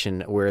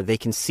continuation where they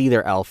can see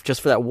their elf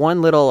just for that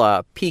one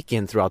little peek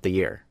in throughout the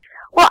year?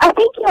 Well, I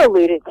think you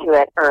alluded to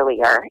it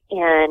earlier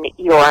in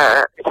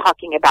your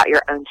talking about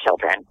your own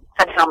children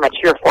and how much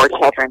your four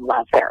children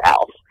love their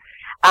elf.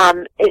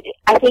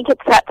 I think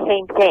it's that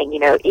same thing,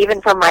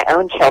 even from my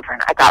own children,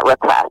 I got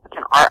requests,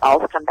 can our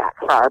elves come back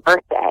for our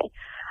birthday?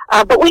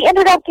 But we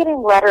ended up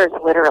getting letters,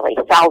 literally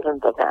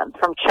thousands of them,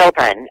 from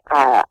children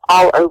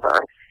all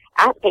over,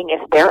 asking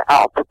if their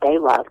elf that they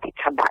love could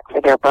come back for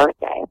their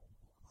birthday.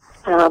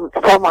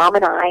 So Mom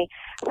and I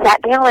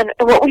sat down,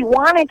 and what we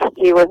wanted to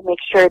do was make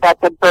sure that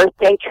the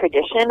birthday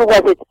tradition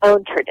was its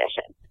own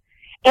tradition.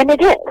 And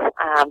it is.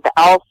 The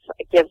elf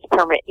gives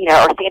or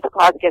Santa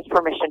Claus gives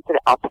permission for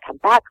the elf to come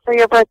back for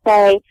your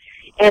birthday.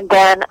 And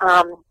then,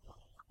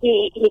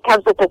 he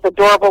comes with this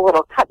adorable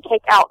little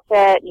cupcake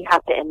outfit. You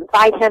have to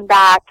invite him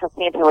back, because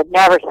Santa would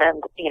never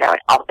send, an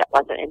elf that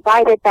wasn't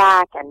invited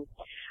back. And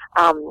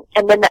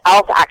then the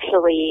elf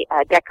actually,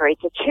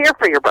 decorates a chair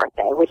for your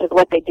birthday, which is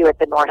what they do at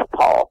the North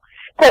Pole.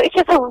 So it's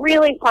just a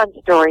really fun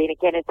story. And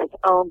again, it's its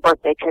own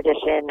birthday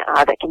tradition,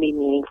 that can be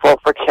meaningful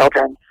for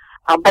children.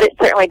 But it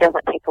certainly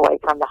doesn't take away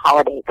from the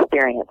holiday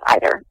experience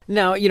either.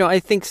 Now, I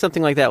think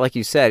something like that, like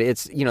you said,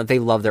 it's, they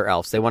love their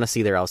elves. They want to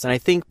see their elves. And I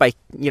think by,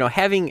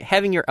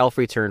 having your elf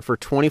return for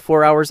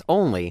 24 hours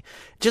only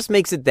just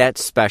makes it that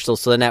special.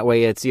 So then that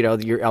way it's,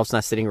 your elf's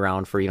not sitting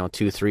around for,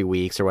 2-3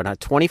 weeks or whatnot.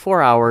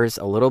 24 hours,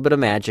 a little bit of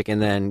magic,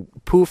 and then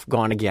poof,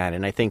 gone again.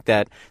 And I think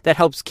that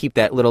helps keep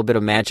that little bit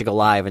of magic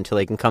alive until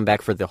they can come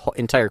back for the whole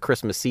entire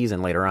Christmas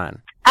season later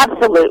on.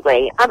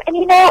 Absolutely. And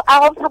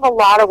elves have a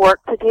lot of work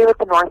to do at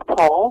the North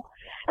Pole.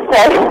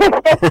 So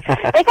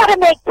they got to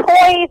make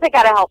toys. They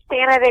got to help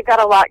Santa. They've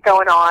got a lot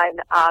going on.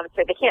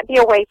 So they can't be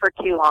away for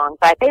too long.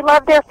 But they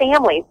love their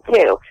families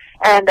too.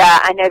 And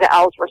I know the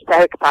elves were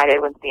so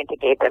excited when Santa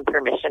gave them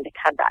permission to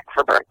come back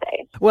for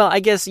birthdays. Well, I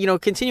guess,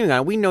 continuing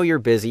on, we know you're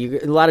busy.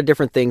 A lot of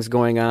different things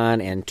going on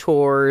and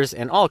tours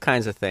and all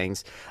kinds of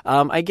things.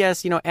 I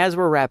guess, as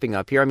we're wrapping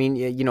up here, I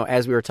mean,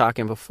 as we were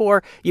talking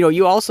before,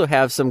 you also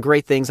have some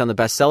great things on the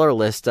bestseller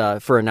list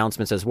for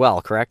announcements as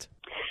well, correct?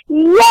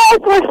 Yes,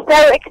 we're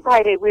so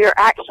excited. We are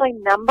actually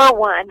number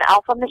one.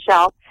 Elf on the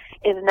Shelf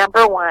is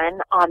number one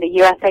on the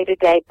USA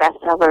Today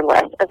bestseller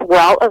list, as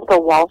well as the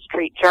Wall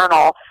Street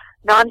Journal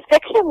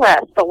nonfiction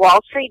list. The Wall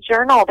Street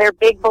Journal, they're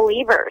big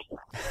believers.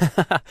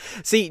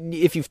 See,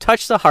 if you've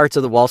touched the hearts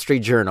of the Wall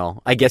Street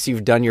Journal, I guess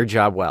you've done your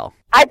job well.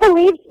 I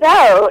believe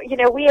so.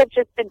 We have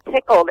just been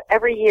tickled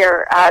every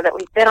year that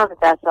we've been on the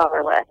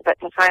bestseller list, but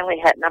to finally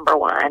hit number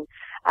one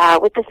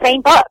with the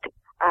same book,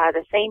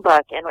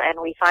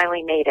 and we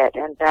finally made it.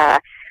 And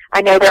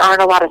I know there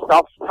aren't a lot of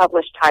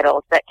self-published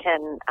titles that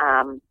can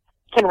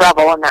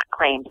revel in that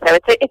claim. So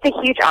it's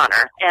a huge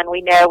honor, and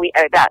we know we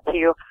owe that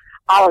to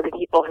all of the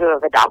people who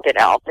have adopted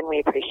elves, and we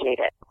appreciate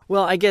it.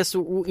 Well, I guess,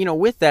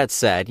 with that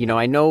said,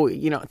 I know,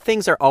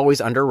 things are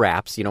always under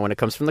wraps, when it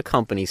comes from the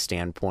company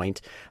standpoint.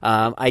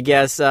 I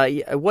guess,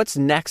 what's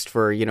next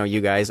for,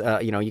 you guys?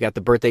 You got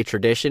the birthday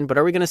tradition, but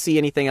are we going to see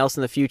anything else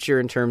in the future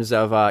in terms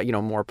of,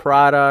 more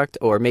product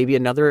or maybe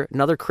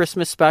another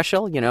Christmas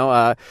special?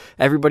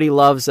 Everybody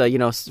loves,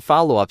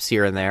 follow-ups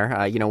here and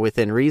there,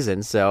 within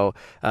reason. So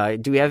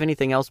do we have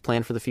anything else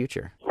planned for the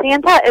future?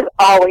 Santa is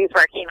always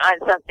working on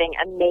something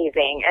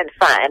amazing and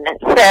fun.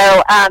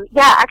 So,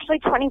 actually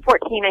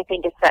 2014, I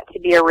think, is set to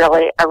be a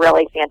really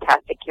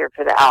fantastic year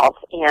for the elves.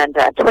 And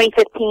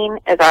 2015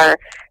 is our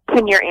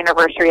 10-year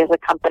anniversary as a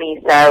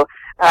company. So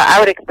I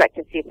would expect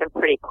to see some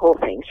pretty cool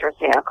things for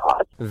Santa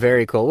Claus.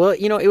 Very cool. Well,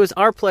 it was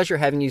our pleasure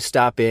having you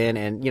stop in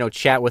and,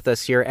 chat with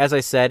us here. As I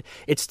said,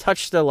 it's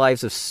touched the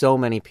lives of so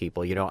many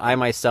people. I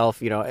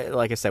myself,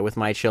 like I said, with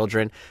my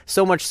children,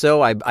 so much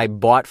so I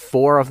bought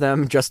 4 of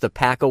them just to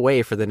pack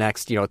away for the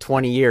next,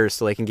 20 years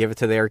so they can give it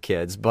to their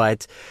kids.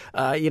 But,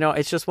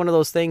 it's just one of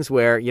those things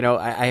where,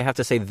 I have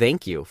to say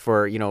thank you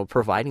for,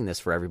 providing this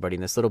for everybody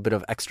and this little bit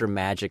of extra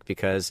magic,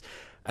 because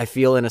I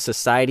feel in a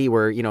society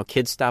where,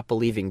 kids stop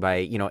believing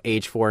by,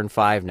 age 4 and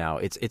 5 now.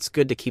 It's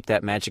good to keep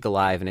that magic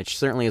alive, and it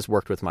certainly has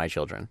worked with my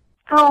children.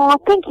 Oh,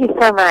 thank you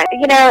so much.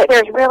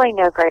 There's really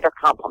no greater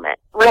compliment,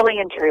 really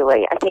and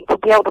truly. I think to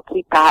be able to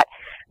keep that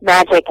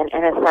magic and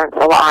innocence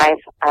alive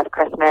of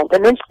Christmas,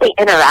 and then just the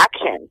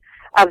interaction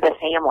of the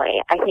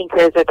family, I think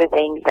those are the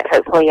things that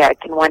hopefully I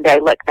can one day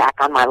look back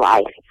on my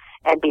life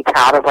and be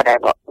proud of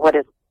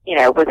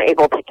was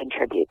able to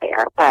contribute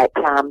there. But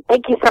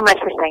thank you so much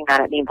for saying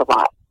that. It means a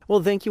lot.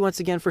 Well, thank you once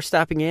again for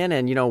stopping in,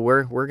 and,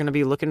 we're going to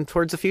be looking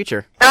towards the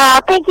future. Oh,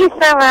 thank you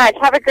so much.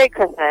 Have a great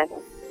Christmas.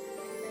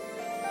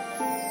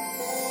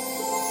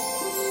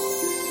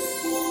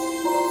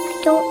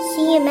 I don't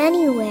see him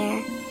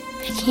anywhere.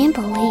 I can't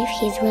believe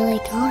he's really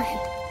gone.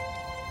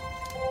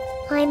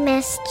 I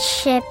missed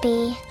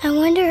Chippy. I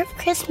wonder if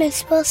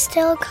Christmas will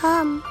still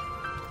come.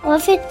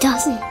 What if it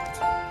doesn't?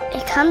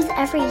 It comes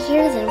every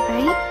year though,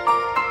 right?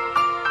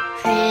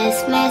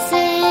 Christmas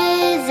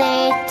is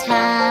a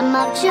time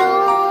of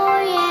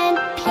joy and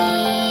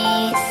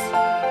peace,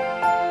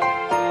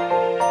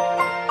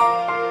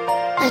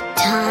 a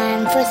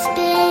time for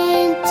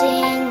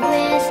spending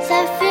with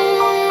the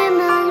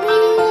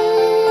family.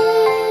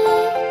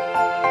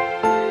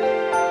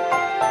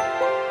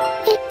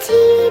 It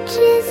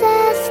teaches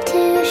us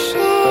to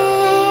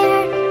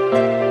share,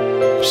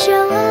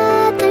 show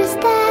others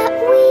that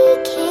we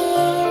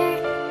care.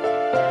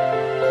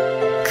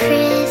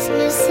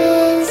 Christmas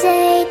is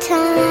a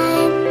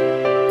time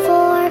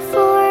for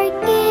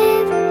forgiveness.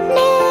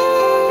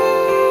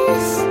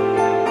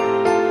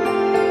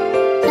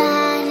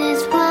 That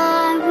is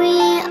why we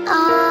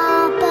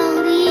all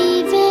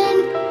believe in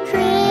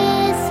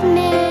Christmas.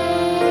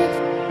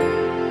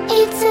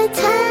 It's a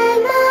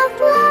time of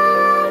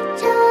love,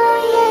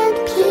 joy, and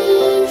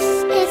peace.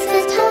 It's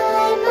a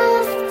time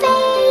of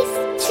faith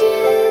to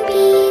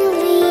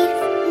believe,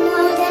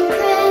 more than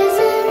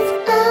presents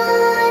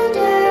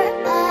under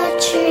a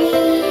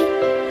tree,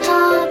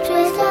 topped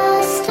with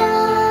a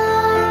star.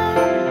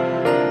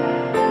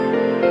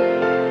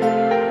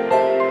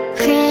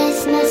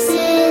 Christmas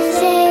is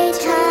a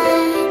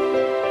time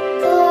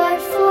for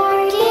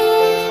forgiveness.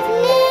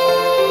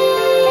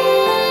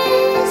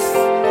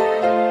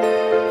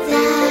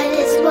 That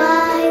is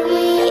why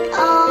we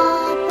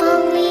all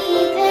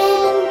believe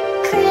in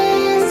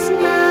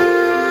Christmas.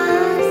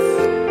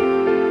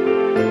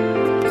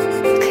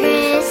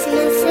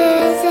 Christmas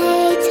is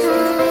a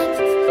time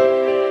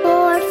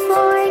for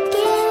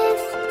forgiveness,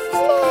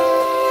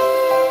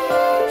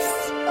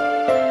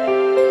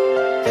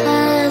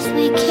 'cause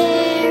we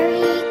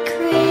carry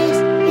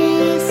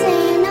Christmas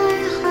in our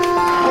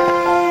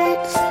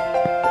hearts.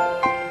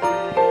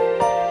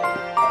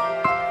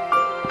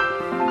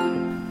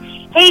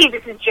 Hey,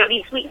 this is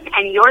Jodie Sweet,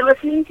 and you're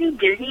listening to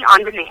Disney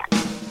On Demand.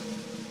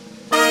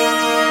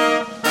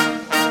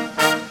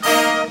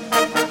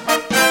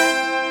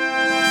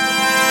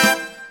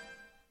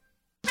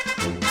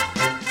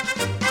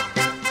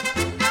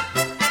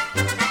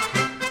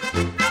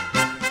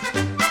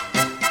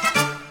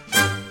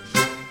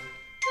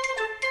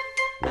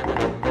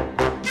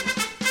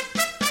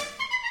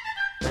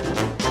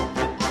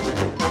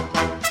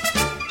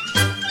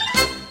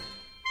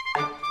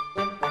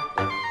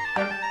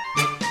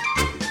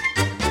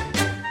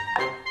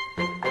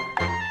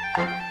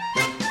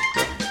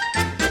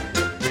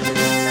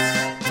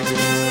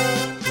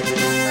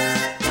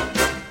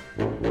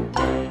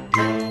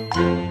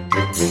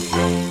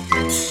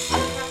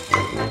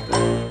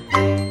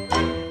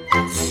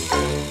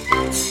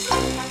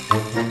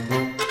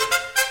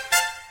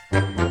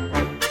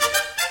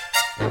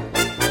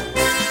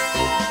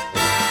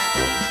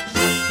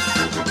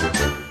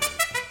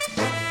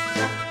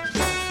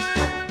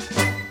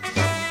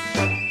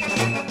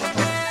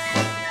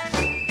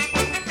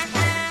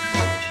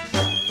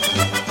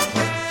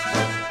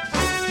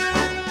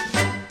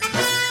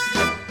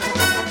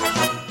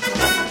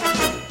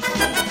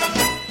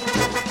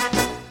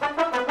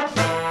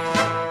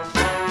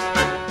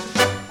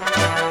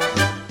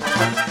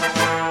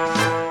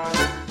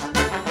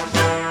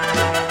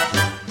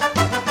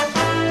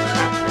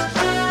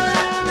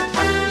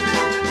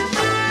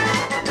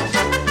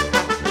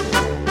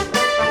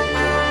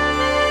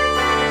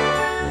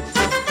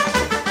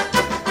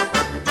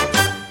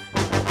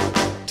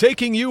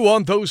 taking you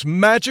on those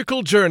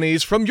magical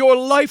journeys from your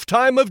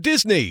lifetime of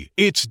Disney.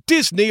 It's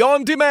Disney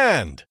On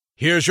Demand.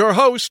 Here's your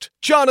host,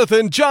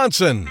 Jonathan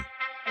Johnson.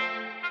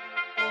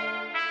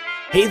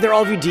 Hey there,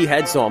 all of you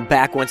D-heads, so I'm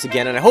back once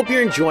again, and I hope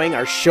you're enjoying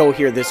our show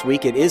here this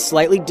week. It is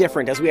slightly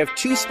different, as we have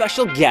two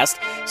special guests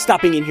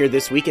stopping in here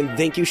this week, and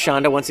thank you,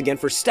 Shonda, once again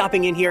for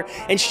stopping in here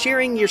and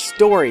sharing your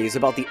stories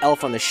about the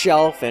Elf on the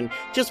Shelf and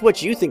just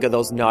what you think of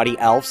those naughty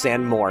elves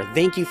and more.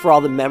 Thank you for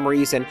all the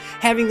memories and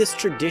having this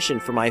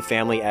tradition for my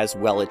family as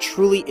well. It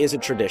truly is a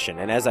tradition,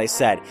 and as I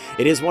said,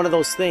 it is one of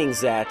those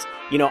things that,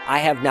 I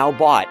have now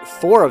bought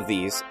 4 of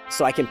these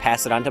so I can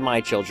pass it on to my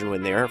children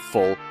when they're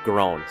full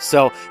grown.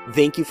 So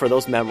thank you for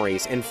those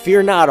memories. And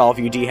fear not, all of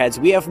you D-heads,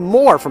 we have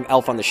more from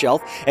Elf on the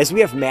Shelf, as we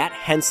have Matt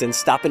Henson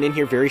stopping in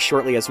here very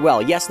shortly as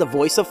well. Yes, the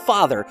voice of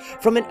Father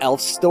from An Elf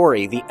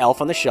Story, the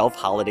Elf on the Shelf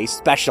Holiday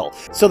Special.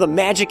 So the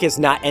magic is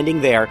not ending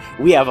there.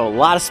 We have a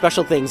lot of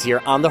special things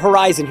here on the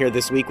horizon here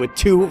this week with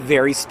 2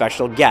 very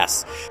special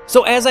guests.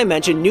 So as I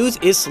mentioned, news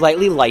is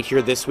slightly light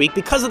here this week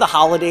because of the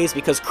holidays,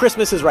 because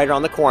Christmas is right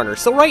around the corner.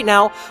 So right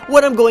now,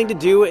 what I'm going to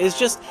do is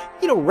just,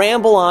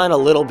 ramble on a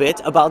little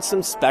bit about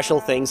some special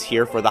things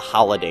here for the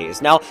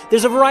holidays. Now,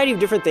 there's a variety of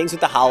different things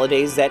with the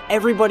holidays that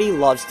everybody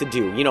loves to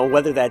do,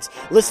 whether that's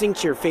listening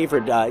to your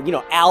favorite,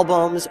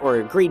 albums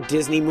or great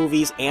Disney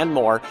movies and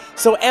more.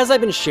 So as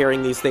I've been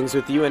sharing these things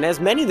with you, and as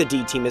many of the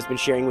D team has been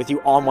sharing with you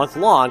all month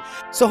long,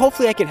 so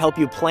hopefully I can help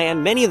you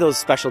plan many of those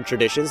special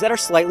traditions that are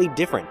slightly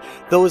different.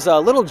 Those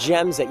little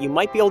gems that you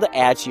might be able to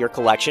add to your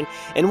collection,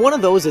 and one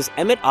of those is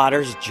Emmett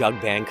Otter's Jug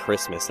Band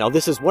Christmas. Now,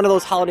 this is one of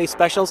those holiday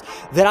specials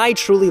that I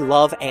truly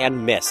love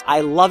and miss.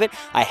 I love it.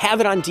 I have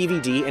it on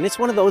DVD, and it's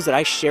one of those that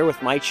I share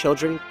with my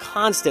children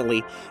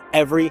constantly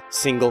every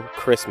single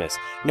Christmas.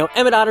 Now,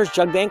 Emmett Otter's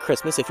Jug Band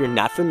Christmas, if you're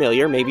not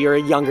familiar, maybe you're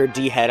a younger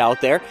D-head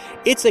out there,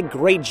 it's a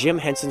great Jim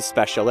Henson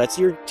special. That's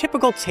your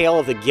typical tale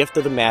of the gift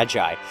of the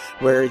Magi,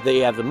 where they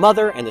have the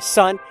mother and the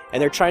son, and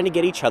they're trying to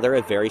get each other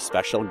a very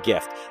special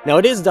gift. Now,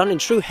 it is done in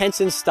true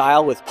Henson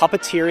style with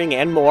puppeteering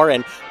and more,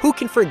 and who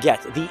can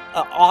forget the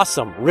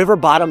awesome River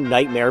Bottom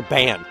Nightmare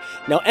Band.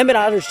 Now, Emmett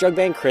Otter's Jug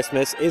Band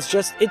Christmas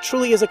it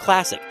truly is a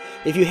classic.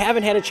 If you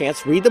haven't had a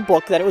chance, read the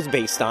book that it was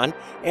based on,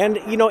 and,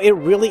 it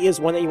really is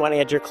one that you want to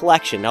add to your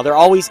collection. Now, there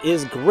always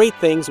is great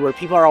things where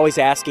people are always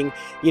asking,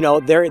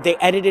 they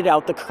edited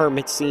out the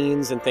Kermit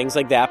scenes and things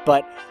like that,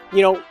 but,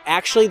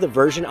 actually the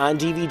version on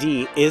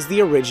DVD is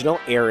the original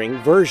airing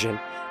version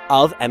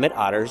of Emmett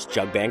Otter's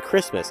Jug Band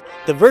Christmas.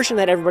 The version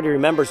that everybody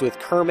remembers with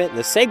Kermit and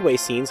the Segway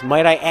scenes,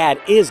 might I add,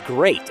 is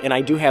great, and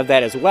I do have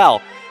that as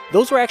well.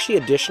 Those were actually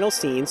additional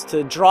scenes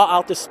to draw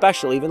out the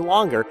special even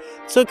longer,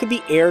 so it could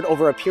be aired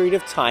over a period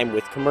of time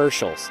with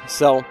commercials.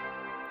 So,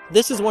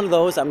 this is one of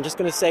those, I'm just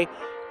going to say,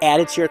 add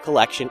it to your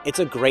collection. It's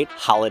a great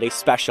holiday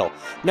special.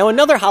 Now,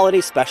 another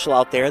holiday special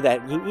out there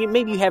that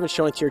maybe you haven't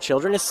shown it to your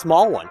children is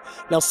Small One.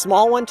 Now,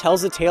 Small One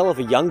tells the tale of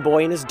a young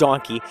boy and his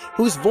donkey,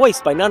 who's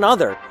voiced by none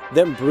other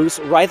than Bruce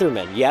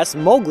Reitherman. Yes,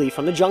 Mowgli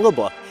from the Jungle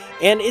Book.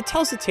 And it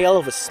tells the tale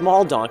of a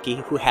small donkey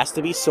who has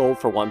to be sold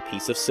for 1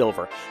 piece of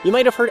silver. You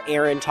might have heard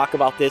Aaron talk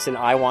about this in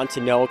I Want to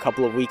Know a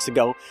couple of weeks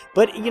ago,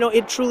 but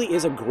it truly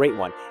is a great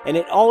one. And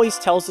it always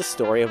tells the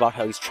story about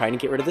how he's trying to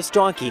get rid of this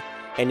donkey,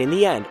 and in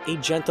the end, a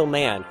gentle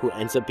man who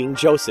ends up being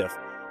Joseph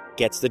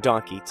gets the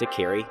donkey to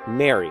carry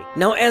Mary.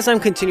 Now, as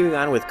I'm continuing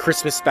on with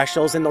Christmas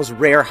specials and those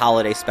rare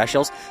holiday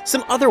specials,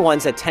 some other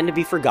ones that tend to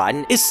be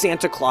forgotten is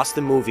Santa Claus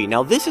the Movie.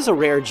 Now, this is a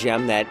rare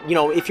gem that,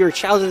 if you're a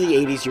child of the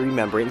 80s, you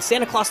remember it. And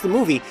Santa Claus the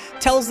Movie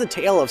tells the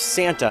tale of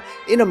Santa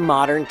in a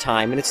modern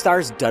time, and it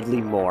stars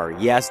Dudley Moore.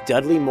 Yes,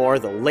 Dudley Moore,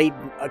 the late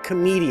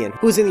comedian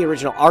who's in the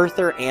original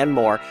Arthur and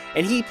more,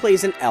 and he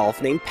plays an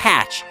elf named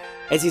Patch,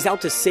 as he's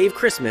out to save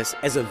Christmas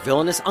as a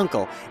villainous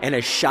uncle and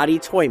a shoddy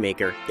toy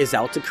maker is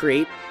out to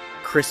create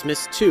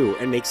Christmas 2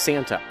 and make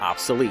Santa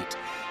obsolete.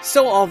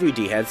 So all of you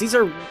D-heads, these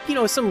are,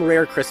 some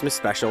rare Christmas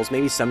specials.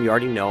 Maybe some you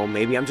already know,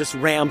 maybe I'm just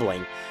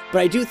rambling.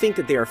 But I do think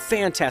that they are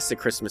fantastic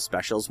Christmas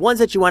specials, ones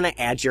that you want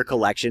to add to your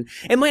collection.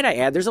 And might I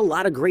add, there's a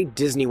lot of great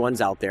Disney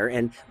ones out there,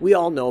 and we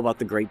all know about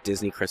the great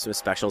Disney Christmas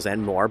specials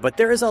and more, but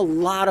there is a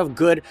lot of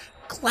good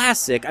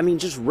classic,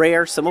 just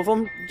rare, some of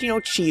them,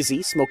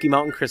 cheesy, Smoky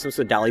Mountain Christmas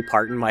with Dolly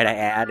Parton, might I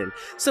add, and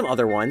some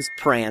other ones,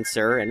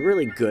 Prancer, and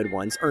really good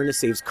ones, Ernest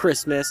Saves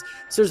Christmas,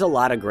 so there's a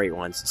lot of great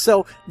ones.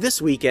 So, this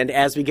weekend,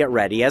 as we get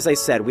ready, as I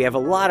said, we have a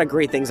lot of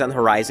great things on the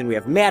horizon. We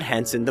have Matt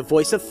Henson, the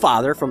voice of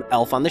Father from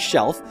Elf on the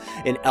Shelf,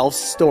 An Elf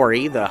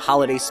Story, the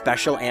holiday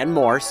special, and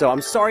more, so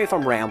I'm sorry if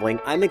I'm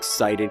rambling, I'm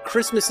excited,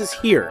 Christmas is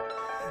here.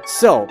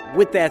 So,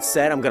 with that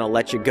said, I'm going to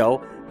let you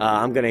go.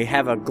 I'm going to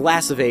have a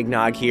glass of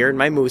eggnog here in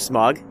my moose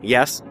mug.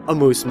 Yes, a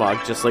moose mug,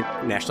 just like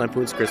National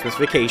Lampoon's Christmas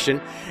Vacation.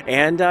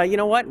 And you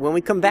know what? When we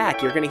come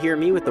back, you're going to hear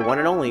me with the one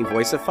and only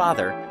voice of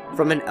Father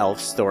from An Elf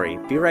Story.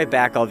 Be right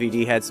back, all of you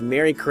D-heads.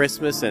 Merry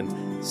Christmas,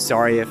 and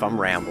sorry if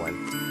I'm rambling.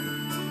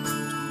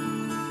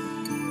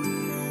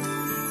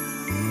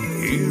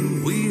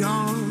 Here we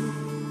are,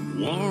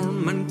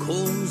 warm and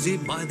cozy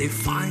by the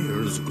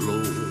fire's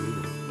glow,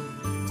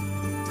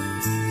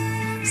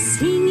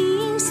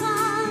 singing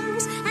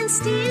songs and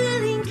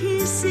stealing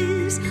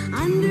kisses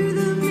under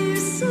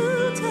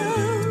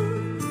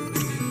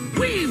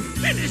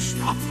fresh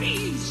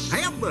toffees.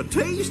 Have the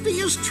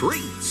tastiest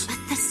treats. But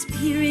the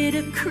spirit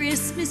of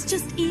Christmas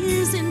just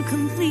isn't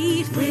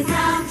complete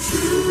without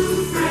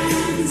true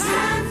friends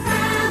and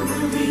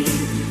family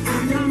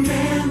and the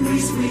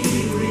memories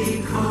we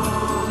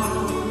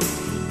recall.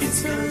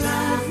 It's the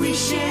love we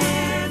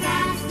share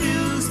that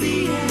fills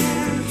the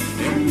air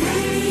and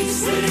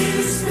makes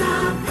this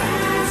the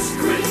best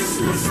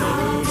Christmas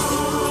of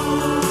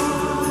all.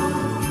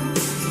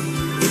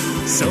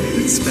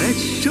 Something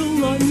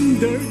special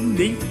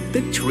underneath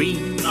the tree.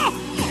 We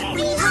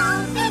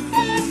hope it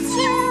fits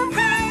you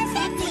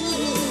perfectly.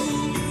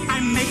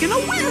 I'm making a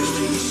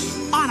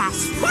wish on a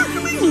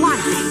sparkling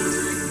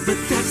light. But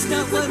that's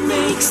not what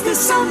makes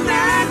this so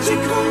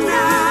magical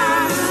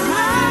night.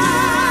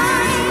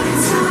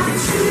 It's our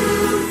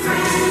true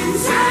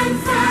friends and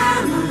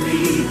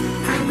family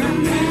and the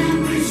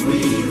memories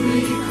we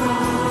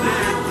recall.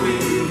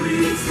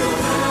 It's the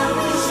love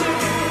we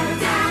share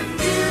that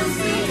fills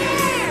the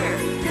air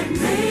that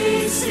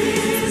makes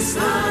this the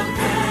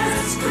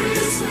best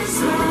Christmas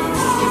of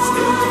all. It's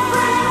good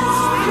friends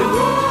and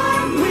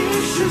warm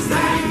wishes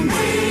that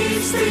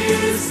makes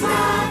this the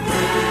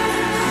best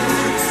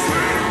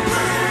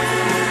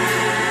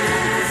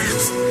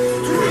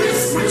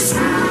Christmas of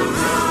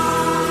all.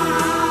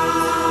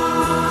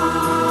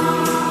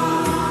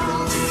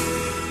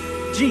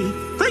 Gee,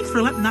 thanks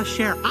for letting us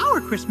share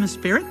our Christmas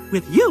spirit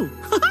with you.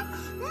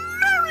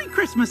 Merry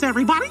Christmas,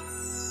 everybody.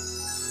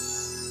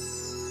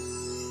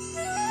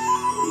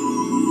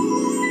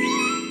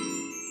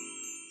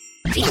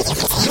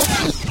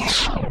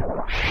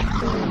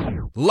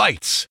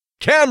 Lights,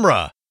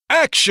 camera,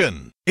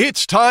 action!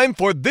 It's time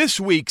for this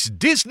week's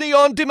Disney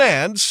On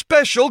Demand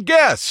special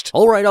guest.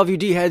 All right, all of you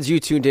D-heads, you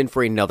tuned in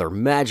for another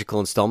magical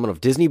installment of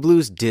Disney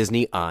Blues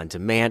Disney On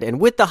Demand. And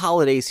with the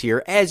holidays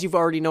here, as you've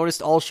already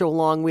noticed all show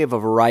long, we have a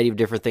variety of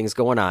different things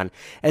going on,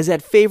 as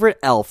that favorite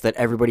elf that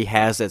everybody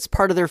has that's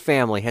part of their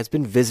family has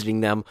been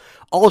visiting them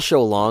all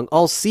show long,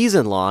 all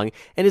season long,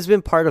 and has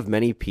been part of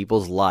many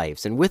people's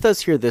lives. And with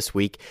us here this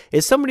week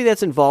is somebody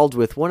that's involved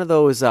with one of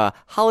those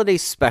holiday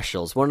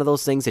specials, one of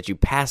those things that you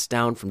pass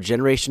down from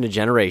generation to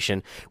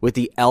generation, with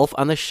the Elf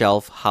on the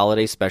Shelf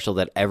holiday special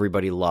that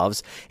everybody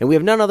loves. And we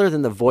have none other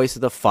than the voice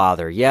of the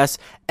father. Yes,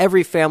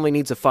 every family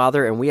needs a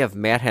father, and we have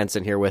Matt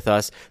Henson here with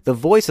us, the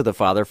voice of the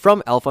father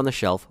from Elf on the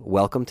Shelf.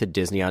 Welcome to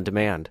Disney On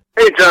Demand.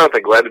 Hey,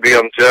 Jonathan, glad to be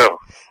on the show.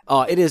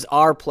 It is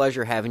our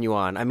pleasure having you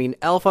on. I mean,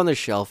 Elf on the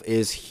Shelf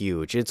is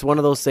huge. It's one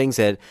of those things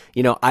that,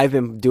 I've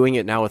been doing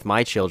it now with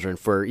my children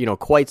for,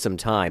 quite some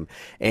time.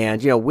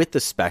 And, with the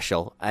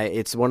special,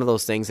 it's one of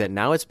those things that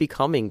now it's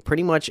becoming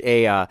pretty much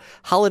a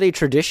holiday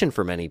tradition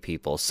for many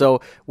people.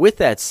 So with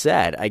that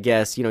said, I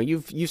guess,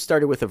 you've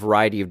started with a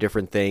variety of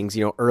different things,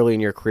 early in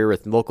your career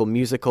with local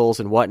musicals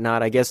and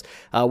whatnot. I guess,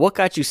 what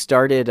got you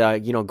started,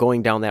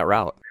 going down that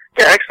route?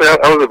 Yeah, actually,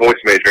 I was a voice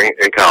major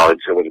in college.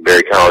 I went to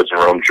Berry College in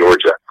Rome,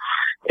 Georgia.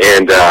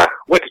 And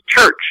went to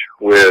church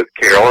with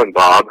Carol and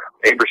Bob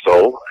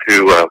Abersole,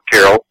 who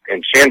Carol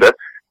and Shanda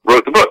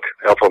wrote the book,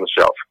 Elf on the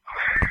Shelf.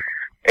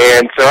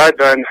 And so I'd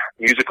done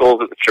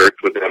musicals at the church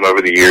with them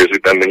over the years.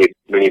 We've done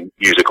many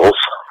musicals.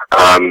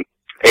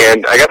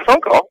 And I got a phone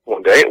call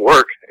one day at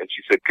work, and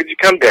she said, could you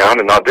come down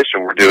and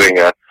audition? We're doing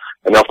an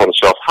Elf on the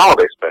Shelf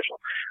holiday special.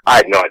 I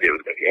had no idea it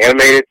was going to be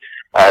animated.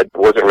 I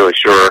wasn't really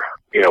sure,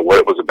 what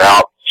it was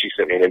about. She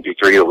sent me an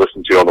MP3 to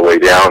listen to on the way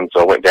down,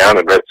 so I went down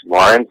and read some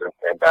lines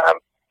and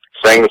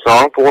sang the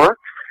song for her,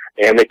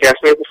 and they cast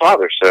me as the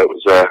father. So it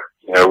was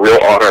a real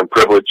honor and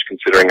privilege,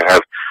 considering I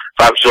have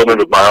 5 children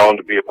of my own,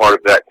 to be a part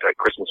of that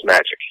Christmas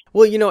magic.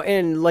 Well,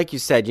 and like you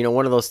said,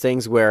 one of those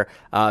things where,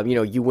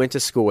 you went to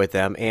school with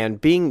them,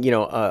 and being,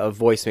 a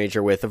voice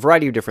major with a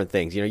variety of different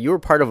things, you were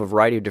part of a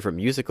variety of different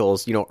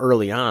musicals,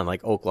 early on,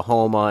 like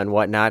Oklahoma and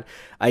whatnot.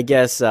 I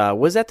guess,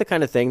 was that the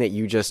kind of thing that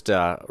you just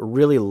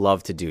really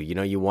loved to do?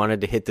 You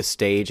wanted to hit the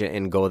stage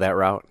and go that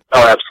route?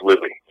 Oh,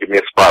 absolutely. Give me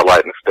a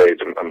spotlight on the stage.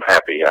 I'm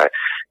happy.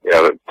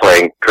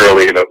 Playing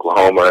Curly in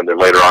Oklahoma, and then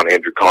later on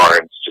Andrew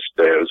Carnes.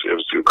 It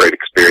was a great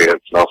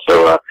experience. And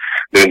also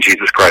doing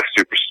Jesus Christ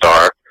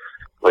Superstar,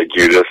 like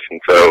Judas.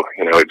 And so,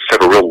 I just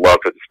have a real love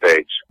for the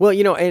stage. Well,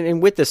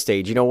 and with the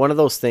stage, one of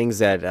those things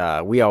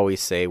that we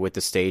always say with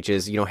the stage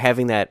is,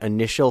 having that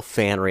initial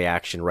fan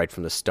reaction right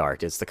from the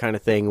start. It's the kind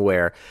of thing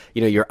where,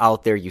 you're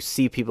out there, you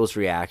see people's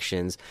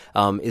reactions.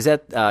 Is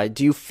that,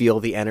 do you feel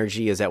the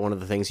energy? Is that one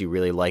of the things you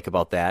really like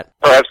about that?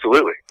 Oh,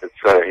 absolutely. It's,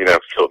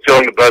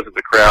 feeling the buzz of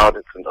the crowd.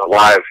 It's a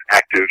live,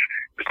 active,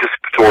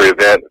 participatory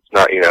event. It's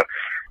not,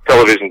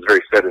 television's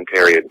very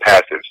sedentary and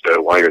passive.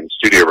 So while you're in the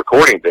studio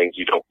recording things,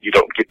 you don't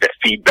get that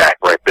feedback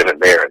right then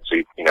and there. And so,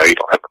 you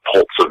don't have the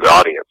pulse of the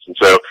audience. And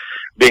so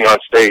being on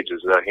stage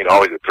is,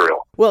 always a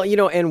thrill. Well,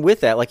 and with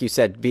that, like you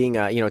said, being,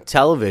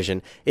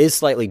 television is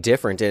slightly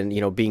different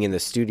and, being in the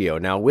studio.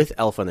 Now, with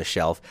Elf on the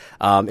Shelf,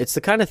 it's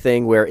the kind of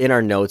thing where in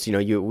our notes,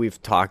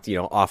 we've talked,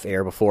 off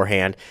air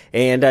beforehand,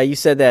 and you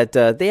said that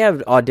they have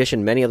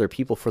auditioned many other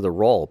people for the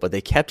role, but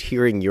they kept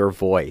hearing your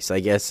voice. I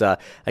guess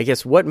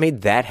what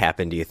made that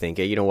happen, do you think?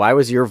 Why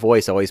was your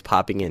voice always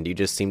popping in? Do you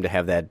just seem to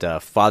have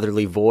that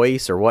fatherly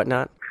voice or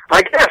whatnot?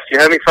 I guess, you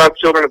having 5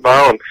 children at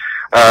Bile?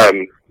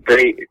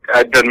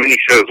 I'd done many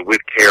shows with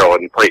Carol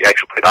and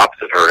actually played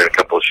opposite her in a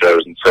couple of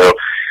shows, and so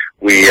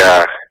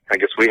I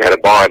guess we had a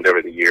bond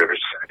over the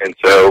years. And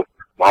so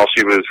while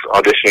she was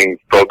auditioning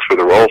folks for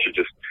the role,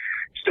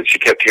 she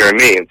kept hearing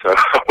me, and so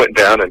I went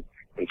down and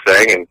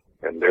sang,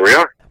 and there we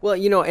are.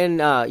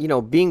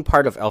 Well, being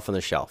part of Elf on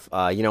the Shelf,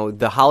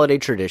 the holiday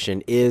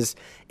tradition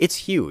it's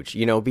huge,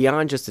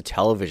 beyond just a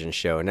television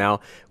show. Now,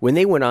 when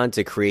they went on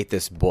to create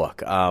this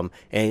book,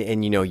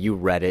 and you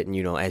read it,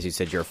 and, as you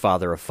said, you're a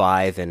father of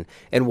 5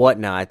 and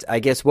whatnot, I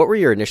guess, what were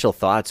your initial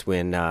thoughts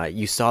when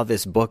you saw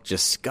this book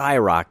just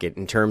skyrocket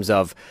in terms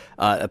of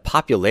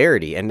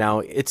popularity? And now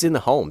it's in the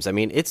homes. I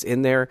mean, it's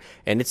in there,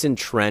 and it's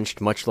entrenched,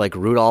 much like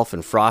Rudolph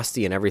and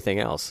Frosty and everything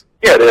else.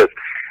 Yeah, it is.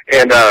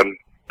 And,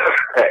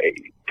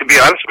 to be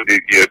honest with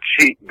you,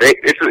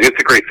 it's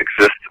a great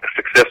success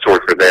story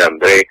for them.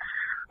 They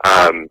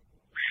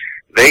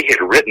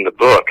had written the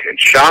book and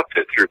shopped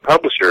it through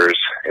publishers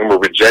and were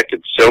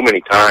rejected so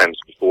many times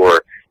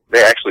before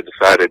they actually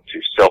decided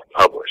to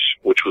self-publish,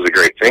 which was a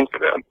great thing for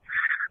them.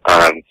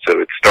 So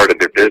it started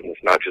their business,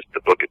 not just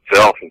the book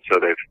itself. And so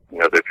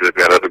they've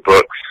got other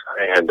books,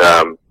 and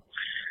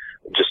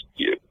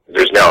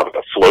there's now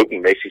a float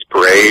in Macy's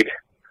Parade.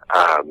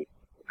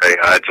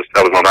 I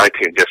was on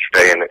iTunes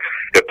yesterday, and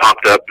it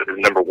popped up as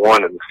number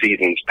 1 in the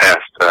seasons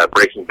past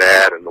Breaking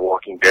Bad and The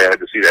Walking Dead.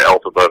 To see the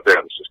elf above them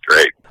is just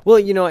great. Well,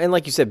 and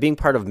like you said, being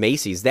part of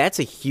Macy's, that's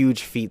a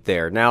huge feat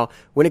there. Now,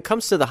 when it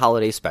comes to the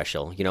holiday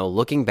special,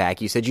 looking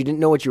back, you said you didn't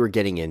know what you were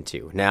getting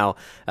into. Now,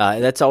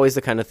 that's always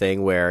the kind of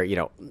thing where,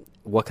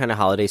 what kind of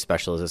holiday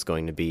special is this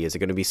going to be? Is it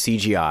going to be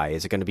CGI?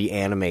 Is it going to be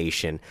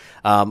animation?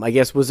 I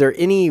guess, was there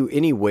any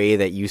way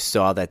that you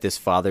saw that this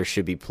father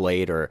should be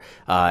played, or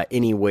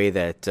any way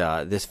that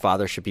this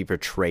father should be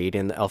portrayed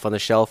in Elf on the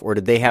Shelf, or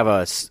did they have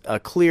a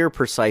clear,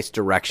 precise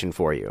direction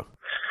for you?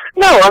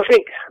 No, I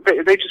think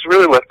they just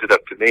really left it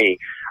up to me.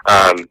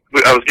 I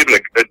was given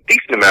a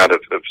decent amount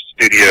of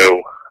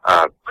studio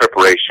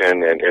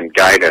preparation and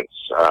guidance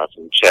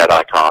from Chad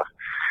Eichhoff.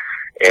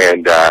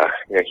 And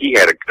he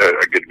had a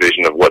good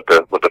vision of what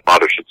the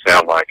father should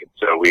sound like, and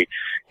so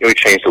we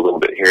changed a little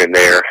bit here and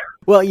there.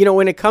 Well,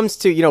 when it comes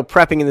to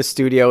prepping in the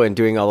studio and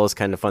doing all those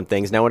kind of fun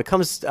things. Now, when it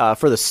comes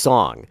for the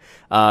song,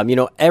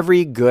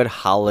 every good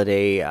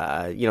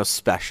holiday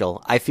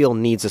special, I feel,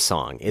 needs a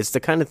song. It's the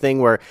kind of thing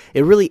where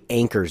it really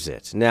anchors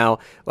it. Now,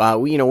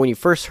 when you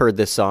first heard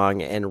this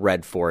song and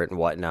read for it and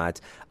whatnot,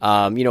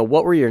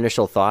 what were your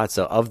initial thoughts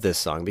of this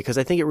song? Because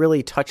I think it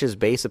really touches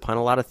base upon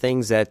a lot of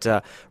things that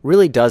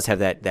really does have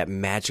that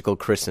magical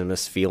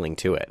Christmas feeling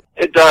to it.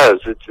 It does.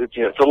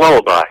 It's a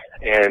lullaby,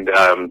 and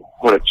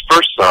when it's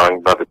first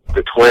sung by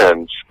the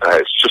twins,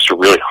 it's just a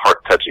really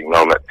heart-touching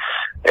moment.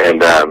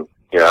 And I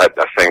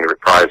sang the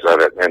reprise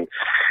of it, and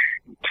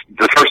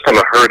the first time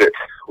I heard it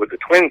with the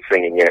twins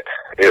singing it,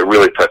 it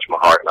really touched my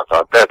heart, and I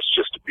thought, that's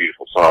just a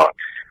beautiful song.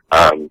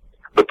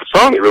 But the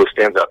song that really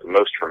stands out the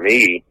most for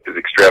me is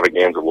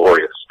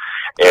Extravaganza-Glorious.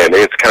 And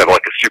it's kind of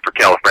like a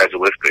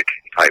supercalifragilistic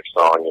type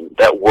song. And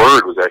that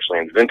word was actually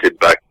invented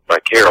by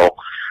Carol.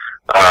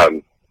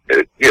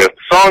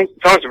 Songs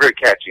are very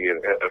catchy.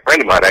 And a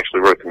friend of mine actually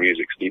wrote the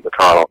music, Steve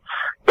McConnell.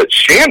 But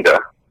Shanda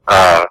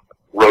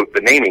wrote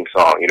the naming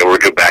song. Where we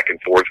go back and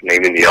forth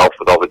naming the elf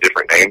with all the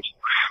different names.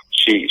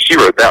 She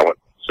wrote that one.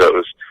 So it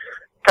was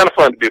kind of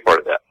fun to be a part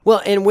of that.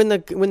 Well, and when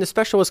the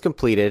special was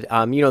completed,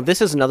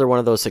 this is another one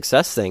of those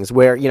success things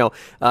where,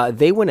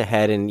 they went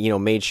ahead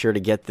and, made sure to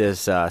get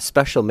this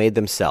special made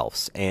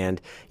themselves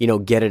and,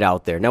 get it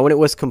out there. Now, when it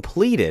was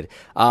completed,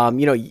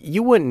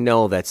 you wouldn't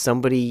know that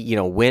somebody,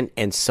 went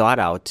and sought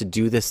out to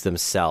do this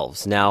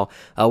themselves. Now,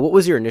 what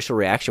was your initial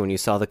reaction when you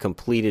saw the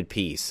completed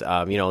piece?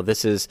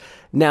 This is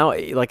now,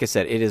 like I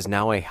said, it is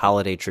now a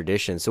holiday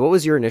tradition. So what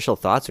was your initial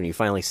thoughts when you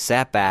finally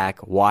sat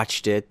back,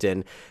 watched it,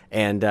 and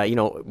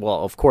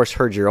of course,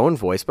 heard your own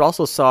voice, but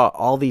also saw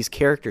all these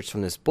characters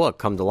from this book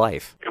come to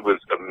life? It was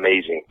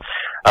amazing.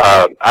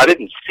 I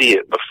didn't see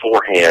it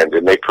beforehand,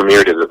 and they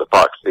premiered it at the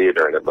Fox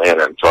Theater in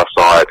Atlanta, and so I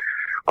saw it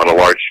on a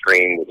large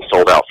screen with a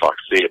sold-out Fox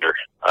Theater,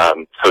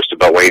 hosted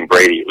by Wayne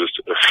Brady. It was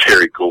a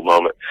very cool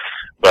moment.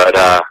 But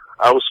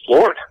I was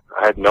floored.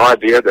 I had no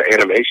idea the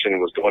animation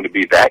was going to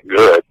be that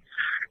good,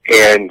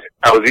 and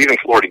I was even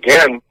floored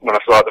again when I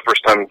saw it the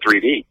first time in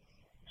 3D.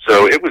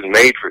 So it was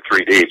made for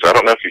 3D, so I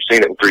don't know if you've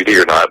seen it in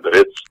 3D or not, but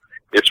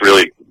it's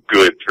really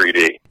good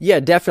 3D.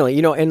 Yeah,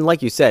 definitely. And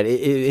like you said,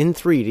 in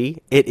 3D,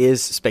 it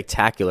is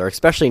spectacular,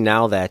 especially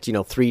now that,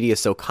 3D is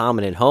so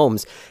common in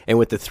homes, and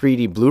with the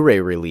 3D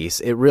Blu-ray release,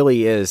 it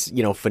really is,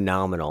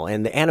 phenomenal.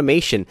 And the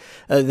animation,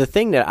 the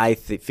thing that I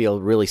feel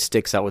really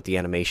sticks out with the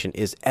animation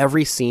is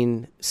every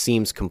scene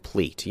seems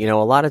complete. A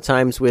lot of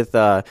times with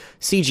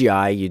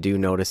CGI, you do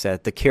notice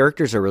that the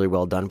characters are really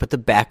well done, but the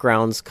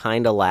backgrounds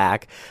kind of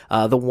lack.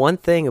 The one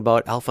thing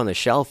about Elf on the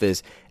Shelf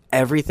is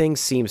everything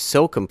seems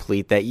so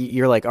complete that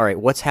you're like, all right,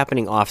 what's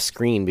happening off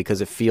screen, because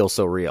it feels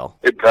so real.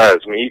 It does.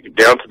 I mean,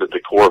 down to the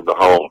decor of the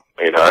home.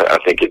 I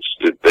think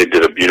they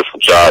did a beautiful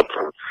job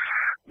from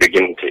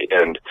beginning to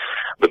end.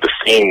 But the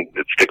scene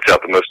that sticks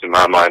out the most in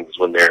my mind is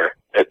when they're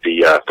at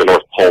the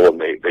North Pole, and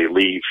they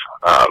leave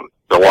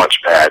the launch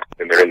pad,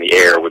 and they're in the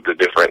air with the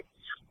different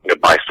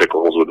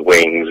bicycles with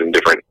wings and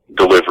different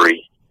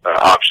delivery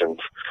options.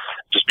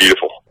 Just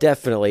beautiful.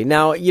 Definitely.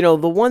 Now,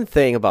 the one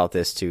thing about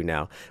this too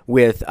now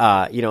with,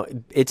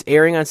 it's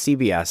airing on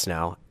CBS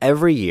now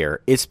every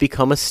year. It's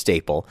become a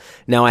staple.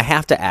 Now, I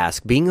have to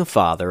ask, being a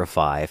father of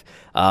 5,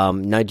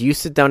 now do you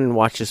sit down and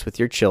watch this with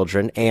your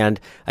children? And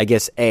I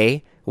guess,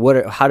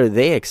 how do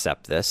they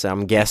accept this?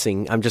 I'm just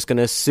going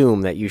to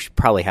assume that you should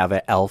probably have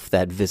an elf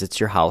that visits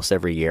your house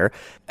every year.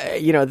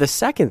 The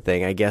second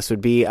thing, I guess,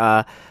 would be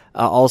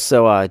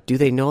also, do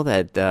they know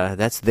that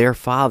that's their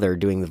father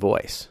doing the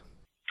voice?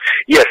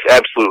 Yes,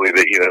 absolutely.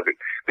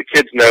 The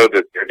kids know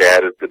that their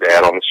dad is the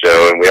dad on the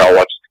show, and we all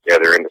watch it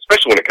together. And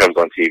especially when it comes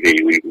on TV,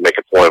 we make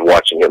a point of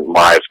watching it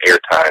live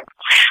airtime,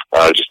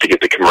 just to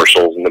get the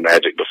commercials and the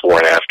magic before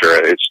and after.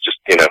 And it's just,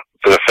 it's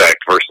an effect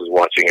versus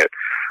watching it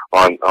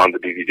on the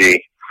DVD.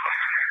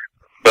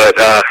 But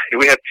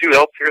we have 2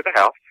 elves here at the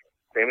house,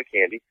 Sam and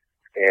Candy,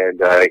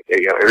 and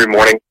every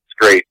morning it's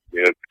great.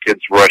 The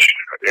kids rush.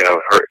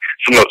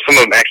 Some of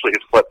them actually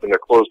have slept in their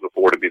clothes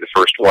before to be the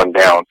first one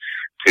down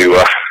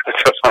to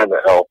find the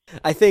elf.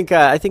 I think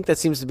that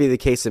seems to be the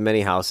case in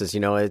many houses.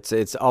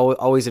 It's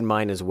always in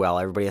mine as well.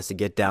 Everybody has to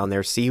get down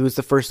there, see who's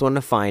the first one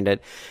to find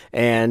it.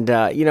 And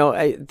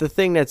the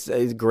thing that's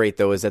great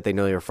though is that they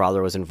know your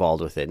father was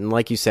involved with it. And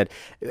like you said,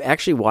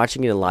 actually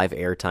watching it in live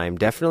airtime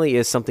definitely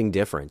is something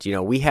different.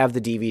 We have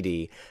the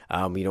DVD,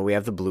 we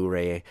have the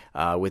Blu-ray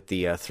with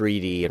the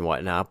 3D and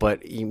whatnot.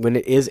 But when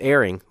it is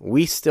airing,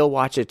 we still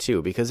watch it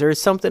too, because there is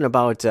something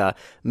about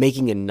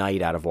making a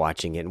night out of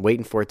watching it and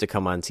waiting for it to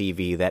come on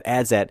TV that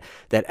adds that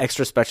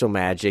extra special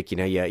magic. You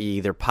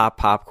either pop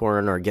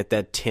popcorn or get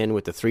that tin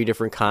with the 3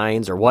 different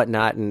kinds or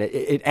whatnot, and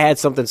it adds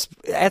something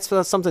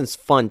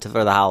fun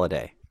for the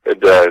holiday. It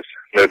does,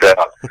 no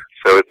doubt.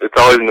 So it's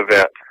always an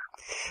event,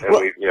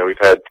 and we've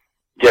had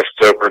guests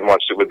over and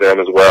watched it with them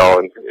as well,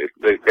 and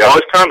they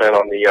always comment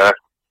on the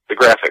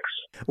graphics.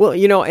 Well,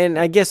 and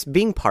I guess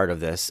being part of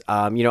this,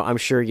 I'm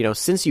sure,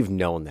 since you've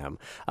known them,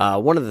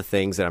 one of the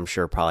things that I'm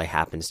sure probably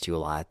happens to you a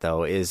lot,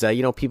 though, is,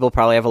 people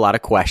probably have a lot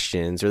of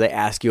questions or they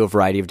ask you a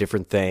variety of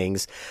different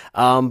things.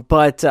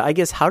 But I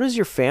guess, how does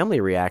your family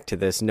react to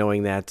this,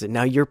 knowing that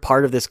now you're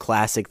part of this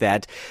classic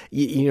that,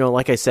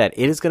 like I said,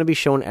 it is going to be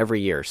shown every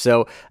year.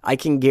 So I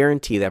can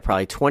guarantee that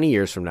probably 20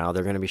 years from now,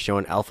 they're going to be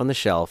showing Elf on the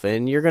Shelf,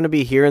 and you're going to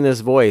be hearing this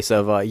voice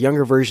of a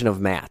younger version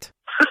of Matt.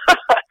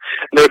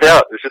 No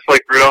doubt. It's just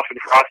like Rudolph and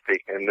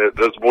Frosty, and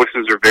those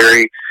voices are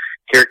very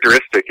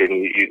characteristic, and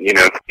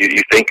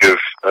you think of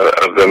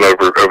them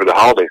over the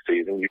holiday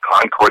season. You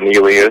con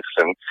Cornelius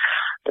and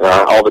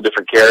all the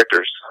different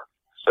characters.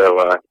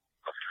 So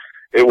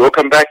it will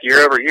come back year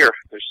over year.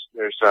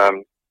 There's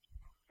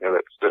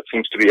that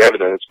seems to be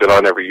evident. It's been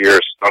on every year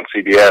on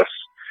CBS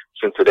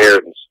since it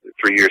aired. It's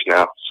 3 years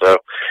now. So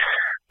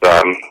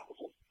I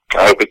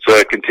hope it's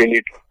a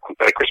continued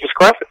Christmas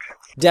classic.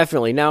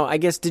 Definitely. Now, I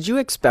guess, did you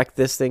expect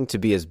this thing to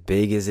be as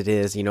big as it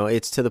is?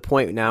 It's to the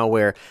point now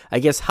where, I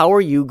guess, how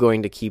are you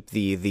going to keep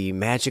the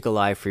magic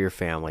alive for your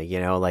family?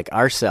 Like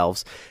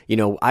ourselves,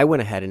 I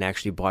went ahead and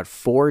actually bought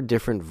 4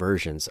 different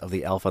versions of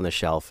the Elf on the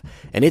Shelf,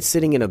 and it's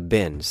sitting in a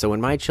bin. So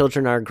when my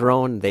children are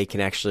grown, they can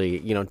actually,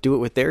 do it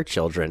with their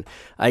children.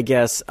 I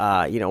guess,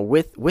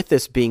 with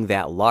this being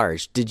that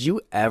large, did you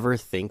ever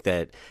think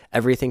that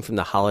everything from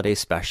the holiday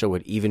special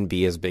would even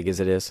be as big as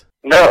it is?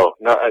 No,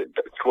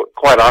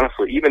 quite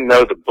honestly, even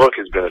though the book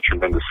has been a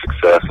tremendous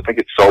success, I think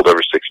it's sold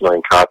over 6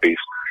 million copies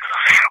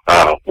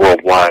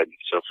worldwide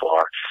so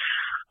far.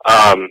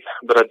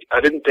 But I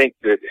didn't think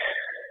that,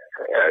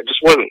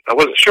 I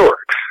wasn't sure.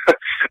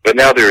 But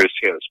now there's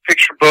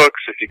picture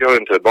books. If you go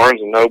into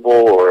Barnes and Noble,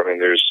 or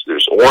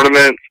there's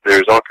ornaments,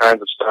 there's all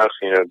kinds of stuff.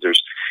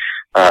 There's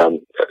a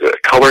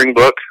coloring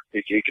book.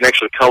 You can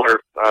actually color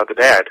the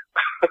dad.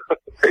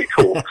 Very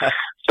cool.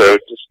 So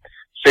just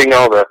seeing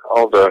all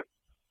the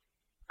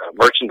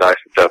merchandise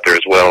that's out there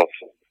as well.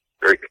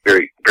 Very,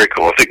 very, very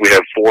cool. I think we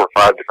have 4 or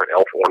 5 different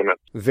elf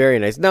ornaments. Very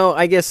nice. Now,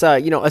 I guess,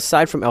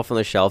 aside from Elf on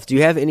the Shelf, do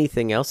you have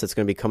anything else that's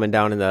going to be coming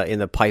down in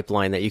the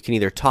pipeline that you can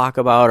either talk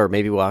about, or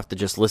maybe we'll have to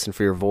just listen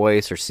for your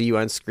voice or see you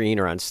on screen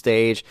or on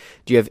stage?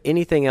 Do you have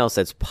anything else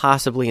that's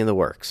possibly in the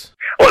works?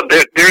 Well,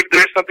 there's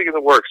something in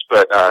the works,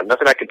 but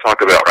nothing I can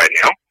talk about right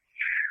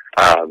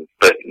now.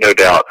 But no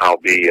doubt I'll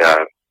be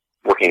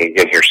working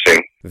again here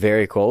soon.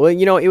 Very cool.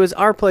 Well, it was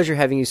our pleasure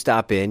having you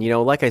stop in.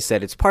 Like I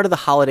said, it's part of the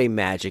holiday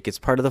magic. It's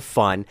part of the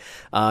fun.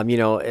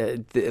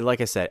 Like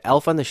I said,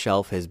 Elf on the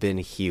Shelf has been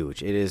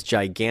huge. It is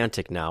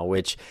gigantic now,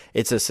 which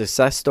it's a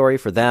success story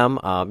for them,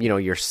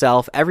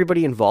 yourself,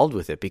 everybody involved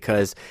with it,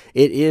 because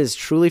it is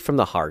truly from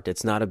the heart.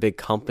 It's not a big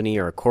company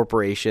or a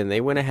corporation. They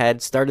went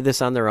ahead, started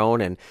this on their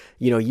own, and,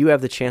 you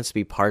have the chance to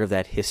be part of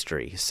that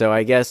history. So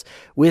I guess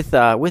with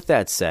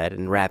that said,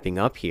 and wrapping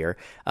up here,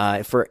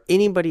 for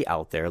anybody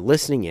out there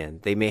listening in,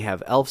 they may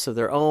have elves of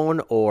their own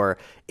or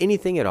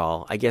anything at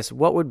all, I guess,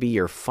 what would be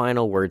your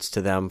final words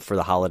to them for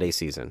the holiday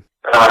season?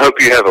 I hope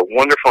you have a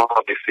wonderful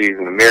holiday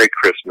season, a Merry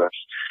Christmas,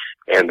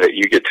 and that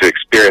you get to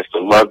experience the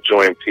love,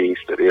 joy, and peace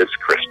that is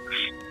Christmas.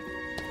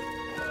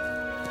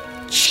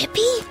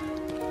 Chippy?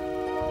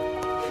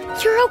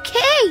 You're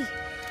okay.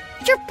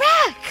 You're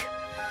back.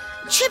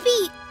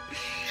 Chippy,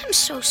 I'm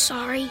so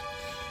sorry.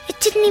 It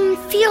didn't even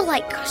feel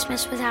like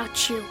Christmas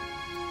without you.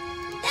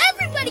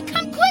 Everybody,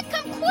 come quick,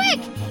 come quick!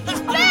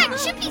 He's back!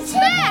 Chippy's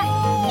back!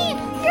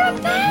 You're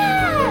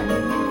back!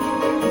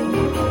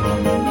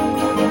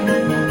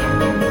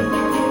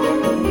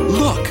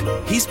 Look,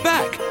 he's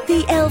back!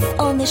 The elf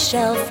on the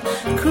shelf,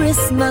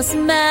 Christmas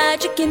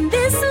magic in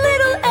this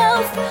little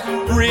elf,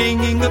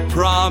 bringing the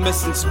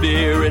promise and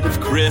spirit of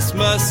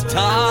Christmas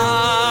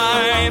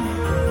time.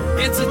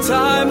 It's a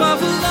time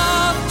of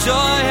love, joy,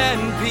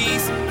 and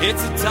peace.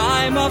 It's a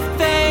time of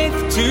faith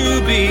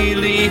to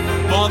believe.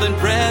 More than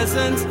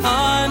presents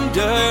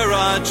under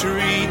a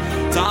tree,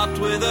 topped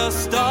with a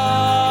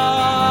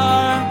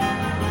star.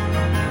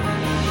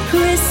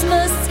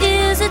 Christmas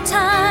is a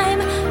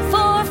time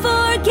for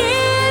forgiveness.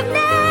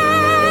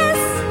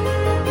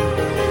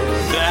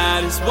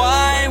 That is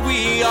why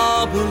we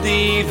all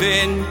believe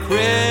in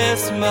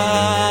Christmas.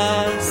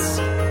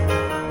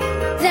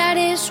 That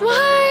is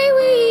why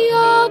we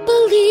all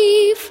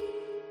believe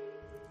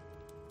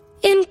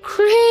in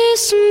Christmas.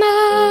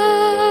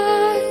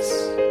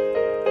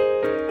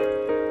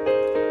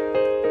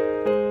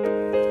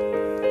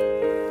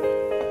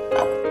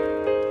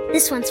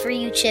 This one's for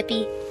you,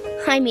 Chippy.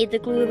 I made the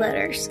glue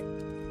letters.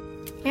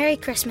 Merry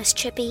Christmas,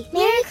 Chippy.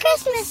 Merry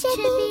Christmas,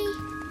 Chippy.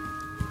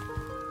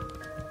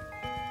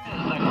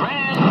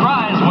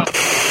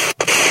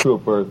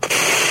 Trooper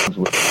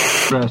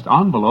addressed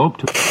envelope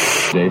to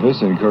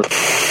Davis and Kirk.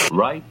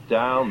 Write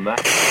down that.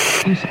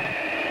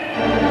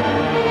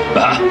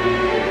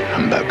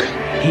 Humbug.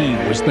 He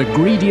was the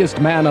greediest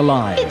man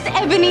alive. It's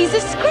Ebenezer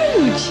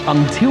Scrooge.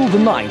 Until the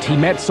night he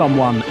met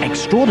someone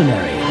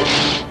extraordinary.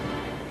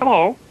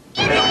 Hello.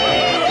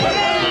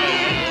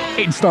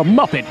 It's the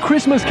Muppet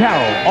Christmas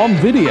Carol on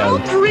video.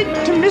 I'll drink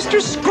to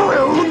Mr.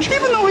 Scrooge,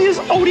 even though he is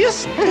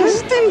odious,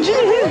 stingy,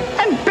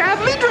 and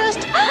badly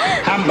dressed.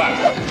 Humbug.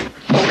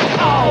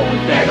 Oh,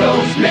 there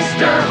goes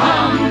Mr.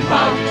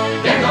 Humbug.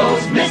 There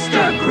goes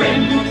Mr.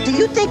 Grim. Do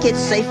you think it's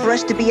safe for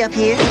us to be up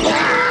here?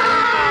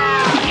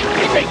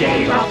 They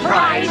gave a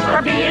prize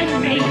for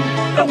being mean.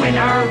 The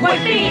winner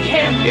would be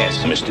him. Yes,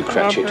 Mr.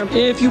 Cratchit.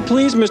 If you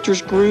please, Mr.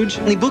 Scrooge,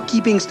 the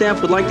bookkeeping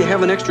staff would like to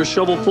have an extra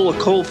shovel full of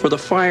coal for the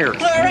fire. Our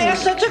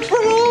assets are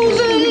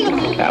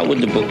frozen. How would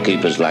the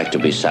bookkeepers like to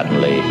be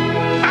suddenly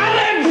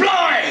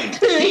Unemployed!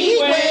 Heat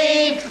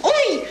wave!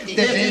 Oi!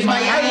 This is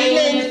my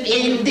island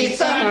in the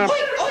sun.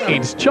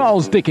 It's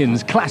Charles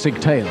Dickens' classic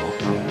tale.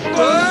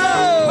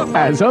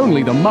 As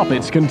only the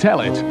Muppets can tell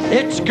it.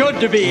 It's good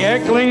to be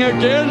heckling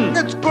again.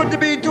 It's good to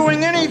be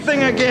doing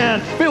anything again.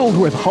 Filled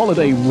with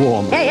holiday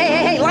warmth.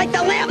 Hey, like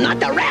the lamb,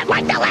 not the rat,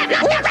 like the lamb,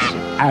 not the rat.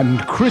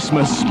 And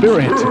Christmas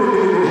spirit.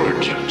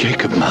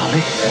 Jacob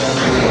Marley.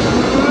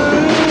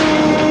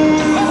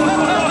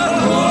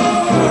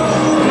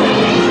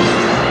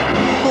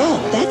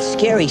 Oh, that's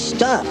scary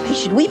stuff. Hey,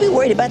 should we be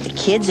worried about the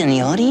kids in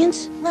the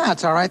audience? No,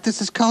 it's all right.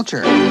 This is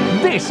culture.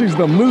 This is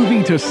the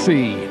movie to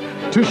see,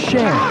 to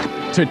share,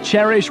 to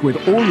cherish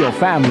with all your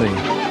family.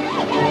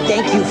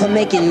 Thank you for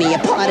making me a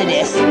part of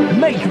this.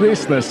 Make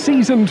this the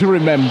season to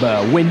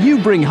remember when you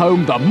bring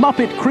home the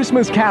Muppet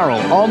Christmas Carol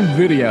on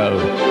video.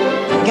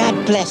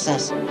 God bless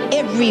us,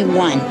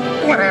 everyone.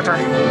 Whatever.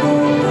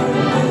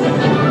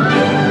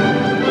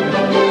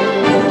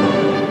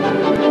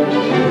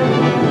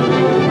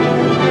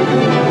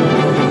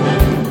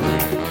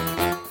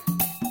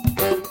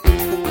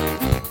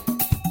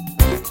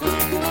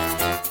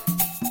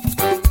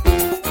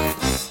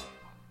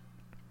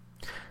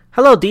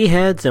 Hello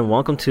D-Heads, and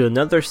welcome to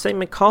another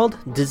segment called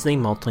Disney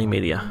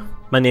Multimedia.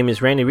 My name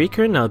is Randy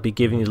Reeker, and I'll be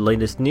giving you the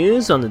latest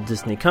news on the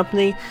Disney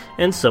company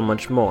and so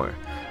much more.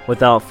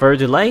 Without further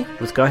delay,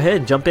 let's go ahead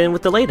and jump in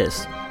with the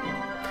latest.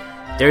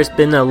 There's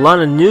been a lot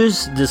of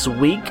news this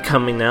week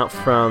coming out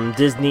from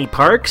Disney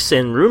parks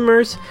and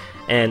rumors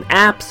and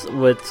apps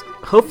with,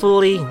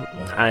 hopefully,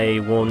 I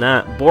will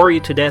not bore you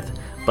to death,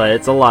 but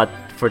it's a lot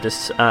for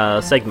this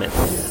segment.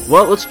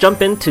 Well, let's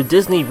jump into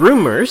Disney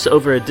rumors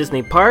over at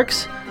Disney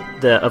parks.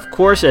 Of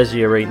course, as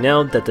you already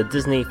know, that the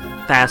Disney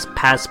Fast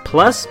Pass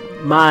Plus,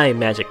 My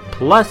Magic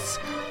Plus,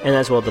 and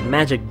as well the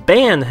Magic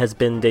Band has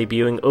been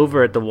debuting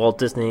over at the Walt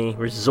Disney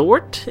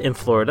Resort in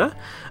Florida.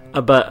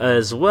 But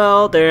as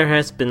well, there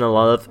has been a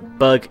lot of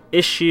bug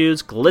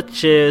issues,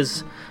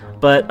 glitches,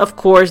 but of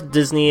course,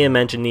 Disney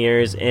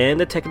Imagineers and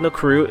the technical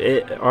crew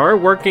are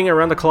working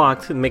around the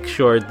clock to make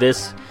sure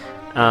this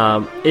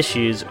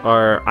issues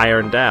are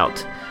ironed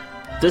out.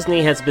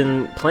 Disney has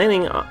been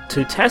planning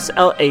to test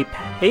out a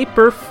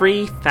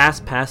paper-free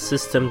FastPass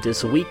system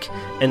this week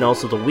and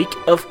also the week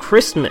of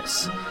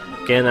Christmas.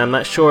 Again, I'm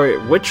not sure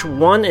which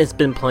one has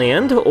been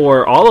planned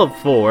or all of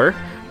four,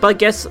 but I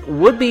guess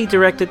would be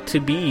directed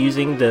to be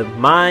using the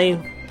My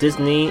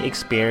Disney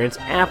Experience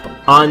app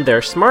on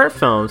their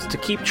smartphones to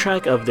keep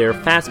track of their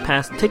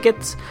FastPass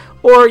tickets,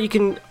 or you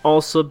can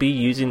also be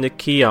using the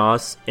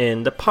kiosks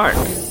in the park.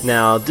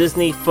 Now,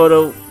 Disney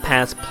Photo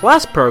Pass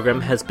Plus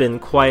program has been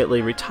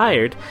quietly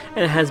retired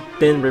and has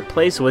been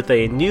replaced with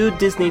a new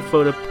Disney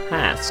Photo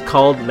Pass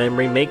called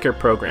Memory Maker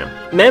program.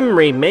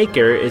 Memory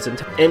Maker is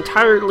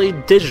entirely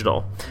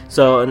digital,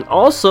 and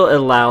also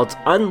allows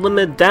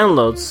unlimited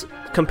downloads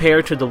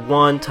compared to the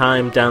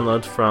one-time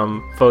download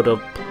from Photo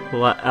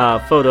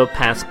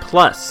Pass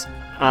Plus.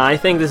 I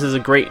think this is a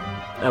great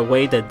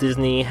way that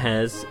Disney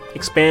has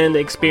expanded the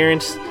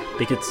experience,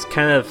 because it's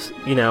kind of,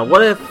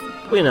 what if,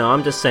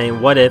 I'm just saying,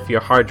 what if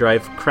your hard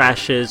drive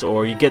crashes,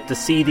 or you get the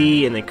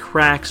CD and it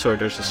cracks, or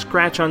there's a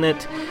scratch on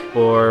it,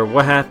 or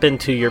what happened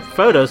to your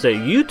photos that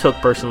you took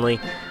personally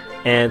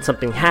and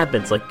something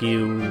happens, like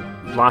you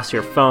lost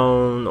your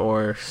phone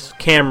or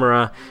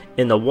camera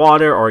in the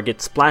water or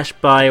get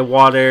splashed by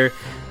water.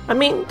 I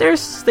mean,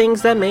 there's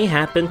things that may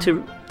happen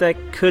that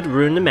could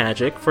ruin the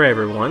magic for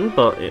everyone,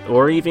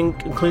 or even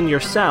including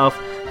yourself,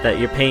 that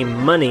you're paying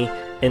money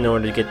in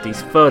order to get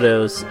these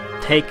photos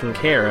taken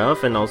care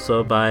of, and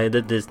also by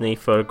the Disney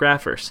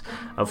photographers.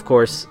 Of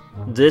course,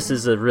 this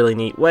is a really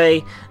neat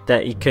way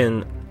that you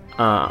can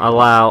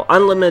allow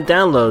unlimited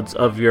downloads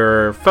of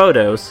your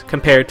photos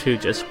compared to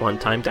just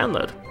one-time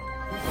download.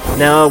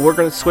 Now we're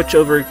going to switch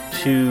over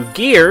to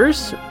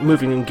gears,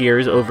 moving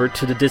gears over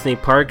to the Disney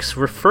Parks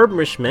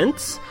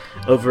refurbishments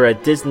over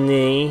at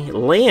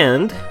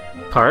Disneyland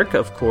Park,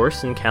 of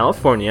course, in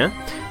California.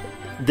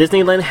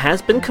 Disneyland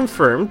has been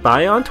confirmed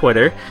on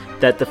Twitter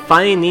that the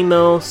Finding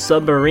Nemo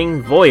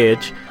submarine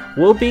voyage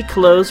will be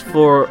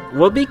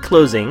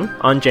closing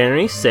on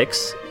January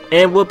 6th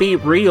and will be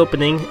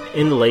reopening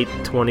in late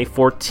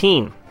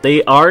 2014.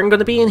 They are going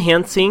to be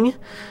enhancing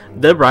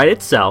the ride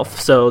itself,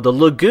 so the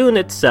lagoon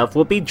itself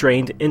will be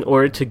drained in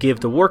order to give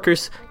the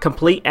workers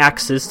complete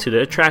access to the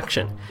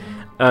attraction.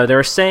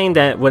 They're saying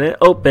that when it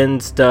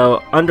opens,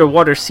 the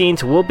underwater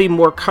scenes will be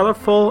more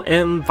colorful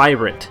and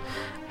vibrant.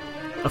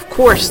 Of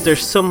course,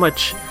 there's so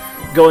much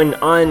going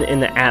on in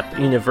the app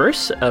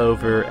universe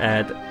over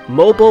at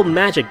Mobile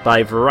Magic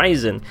by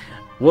Verizon.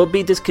 Will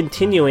be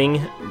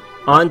discontinuing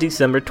on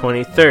December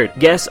 23rd.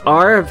 Guests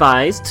are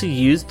advised to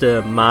use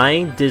the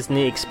My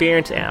Disney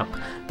Experience app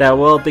that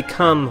will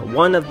become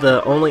one of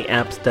the only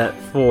apps that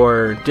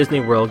for Disney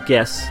World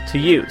guests to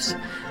use.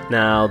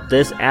 Now,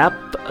 this app,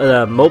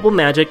 Mobile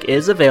Magic,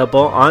 is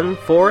available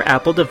for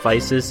Apple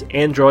devices,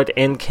 Android,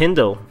 and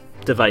Kindle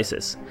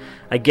devices.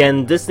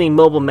 Again, Disney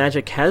Mobile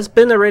Magic has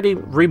been already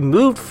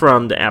removed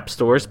from the app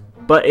stores,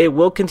 but it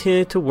will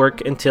continue to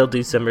work until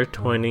December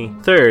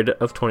 23rd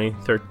of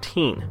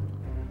 2013.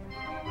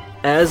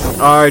 As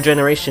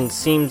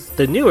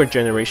the newer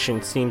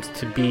generation seems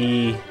to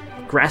be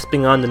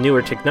grasping on the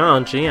newer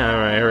technology,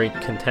 I already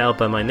can tell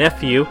by my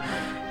nephew.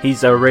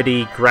 He's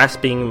already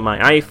grasping my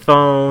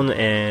iPhone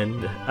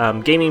and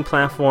gaming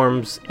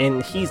platforms,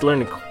 and he's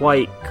learning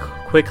quite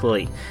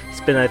quickly. It's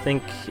been, I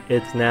think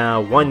it's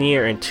now 1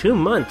 year and 2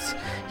 months.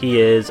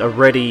 He is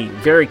already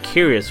very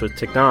curious with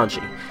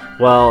technology.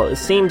 Well, it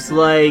seems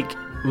like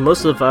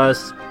most of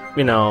us,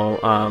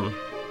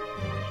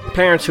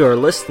 parents who are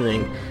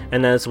listening,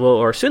 and as well,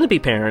 or soon-to-be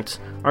parents,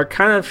 are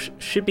kind of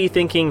should be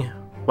thinking,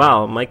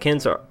 wow, my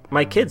kids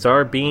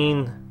are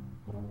being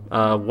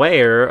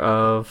aware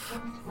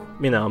of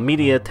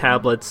media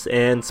tablets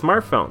and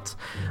smartphones.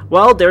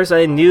 Well, there's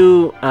a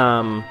new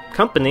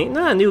company,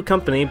 not a new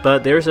company,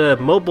 but there's a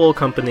mobile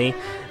company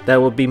that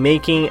will be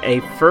making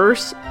a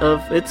first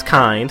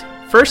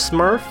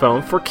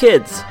smartphone for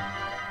kids.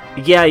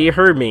 Yeah, you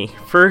heard me.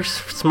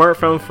 First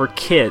smartphone for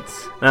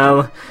kids.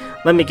 Now,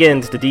 let me get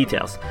into the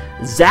details.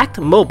 Zact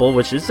Mobile,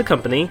 which is the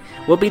company,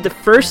 will be the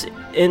first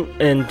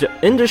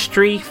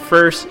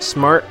industry-first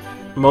smart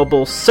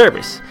mobile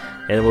service.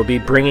 And will be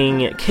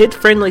bringing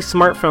kid-friendly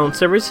smartphone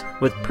service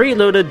with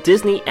preloaded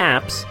Disney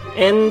apps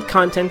and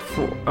content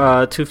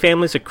to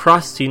families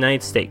across the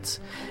United States.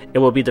 It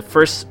will be the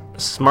first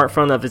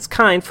smartphone of its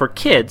kind for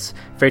kids,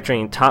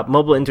 featuring top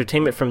mobile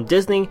entertainment from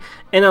Disney,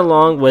 and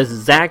along with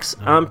Zact's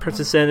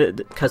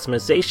unprecedented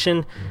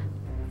customization,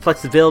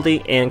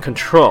 flexibility, and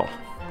control.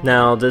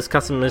 Now, this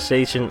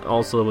customization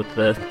also with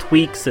the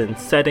tweaks and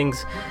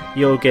settings,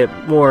 you'll get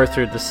more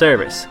through the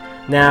service.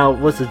 Now,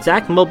 with the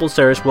Zact Mobile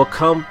service will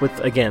come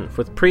with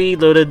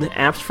preloaded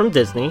apps from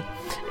Disney.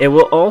 It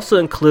will also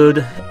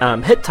include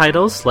hit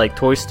titles like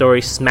Toy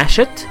Story Smash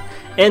It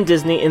and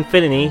Disney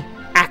Infinity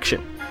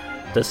Action.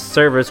 The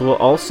service will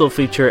also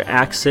feature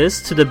access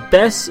to the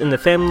best in the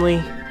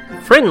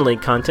family-friendly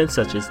content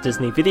such as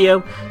Disney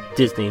Video,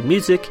 Disney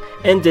Music,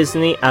 and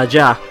Disney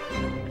Allá,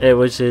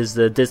 which is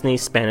the Disney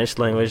Spanish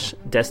language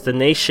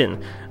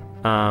destination.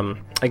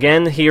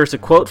 Again, here's a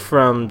quote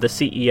from the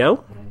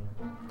CEO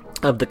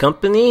of the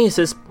company. He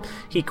says,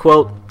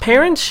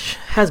 "Parents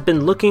has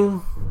been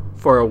looking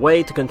for a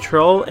way to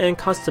control and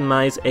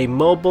customize a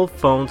mobile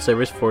phone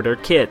service for their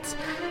kids,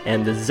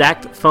 and the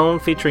Zact phone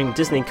featuring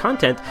Disney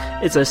content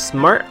is a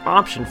smart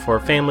option for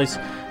families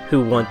who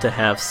want to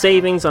have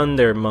savings on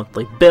their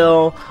monthly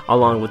bill,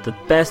 along with the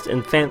best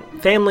and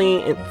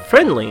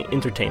family-friendly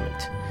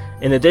entertainment.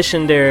 In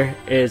addition, there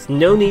is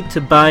no need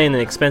to buy an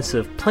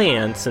expensive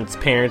plan, since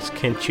parents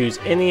can choose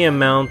any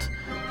amount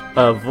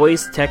of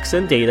voice, text,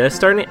 and data,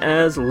 starting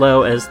as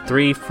low as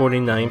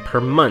 $3.49 per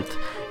month.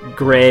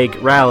 Greg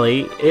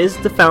Rowley is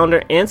the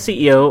founder and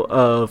CEO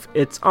of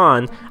It's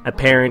On, a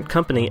parent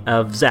company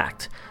of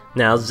Zact.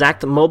 Now,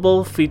 Zact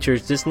Mobile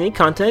features Disney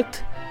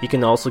content. You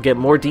can also get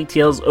more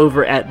details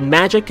over at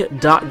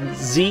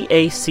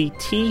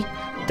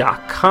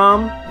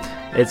magic.zact.com.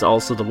 It's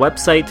also the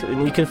website,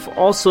 and you can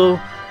also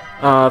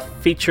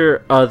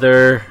feature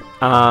other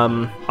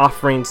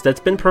offerings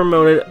that's been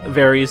promoted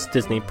various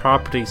Disney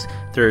properties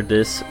through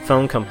this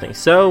phone company.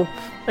 So,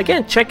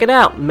 again, check it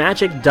out.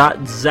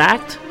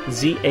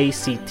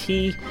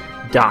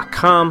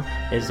 magic.zact.com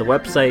is the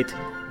website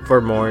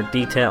for more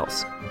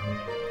details.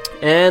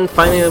 And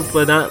finally,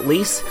 but not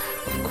least,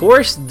 of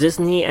course,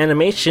 Disney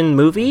animation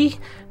movie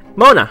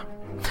Moana.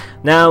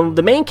 Now,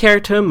 the main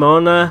character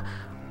Moana,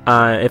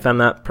 if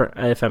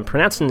I'm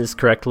pronouncing this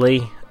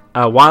correctly,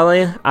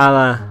 Wale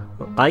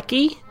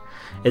Alaiki,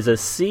 is a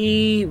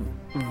sea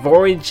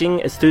voyaging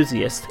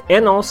enthusiast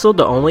and also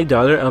the only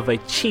daughter of a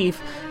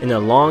chief in a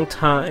long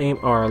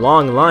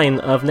line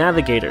of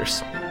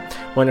navigators.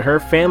 When her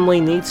family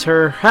needs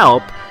her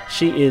help,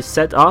 she is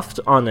set off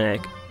on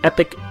an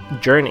epic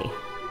journey.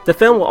 The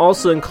film will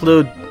also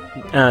include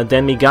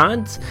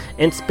demigods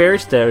and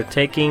spirits that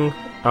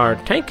are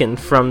taken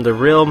from the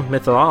real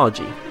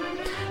mythology.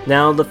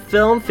 Now, the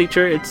film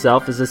feature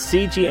itself is a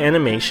CG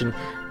animation,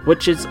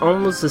 which is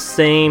almost the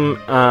same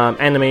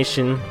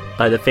animation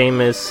by the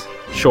famous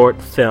short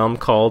film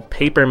called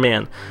Paper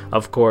Man.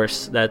 Of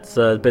course, that's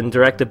been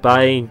directed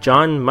by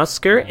John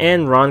Musker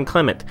and Ron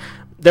Clement.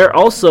 They're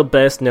also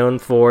best known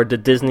for the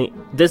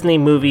Disney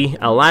movie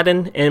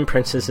Aladdin and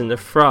Princess and the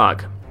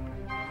Frog.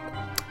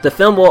 The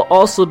film will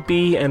also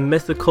be a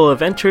mythical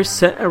adventure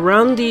set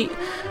around the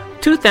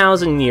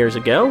 2,000 years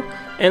ago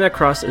and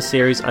across a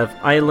series of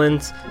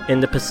islands in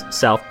the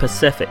South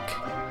Pacific.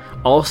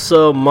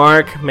 Also,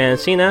 Mark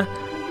Mancina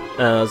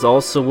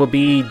will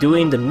be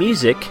doing the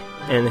music,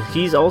 and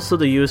he's also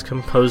the U.S.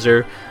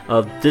 composer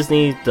of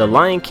Disney The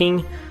Lion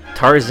King,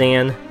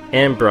 Tarzan,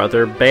 and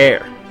Brother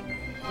Bear.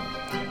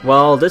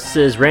 Well, this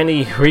is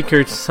Randy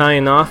Riekert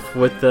signing off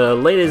with the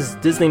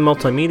latest Disney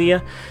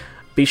multimedia.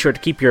 Be sure to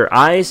keep your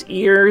eyes,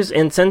 ears,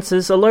 and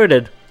senses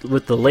alerted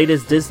with the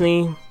latest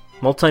Disney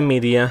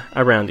multimedia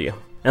around you.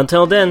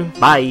 Until then,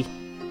 bye!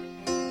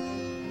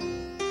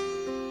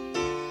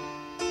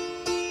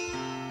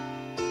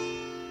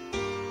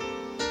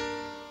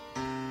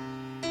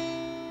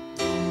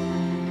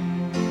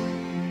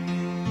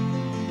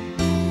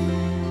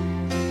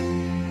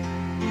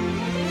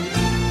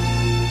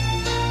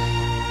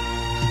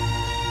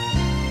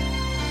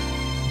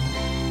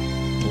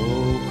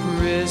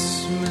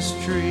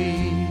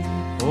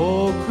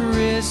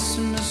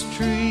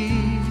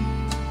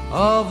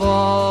 Of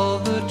all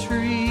the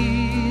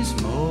trees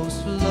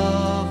most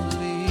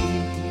lovely,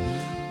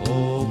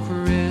 oh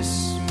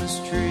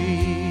Christmas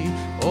tree,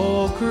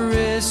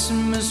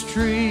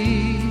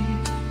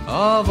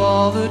 of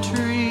all the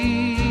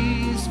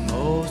trees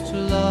most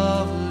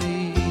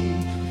lovely.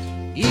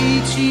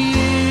 Each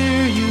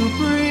year you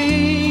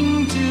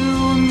bring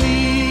to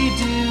me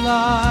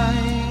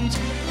delight,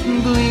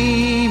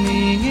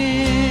 gleaming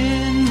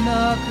in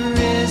the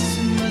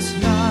Christmas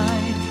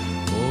night,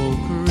 oh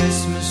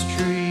Christmas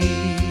tree,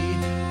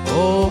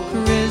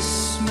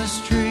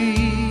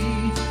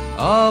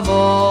 of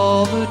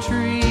all the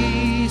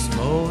trees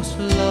most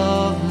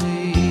lovely.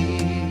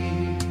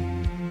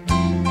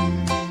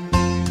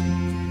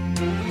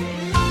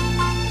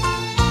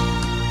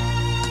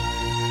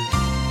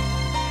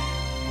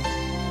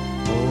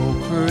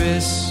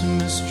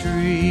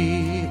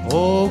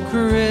 Oh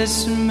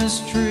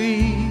Christmas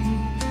tree,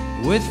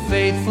 with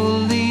faithful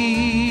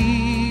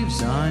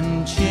leaves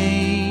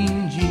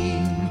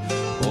unchanging.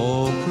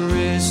 Oh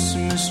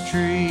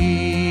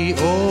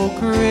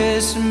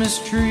Christmas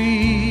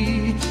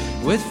tree,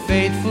 with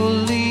faithful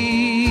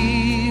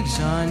leaves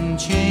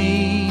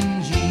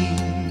unchanging.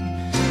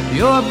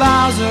 Your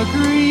boughs are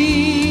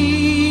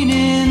green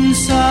in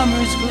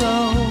summer's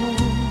glow,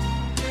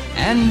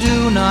 and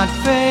do not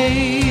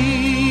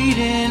fade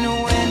in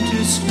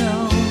winter's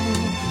snow.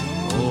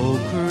 Oh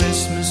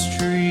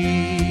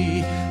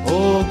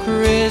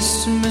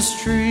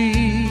Christmas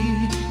tree,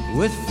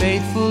 with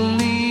faithful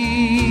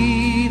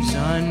leaves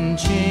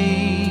unchanging.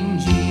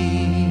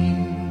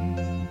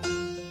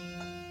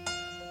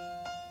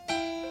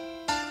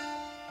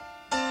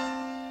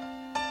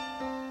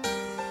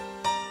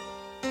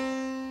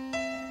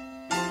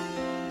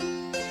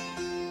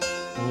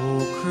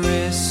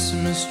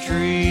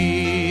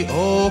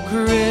 Oh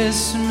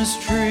Christmas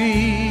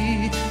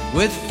tree,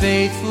 with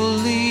faithful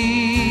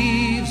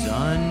leaves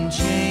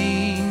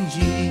unchanging.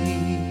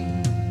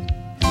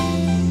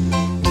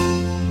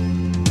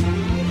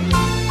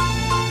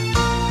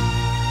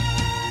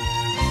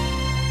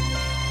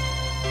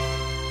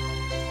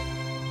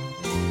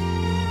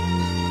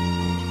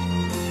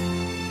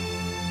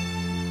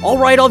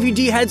 Alright, all of you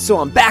D-heads, so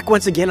I'm back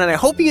once again, and I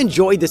hope you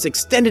enjoyed this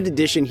extended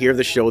edition here of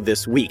the show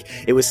this week.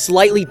 It was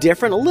slightly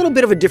different, a little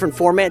bit of a different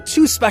format,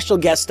 2 special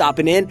guests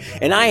stopping in,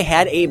 and I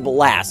had a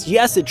blast.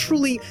 Yes, it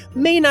truly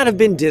may not have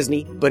been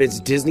Disney, but it's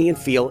Disney in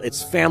feel,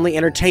 it's family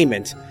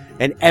entertainment.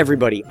 And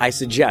everybody, I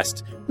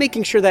suggest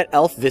making sure that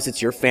Elf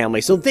visits your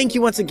family. So thank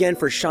you once again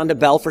for Shonda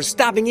Bell for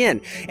stopping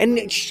in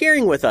and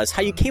sharing with us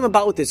how you came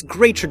about with this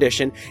great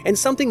tradition and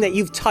something that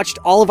you've touched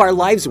all of our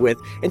lives with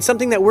and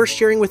something that we're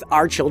sharing with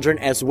our children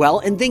as well.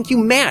 And thank you,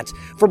 Matt,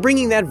 for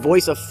bringing that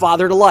voice of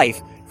father to life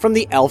from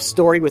the Elf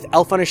story with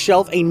Elf on a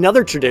Shelf,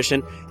 another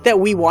tradition that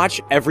we watch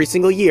every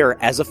single year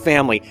as a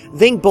family.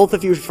 Thank both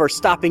of you for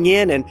stopping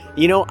in, and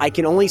I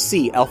can only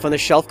see Elf on the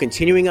Shelf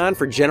continuing on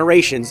for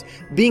generations,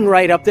 being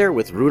right up there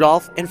with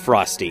Rudolph and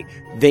Frosty.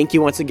 Thank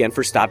you once again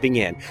for stopping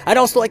in. I'd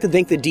also like to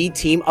thank the D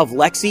team of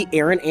Lexi,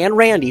 Aaron, and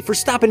Randy for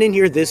stopping in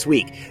here this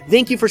week.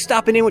 Thank you for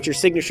stopping in with your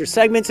signature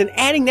segments and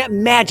adding that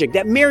magic,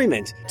 that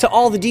merriment to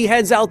all the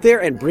D-heads out there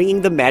and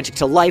bringing the magic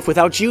to life.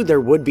 Without you,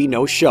 there would be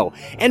no show.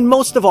 And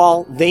most of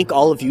all, thank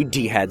all of you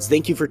D-heads.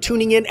 Thank you for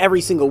tuning in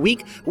every single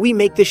week. We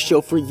make this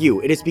show for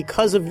you. It is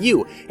because of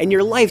you and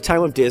your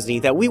lifetime of Disney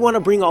that we want to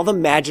bring all the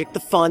magic,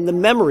 the fun, the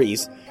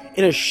memories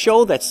in a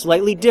show that's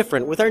slightly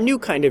different with our new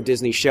kind of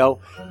Disney show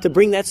to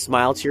bring that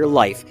smile to your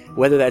life,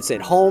 whether that's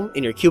at home,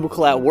 in your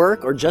cubicle at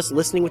work, or just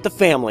listening with the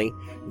family.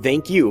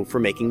 Thank you for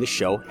making the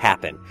show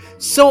happen.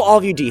 So all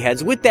of you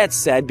D-heads, with that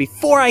said,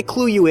 before I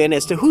clue you in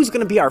as to who's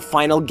going to be our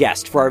final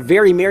guest for our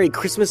very Merry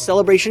Christmas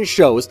celebration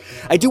shows,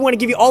 I do want to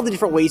give you all the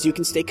different ways you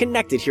can stay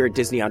connected here at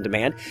Disney On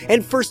Demand.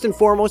 And first and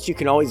foremost, you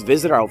can always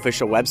visit our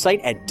official website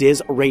at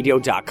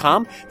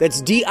DizRadio.com.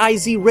 That's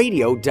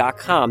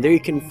DIZRadio.com. There you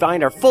can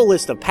find our full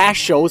list of past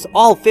shows,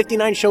 all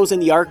 59 shows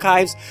in the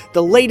archives,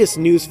 the latest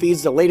news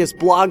feeds, the latest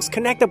blogs,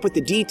 connect up with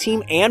the D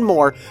team and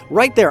more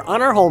right there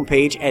on our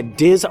homepage at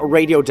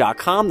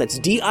DizRadio.com. That's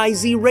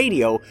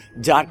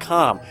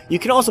DIZRadio.com. You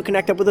can also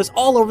connect up with us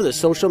all over the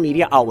social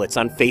media outlets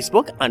on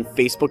Facebook, on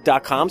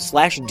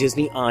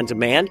Facebook.com/Disney On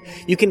Demand.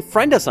 You can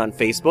friend us on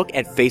Facebook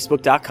at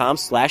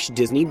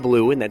Facebook.com/Disney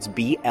Blue, and that's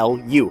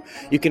BLU.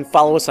 You can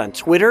follow us on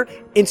Twitter,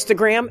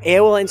 Instagram,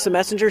 AOL Instant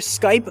Messenger,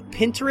 Skype,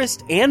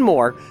 Pinterest, and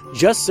more.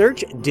 Just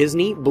search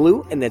Disney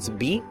Blue, and that's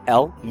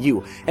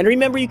BLU. And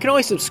remember, you can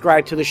always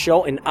subscribe to the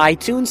show in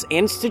iTunes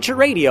and Stitcher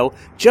Radio.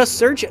 Just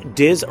search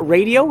Diz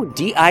Radio,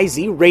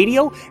 DIZ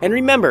Radio, and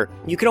remember,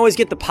 you can always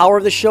get the power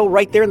of the show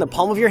right there in the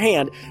palm of your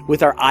hand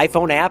with our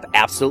iPhone app,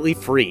 absolutely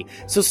free.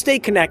 So stay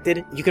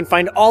connected. You can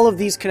find all of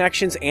these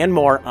connections and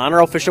more on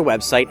our official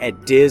website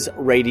at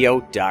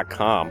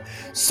DizRadio.com.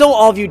 So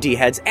all of you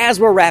D-heads, as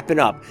we're wrapping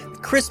up,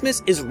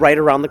 Christmas is right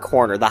around the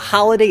corner. The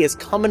holiday is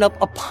coming up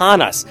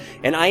upon us,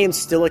 and I am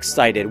still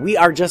excited. We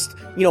are just,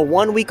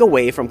 1 week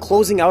away from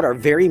closing out our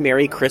very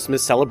Merry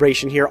Christmas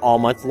celebration here all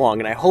month long,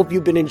 and I hope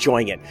you've been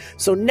enjoying it.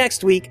 So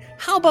next week,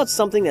 how about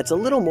something that's a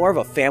little more of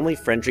a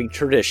family-friendly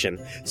tradition?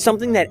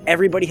 Something that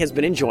everybody has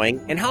been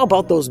enjoying, and how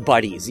about those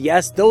buddies?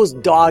 Yes, those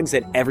dogs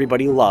that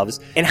everybody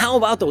loves. And how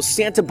about those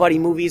Santa Buddy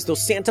movies,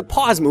 those Santa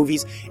Paws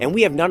movies? And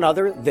we have none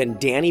other than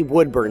Danny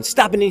Woodburn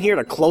stopping in here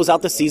to close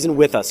out the season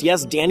with us.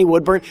 Yes, Danny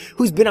Woodburn,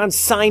 who's been on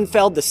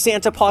Seinfeld, the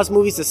Santa Paws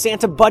movies, the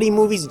Santa Buddy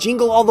movies,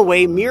 Jingle All the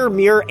Way, Mirror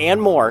Mirror,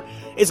 and more,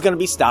 is going to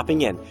be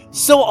stopping in.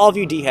 So all of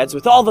you D-heads,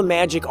 with all the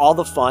magic, all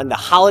the fun, the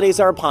holidays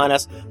are upon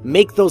us,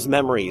 make those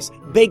memories,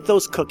 bake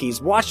those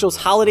cookies, watch those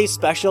holiday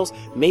specials,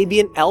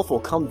 maybe an elf will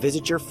come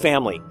visit your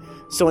family.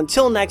 So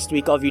until next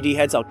week, all of you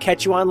D-heads, I'll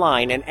catch you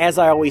online, and as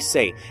I always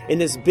say, in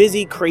this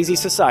busy, crazy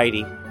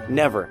society,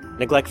 never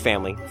neglect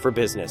family for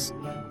business.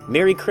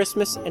 Merry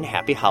Christmas and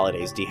Happy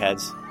Holidays,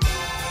 D-heads.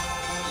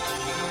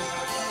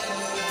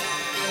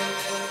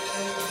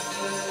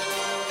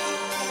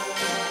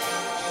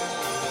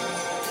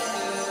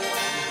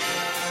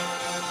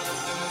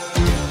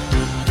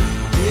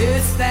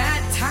 It's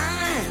that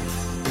time.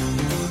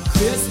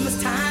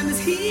 Christmas time is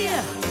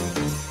here.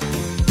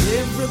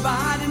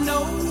 Everybody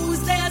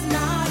knows there's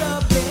not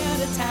a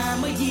better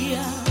time of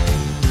year.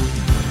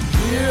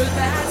 Hear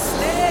that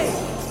sleigh.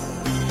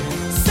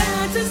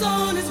 Santa's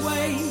on his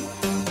way.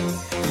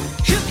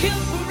 Hip hip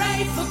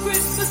hooray for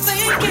Christmas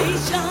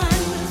vacation.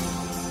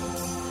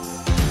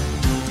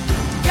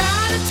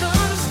 Got a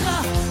ton of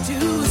stuff to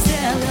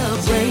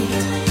celebrate.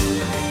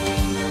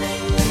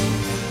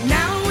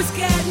 Now it's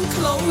getting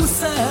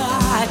closer,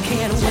 I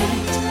can't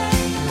wait.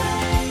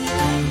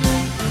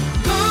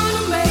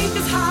 Gonna make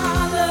this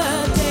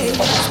holiday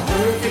as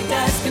perfect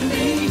as can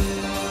be.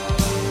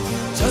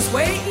 Just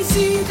wait and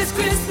see this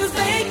Christmas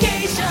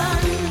vacation.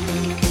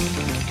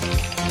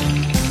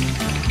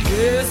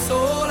 This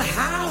old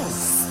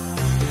house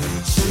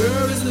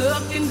sure is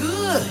looking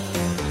good.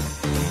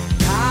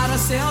 Got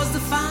ourselves the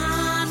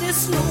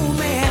finest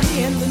snowman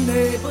in the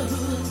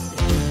neighborhood.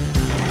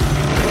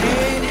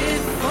 Ain't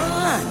it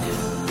fun?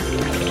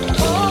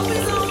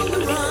 Always on the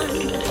run.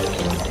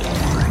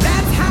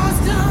 That's how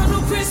it's done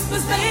on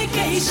Christmas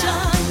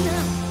vacation.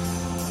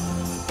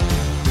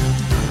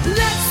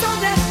 Let's all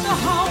let the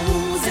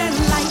hose and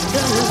light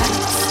the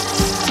lights.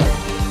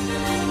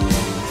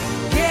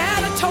 Get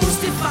a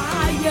toasted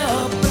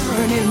fire.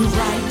 shining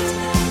bright.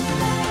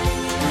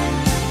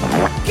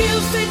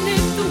 Give St.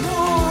 Nick the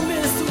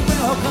warmest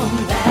welcome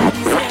that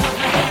he's ever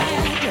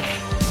had.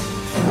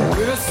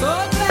 We're so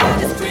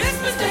glad it's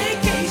Christmas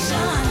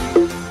vacation.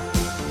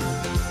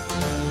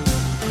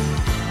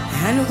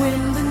 And when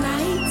the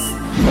nights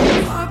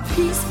are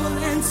peaceful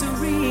and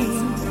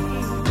serene,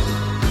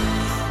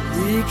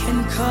 we can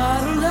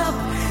cuddle up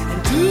and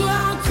do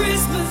our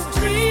Christmas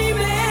dreaming.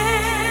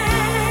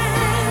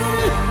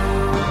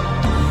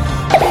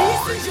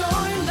 Peace and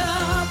joy and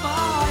love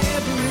are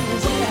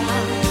everywhere.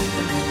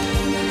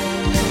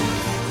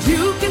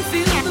 You can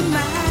feel the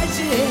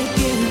magic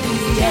in the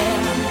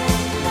air.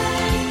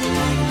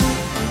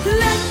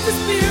 Let the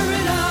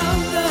spirit of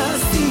the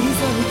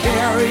season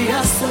carry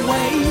us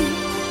away.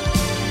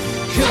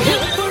 Hip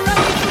hip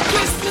hooray for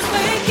Christmas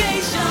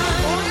vacation.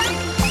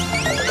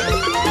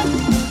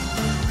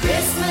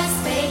 Christmas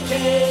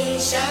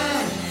vacation,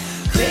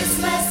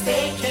 Christmas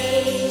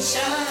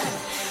vacation,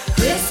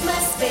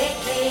 Christmas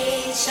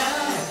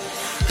vacation,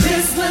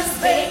 Christmas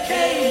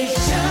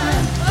vacation.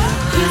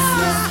 Christmas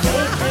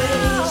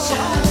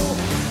vacation.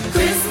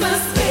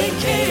 Christmas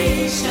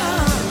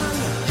vacation.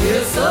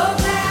 We're so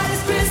glad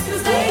it's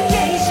Christmas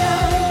vacation.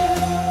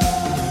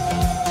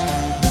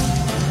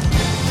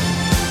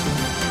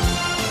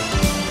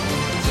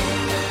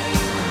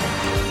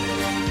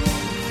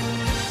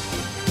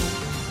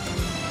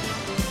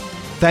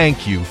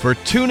 Thank you for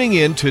tuning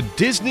in to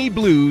Disney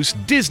Blues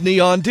Disney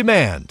on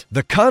Demand.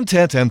 The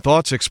content and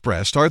thoughts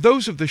expressed are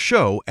those of the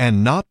show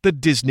and not the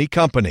Disney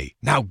Company.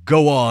 Now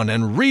go on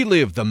and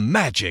relive the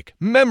magic,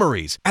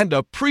 memories, and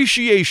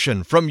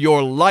appreciation from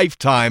your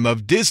lifetime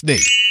of Disney.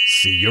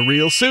 See you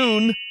real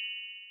soon.